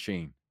strength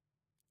machine.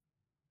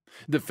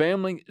 The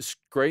family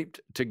scraped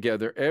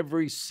together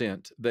every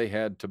cent they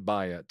had to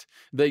buy it.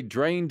 They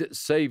drained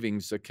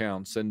savings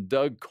accounts and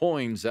dug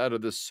coins out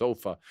of the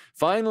sofa.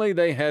 Finally,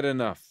 they had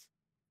enough.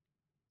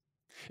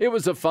 It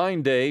was a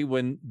fine day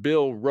when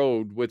Bill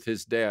rode with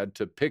his dad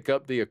to pick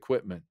up the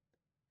equipment.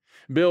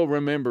 Bill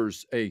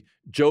remembers a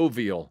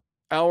jovial,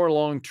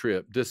 hour-long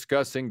trip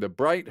discussing the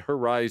bright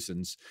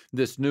horizons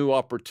this new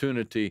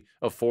opportunity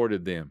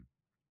afforded them.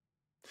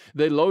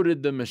 They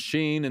loaded the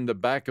machine in the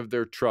back of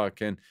their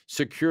truck and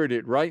secured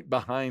it right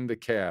behind the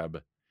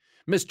cab.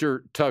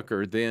 Mr.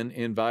 Tucker then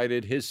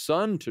invited his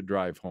son to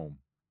drive home.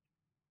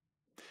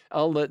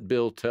 I'll let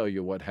Bill tell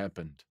you what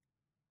happened.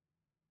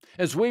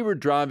 As we were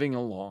driving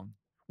along,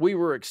 we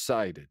were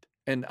excited,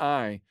 and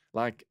I,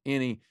 like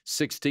any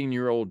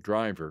 16-year-old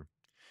driver,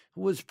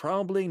 was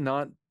probably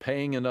not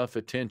paying enough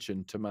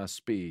attention to my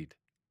speed.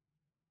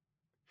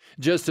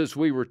 Just as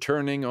we were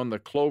turning on the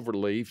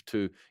Cloverleaf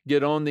to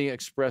get on the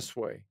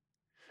expressway,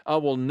 I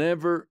will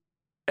never,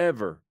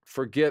 ever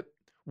forget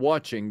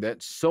watching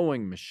that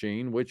sewing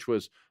machine, which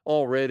was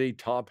already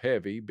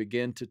top-heavy,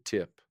 begin to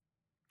tip.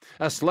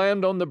 I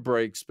slammed on the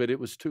brakes, but it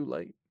was too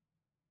late.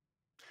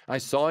 I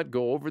saw it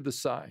go over the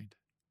side.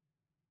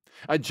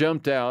 I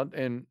jumped out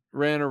and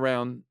ran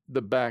around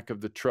the back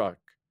of the truck.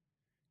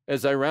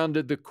 As I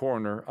rounded the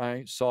corner,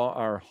 I saw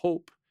our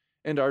hope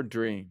and our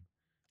dream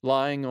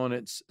lying on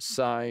its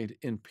side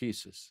in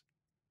pieces.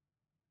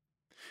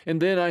 And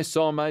then I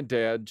saw my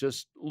dad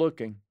just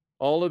looking.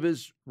 All of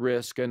his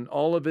risk and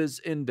all of his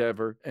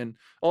endeavor and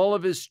all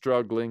of his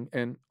struggling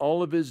and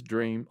all of his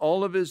dream,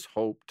 all of his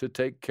hope to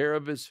take care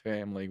of his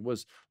family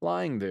was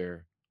lying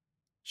there,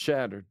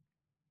 shattered.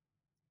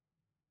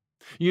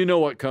 You know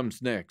what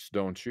comes next,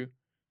 don't you?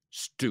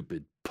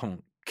 Stupid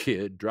punk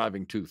kid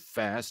driving too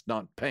fast,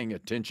 not paying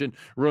attention,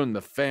 ruined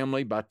the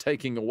family by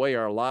taking away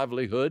our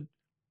livelihood.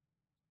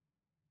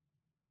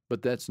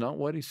 But that's not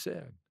what he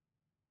said.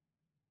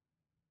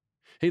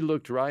 He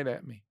looked right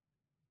at me.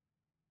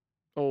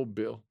 Oh,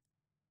 Bill,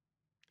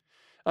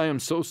 I am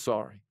so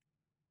sorry.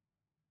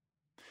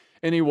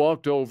 And he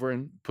walked over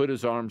and put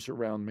his arms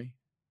around me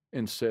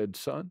and said,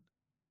 son,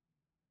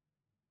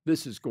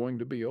 this is going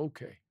to be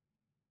okay.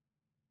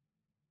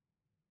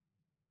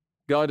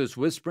 God is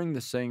whispering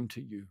the same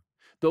to you.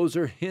 Those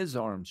are his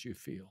arms you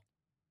feel.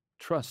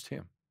 Trust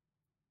him.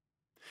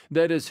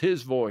 That is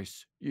his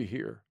voice you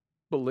hear.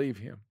 Believe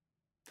him.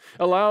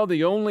 Allow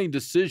the only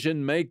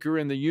decision maker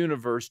in the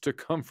universe to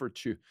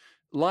comfort you.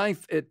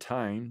 Life at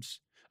times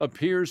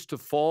appears to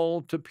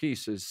fall to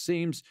pieces,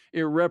 seems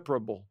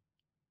irreparable,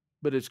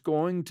 but it's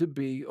going to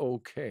be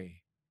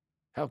okay.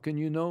 How can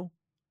you know?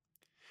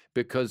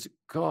 Because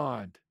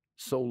God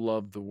so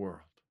loved the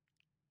world.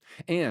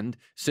 And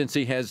since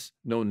he has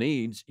no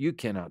needs, you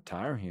cannot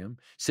tire him.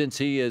 Since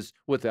he is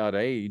without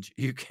age,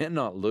 you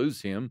cannot lose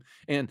him.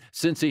 And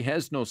since he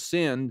has no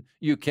sin,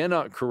 you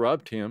cannot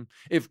corrupt him.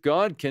 If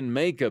God can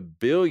make 1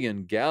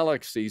 billion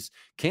galaxies,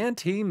 can't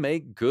he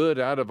make good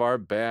out of our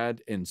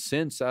bad and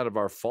sense out of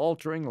our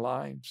faltering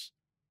lives?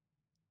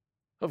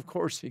 Of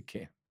course he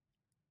can.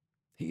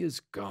 He is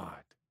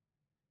God.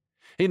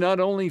 He not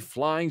only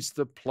flies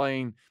the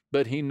plane,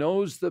 but he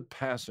knows the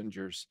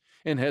passengers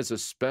and has a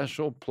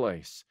special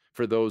place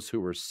for those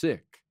who are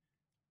sick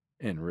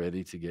and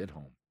ready to get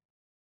home.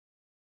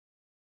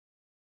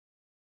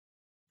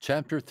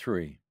 Chapter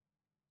 3.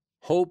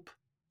 Hope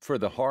for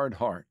the hard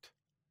heart.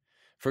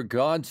 For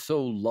God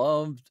so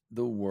loved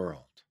the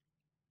world.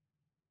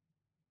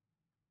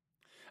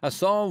 I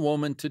saw a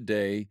woman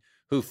today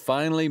who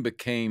finally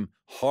became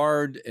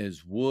hard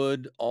as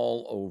wood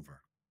all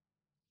over.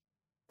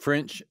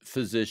 French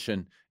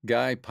physician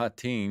Guy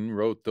Patin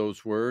wrote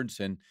those words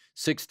in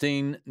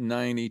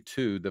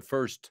 1692, the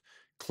first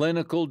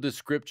clinical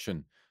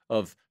description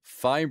of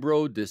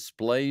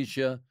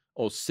fibrodysplasia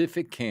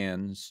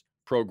ossificans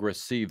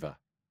progressiva,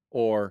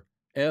 or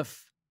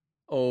FOP.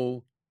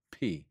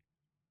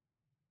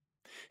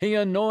 He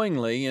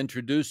unknowingly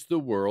introduced the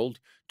world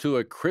to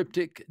a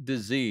cryptic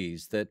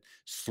disease that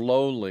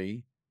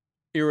slowly,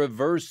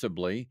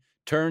 irreversibly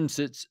turns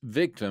its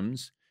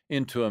victims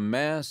into a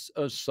mass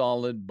of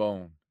solid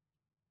bone.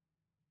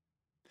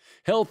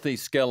 Healthy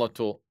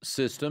skeletal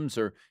systems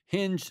are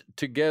hinged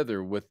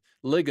together with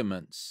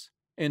ligaments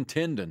and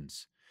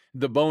tendons.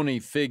 The bony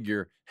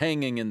figure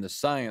hanging in the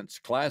science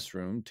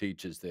classroom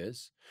teaches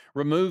this.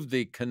 Remove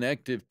the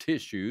connective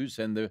tissues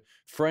and the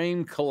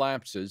frame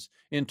collapses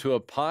into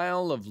a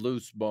pile of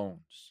loose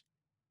bones.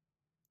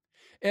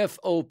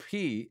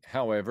 FOP,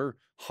 however,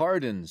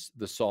 hardens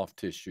the soft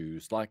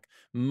tissues like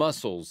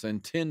muscles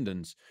and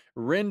tendons,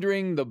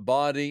 rendering the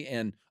body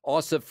an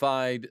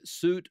ossified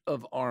suit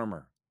of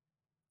armor.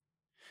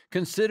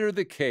 Consider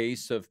the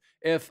case of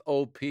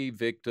FOP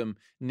victim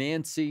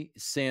Nancy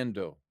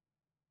Sando.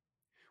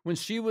 When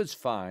she was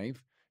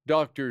 5,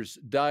 doctors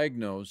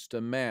diagnosed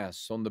a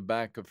mass on the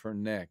back of her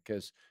neck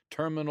as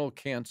terminal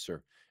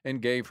cancer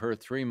and gave her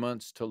 3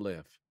 months to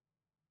live.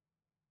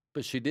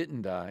 But she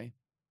didn't die.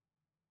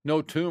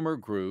 No tumor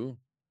grew.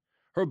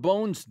 Her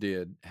bones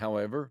did,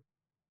 however.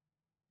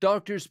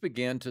 Doctors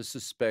began to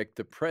suspect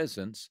the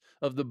presence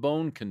of the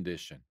bone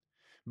condition.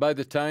 By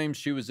the time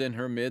she was in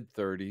her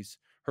mid-30s,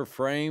 her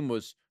frame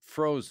was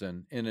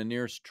frozen in a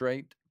near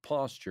straight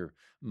posture,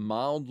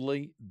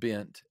 mildly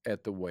bent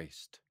at the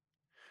waist.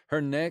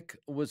 Her neck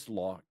was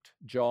locked,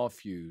 jaw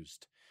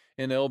fused,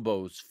 and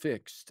elbows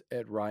fixed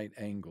at right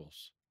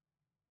angles.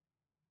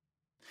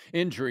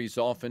 Injuries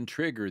often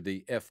trigger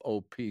the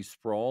FOP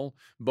sprawl.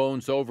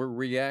 Bones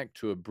overreact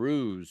to a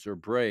bruise or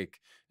break,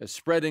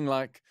 spreading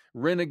like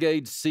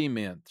renegade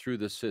cement through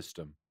the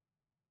system.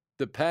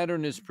 The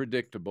pattern is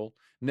predictable.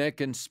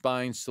 Neck and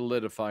spine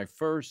solidify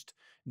first,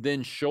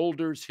 then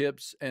shoulders,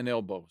 hips, and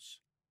elbows.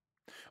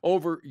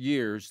 Over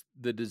years,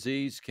 the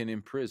disease can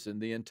imprison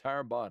the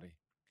entire body,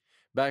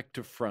 back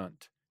to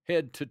front,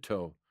 head to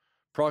toe,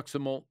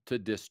 proximal to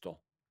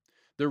distal.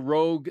 The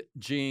rogue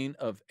gene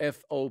of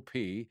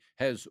FOP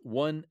has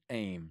one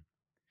aim: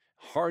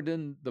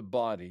 harden the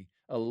body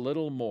a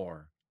little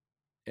more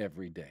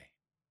every day.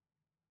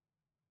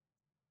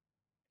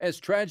 As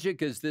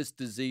tragic as this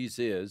disease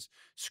is,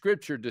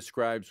 Scripture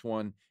describes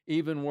one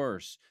even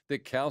worse: the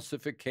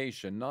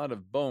calcification not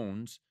of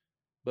bones,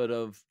 but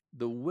of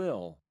the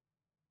will.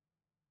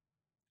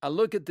 I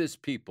look at this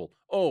people.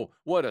 Oh,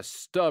 what a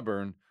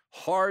stubborn,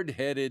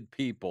 hard-headed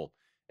people.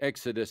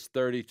 Exodus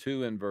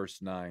 32 and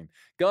verse 9.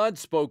 God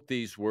spoke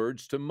these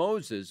words to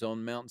Moses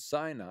on Mount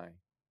Sinai.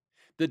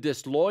 The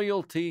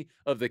disloyalty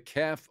of the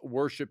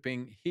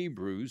calf-worshiping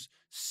Hebrews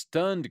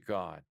stunned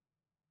God.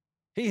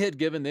 He had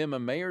given them a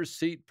mayor's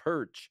seat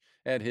perch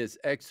at his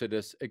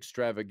Exodus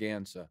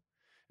extravaganza.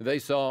 They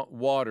saw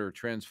water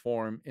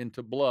transform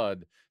into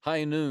blood,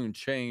 high noon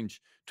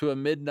change to a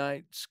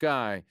midnight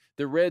sky,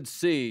 the Red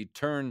Sea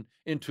turn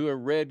into a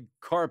red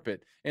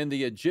carpet, and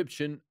the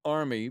Egyptian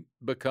army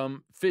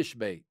become fish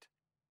bait.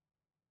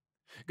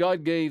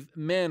 God gave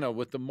manna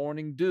with the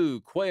morning dew,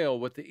 quail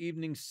with the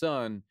evening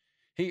sun.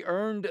 He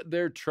earned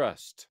their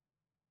trust.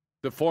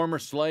 The former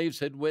slaves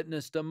had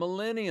witnessed a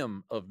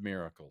millennium of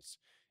miracles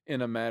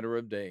in a matter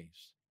of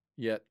days.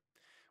 Yet,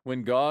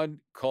 when God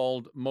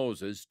called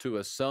Moses to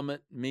a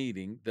summit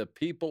meeting, the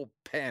people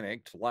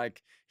panicked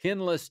like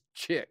henless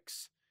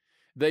chicks.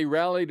 They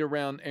rallied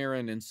around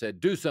Aaron and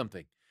said, "Do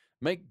something.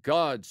 Make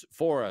gods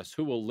for us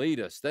who will lead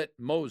us." That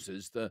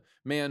Moses, the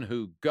man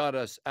who got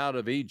us out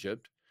of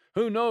Egypt,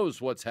 who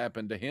knows what's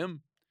happened to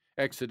him?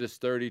 Exodus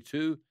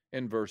 32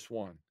 and verse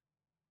 1.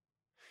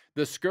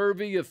 The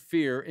scurvy of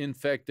fear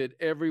infected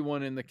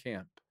everyone in the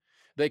camp.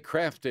 They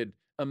crafted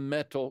a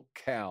metal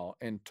cow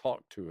and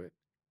talked to it.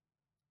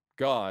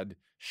 God,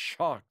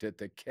 shocked at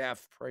the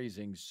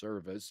calf-praising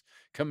service,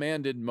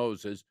 commanded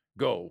Moses,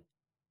 "Go,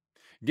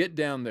 get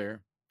down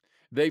there.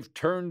 They've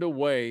turned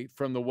away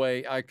from the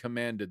way I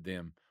commanded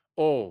them."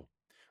 Oh,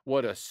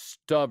 what a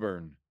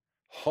stubborn,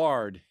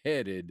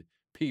 hard-headed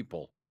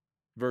people.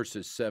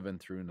 Verses 7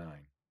 through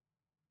 9.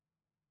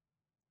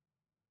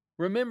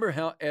 Remember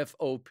how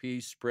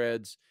FOP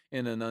spreads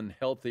in an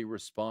unhealthy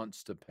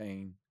response to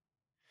pain?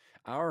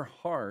 Our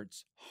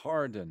hearts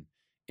harden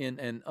in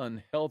an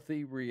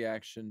unhealthy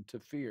reaction to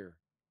fear.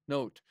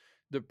 Note,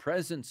 the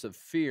presence of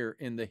fear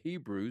in the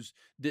Hebrews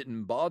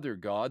didn't bother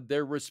God.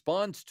 Their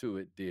response to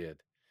it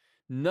did.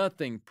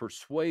 Nothing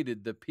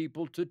persuaded the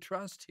people to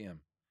trust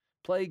him.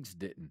 Plagues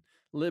didn't.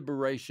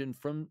 Liberation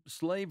from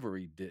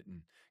slavery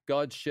didn't.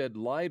 God shed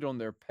light on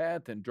their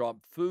path and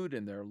dropped food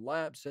in their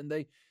laps, and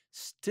they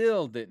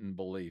still didn't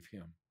believe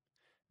him.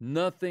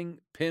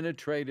 Nothing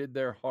penetrated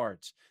their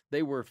hearts.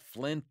 They were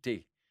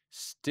flinty,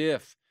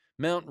 stiff.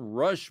 Mount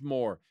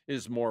Rushmore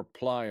is more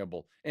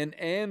pliable, an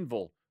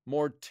anvil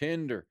more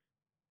tender.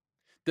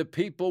 The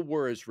people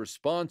were as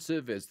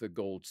responsive as the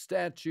gold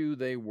statue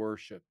they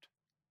worshiped.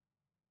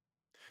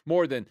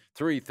 More than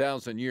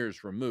 3,000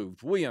 years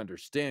removed, we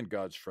understand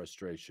God's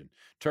frustration.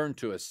 Turn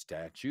to a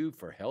statue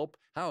for help?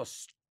 How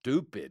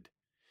stupid.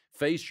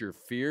 face your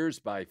fears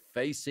by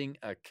facing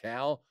a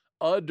cow?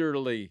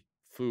 Utterly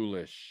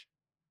foolish.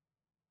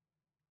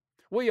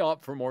 We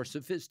opt for more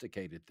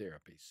sophisticated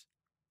therapies,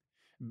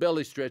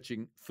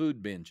 belly-stretching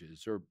food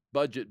binges or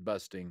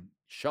budget-busting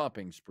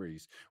shopping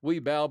sprees. We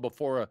bow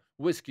before a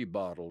whiskey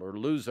bottle or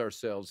lose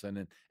ourselves in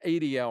an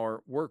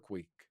 80-hour work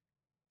week.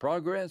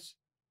 Progress?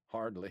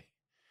 Hardly.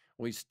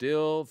 We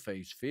still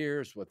face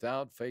fears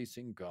without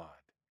facing God.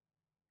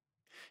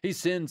 He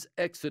sends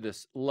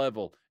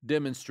Exodus-level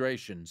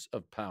demonstrations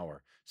of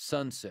power,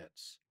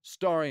 sunsets,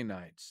 starry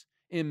nights,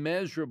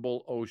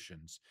 immeasurable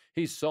oceans.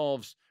 He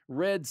solves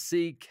Red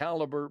Sea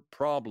caliber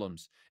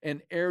problems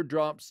and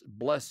airdrops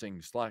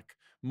blessings like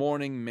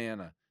morning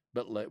manna.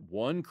 But let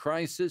one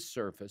crisis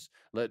surface,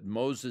 let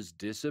Moses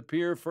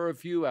disappear for a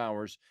few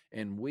hours,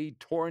 and we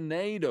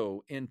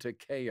tornado into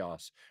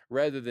chaos.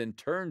 Rather than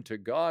turn to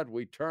God,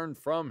 we turn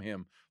from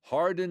Him,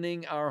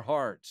 hardening our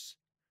hearts.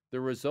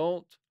 The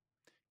result?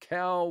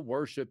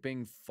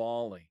 Cow-worshiping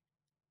folly.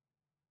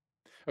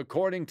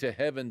 According to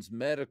heaven's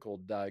medical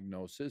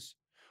diagnosis,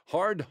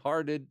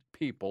 hard-hearted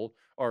people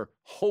are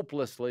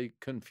hopelessly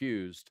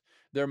confused.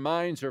 Their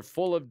minds are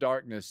full of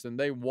darkness, and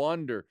they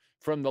wander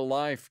from the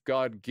life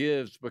God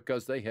gives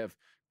because they have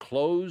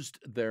closed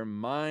their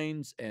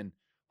minds and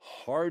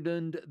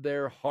hardened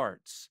their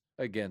hearts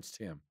against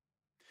Him.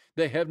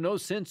 They have no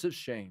sense of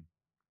shame.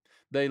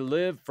 They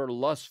live for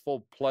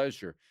lustful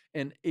pleasure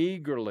and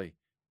eagerly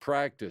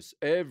practice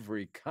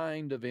every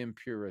kind of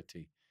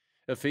impurity.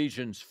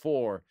 Ephesians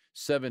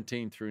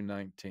 4:17 through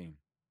 19.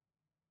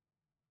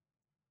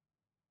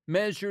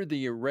 Measure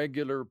the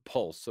irregular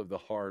pulse of the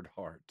hard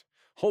heart,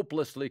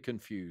 hopelessly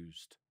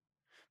confused.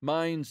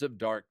 Minds of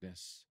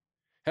darkness,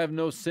 have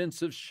no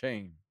sense of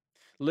shame,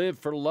 live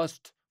for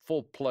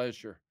lustful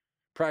pleasure,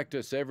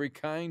 practice every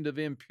kind of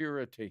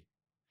impurity.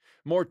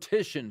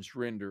 Morticians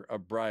render a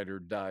brighter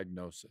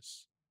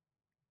diagnosis.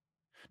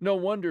 No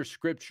wonder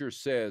Scripture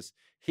says,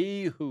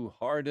 "He who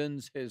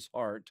hardens his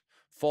heart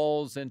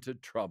falls into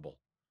trouble."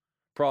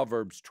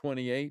 Proverbs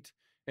 28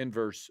 and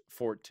verse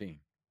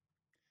 14.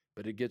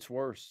 But it gets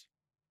worse.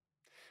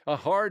 A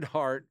hard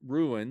heart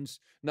ruins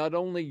not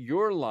only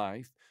your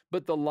life,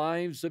 but the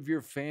lives of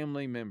your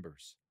family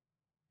members.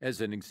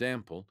 As an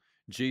example,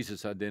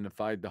 Jesus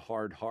identified the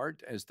hard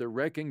heart as the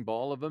wrecking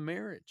ball of a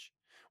marriage.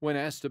 When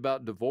asked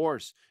about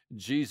divorce,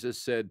 Jesus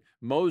said,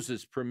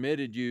 "Moses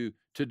permitted you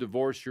to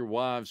divorce your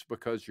wives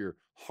because your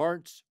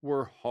hearts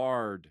were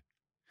hard.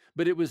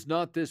 But it was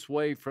not this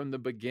way from the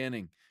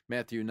beginning."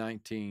 Matthew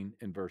 19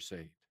 and verse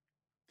 8.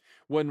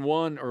 When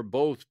one or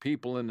both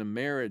people in a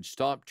marriage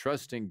stop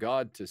trusting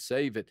God to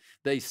save it,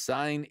 they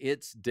sign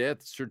its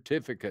death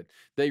certificate.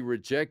 They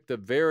reject the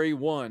very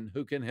one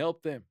who can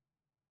help them.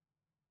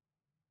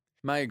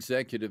 My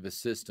executive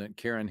assistant,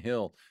 Karen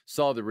Hill,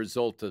 saw the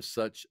result of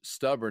such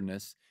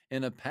stubbornness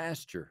in a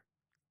pasture.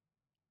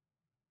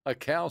 A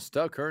cow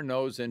stuck her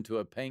nose into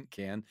a paint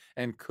can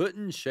and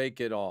couldn't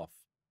shake it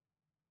off.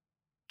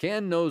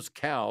 Can-nosed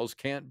cows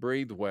can't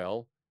breathe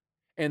well,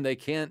 and they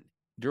can't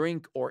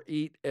drink or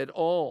eat at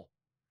all.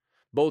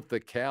 Both the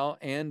cow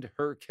and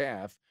her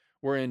calf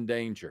were in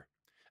danger,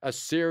 a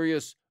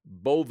serious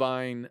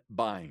bovine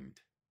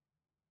bind.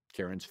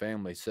 Karen's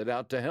family set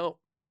out to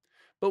help.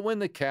 But when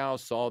the cow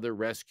saw the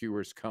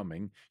rescuers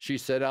coming, she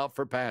set out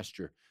for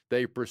pasture.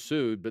 They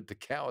pursued, but the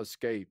cow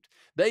escaped.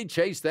 They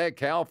chased that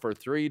cow for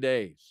 3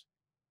 days.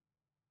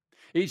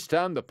 Each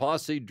time the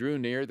posse drew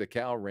near, the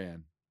cow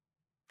ran.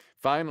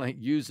 Finally,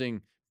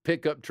 using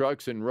pickup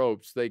trucks and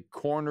ropes, they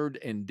cornered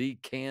and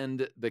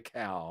decanned the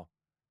cow.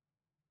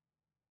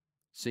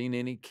 Seen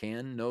any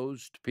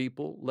can-nosed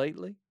people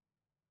lately?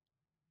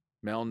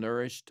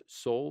 Malnourished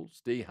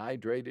souls,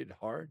 dehydrated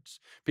hearts,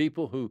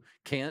 people who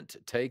can't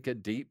take a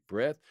deep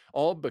breath,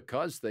 all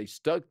because they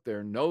stuck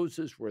their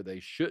noses where they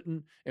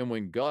shouldn't, and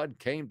when God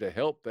came to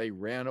help, they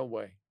ran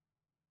away.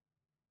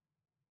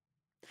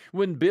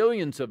 When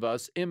billions of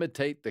us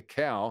imitate the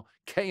cow,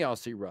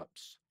 chaos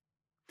erupts.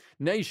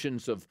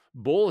 Nations of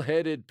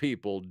bullheaded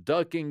people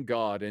ducking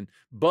God and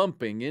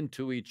bumping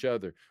into each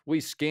other.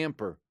 We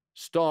scamper,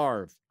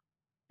 starve,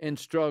 and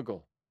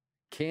struggle.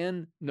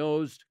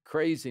 Can-nosed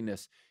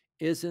craziness.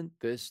 Isn't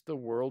this the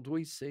world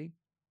we see?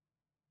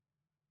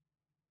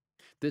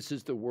 This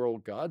is the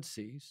world God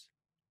sees.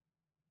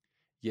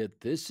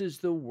 Yet this is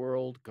the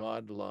world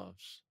God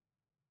loves.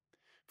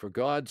 For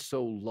God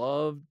so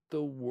loved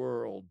the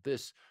world,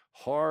 this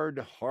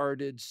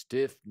hard-hearted,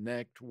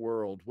 stiff-necked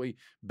world. We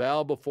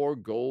bow before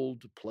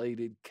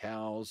gold-plated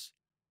cows.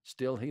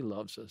 Still He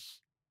loves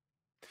us.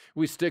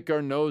 We stick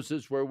our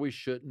noses where we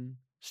shouldn't.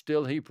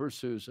 Still He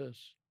pursues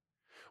us.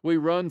 We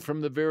run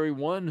from the very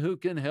one who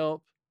can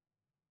help,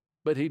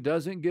 but He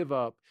doesn't give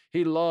up.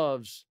 He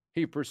loves,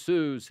 He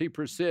pursues, He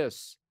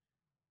persists.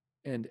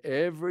 And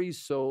every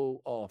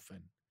so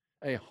often,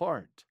 a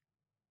heart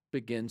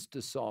begins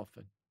to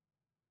soften.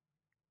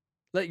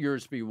 Let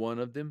yours be one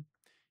of them.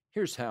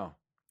 Here's how.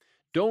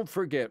 Don't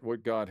forget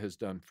what God has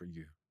done for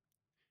you.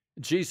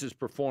 Jesus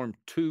performed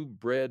 2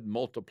 bread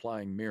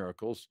multiplying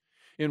miracles.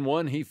 In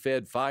one, He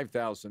fed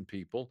 5,000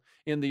 people.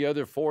 In the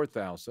other,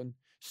 4,000.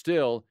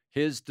 Still,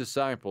 his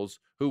disciples,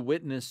 who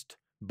witnessed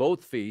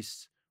both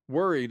feasts,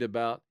 worried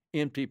about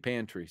empty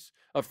pantries.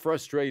 A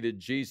frustrated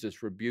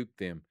Jesus rebuked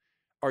them.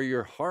 Are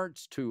your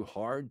hearts too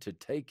hard to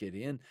take it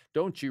in?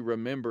 Don't you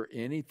remember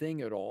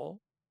anything at all?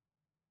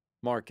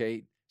 Mark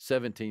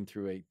 8:17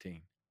 through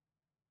 18.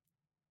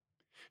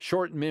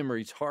 Short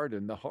memories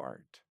harden the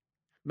heart.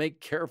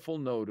 Make careful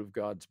note of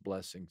God's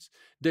blessings.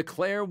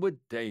 Declare with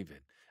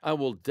David, I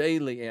will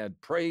daily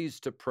add praise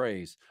to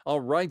praise. I'll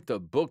write the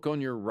book on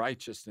your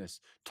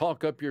righteousness.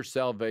 Talk up your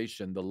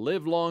salvation the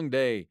livelong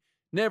day.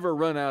 Never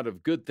run out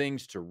of good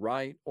things to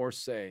write or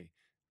say.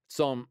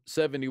 Psalm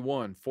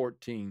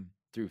 71:14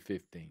 through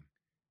 15.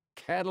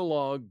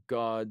 Catalog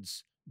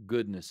God's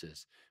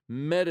goodnesses.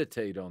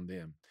 Meditate on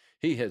them.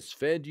 He has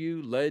fed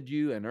you, led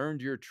you, and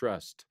earned your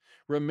trust.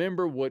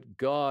 Remember what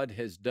God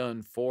has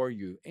done for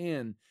you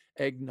and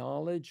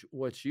acknowledge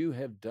what you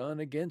have done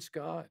against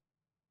God.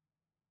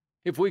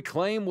 If we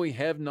claim we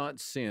have not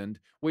sinned,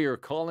 we are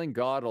calling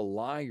God a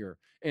liar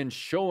and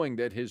showing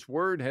that his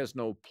word has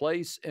no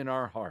place in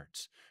our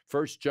hearts.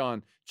 1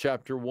 John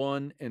chapter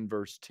 1 and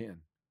verse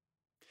 10.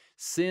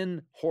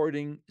 Sin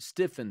hoarding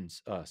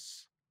stiffens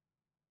us.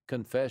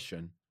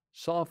 Confession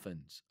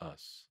softens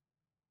us.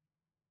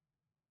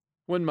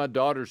 When my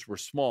daughters were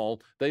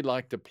small, they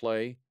liked to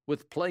play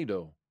with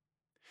Play-Doh.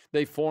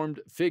 They formed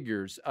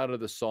figures out of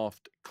the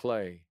soft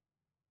clay.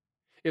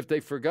 If they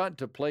forgot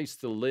to place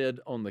the lid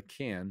on the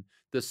can,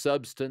 the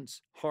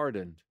substance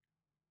hardened.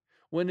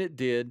 When it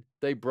did,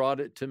 they brought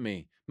it to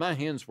me. My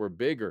hands were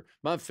bigger,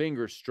 my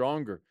fingers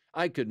stronger.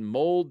 I could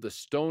mold the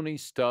stony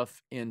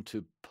stuff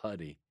into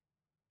putty.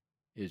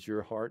 Is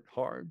your heart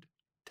hard?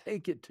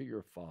 Take it to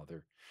your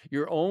Father.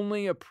 You're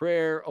only a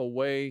prayer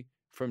away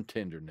from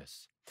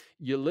tenderness.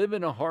 You live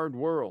in a hard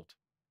world,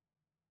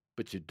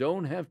 but you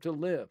don't have to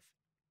live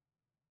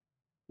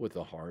with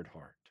a hard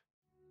heart.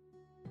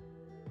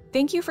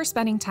 Thank you for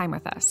spending time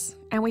with us,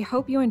 and we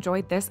hope you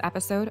enjoyed this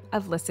episode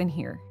of Listen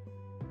Here.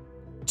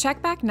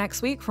 Check back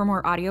next week for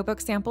more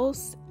audiobook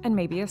samples and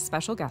maybe a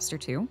special guest or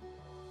two.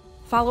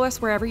 Follow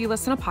us wherever you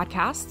listen to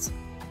podcasts,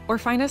 or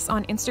find us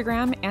on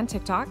Instagram and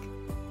TikTok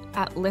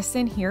at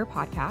Listen Here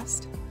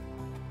Podcast,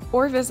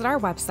 or visit our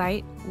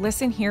website,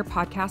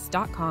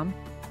 listenhearepodcast.com,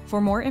 for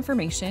more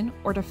information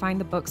or to find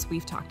the books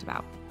we've talked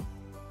about.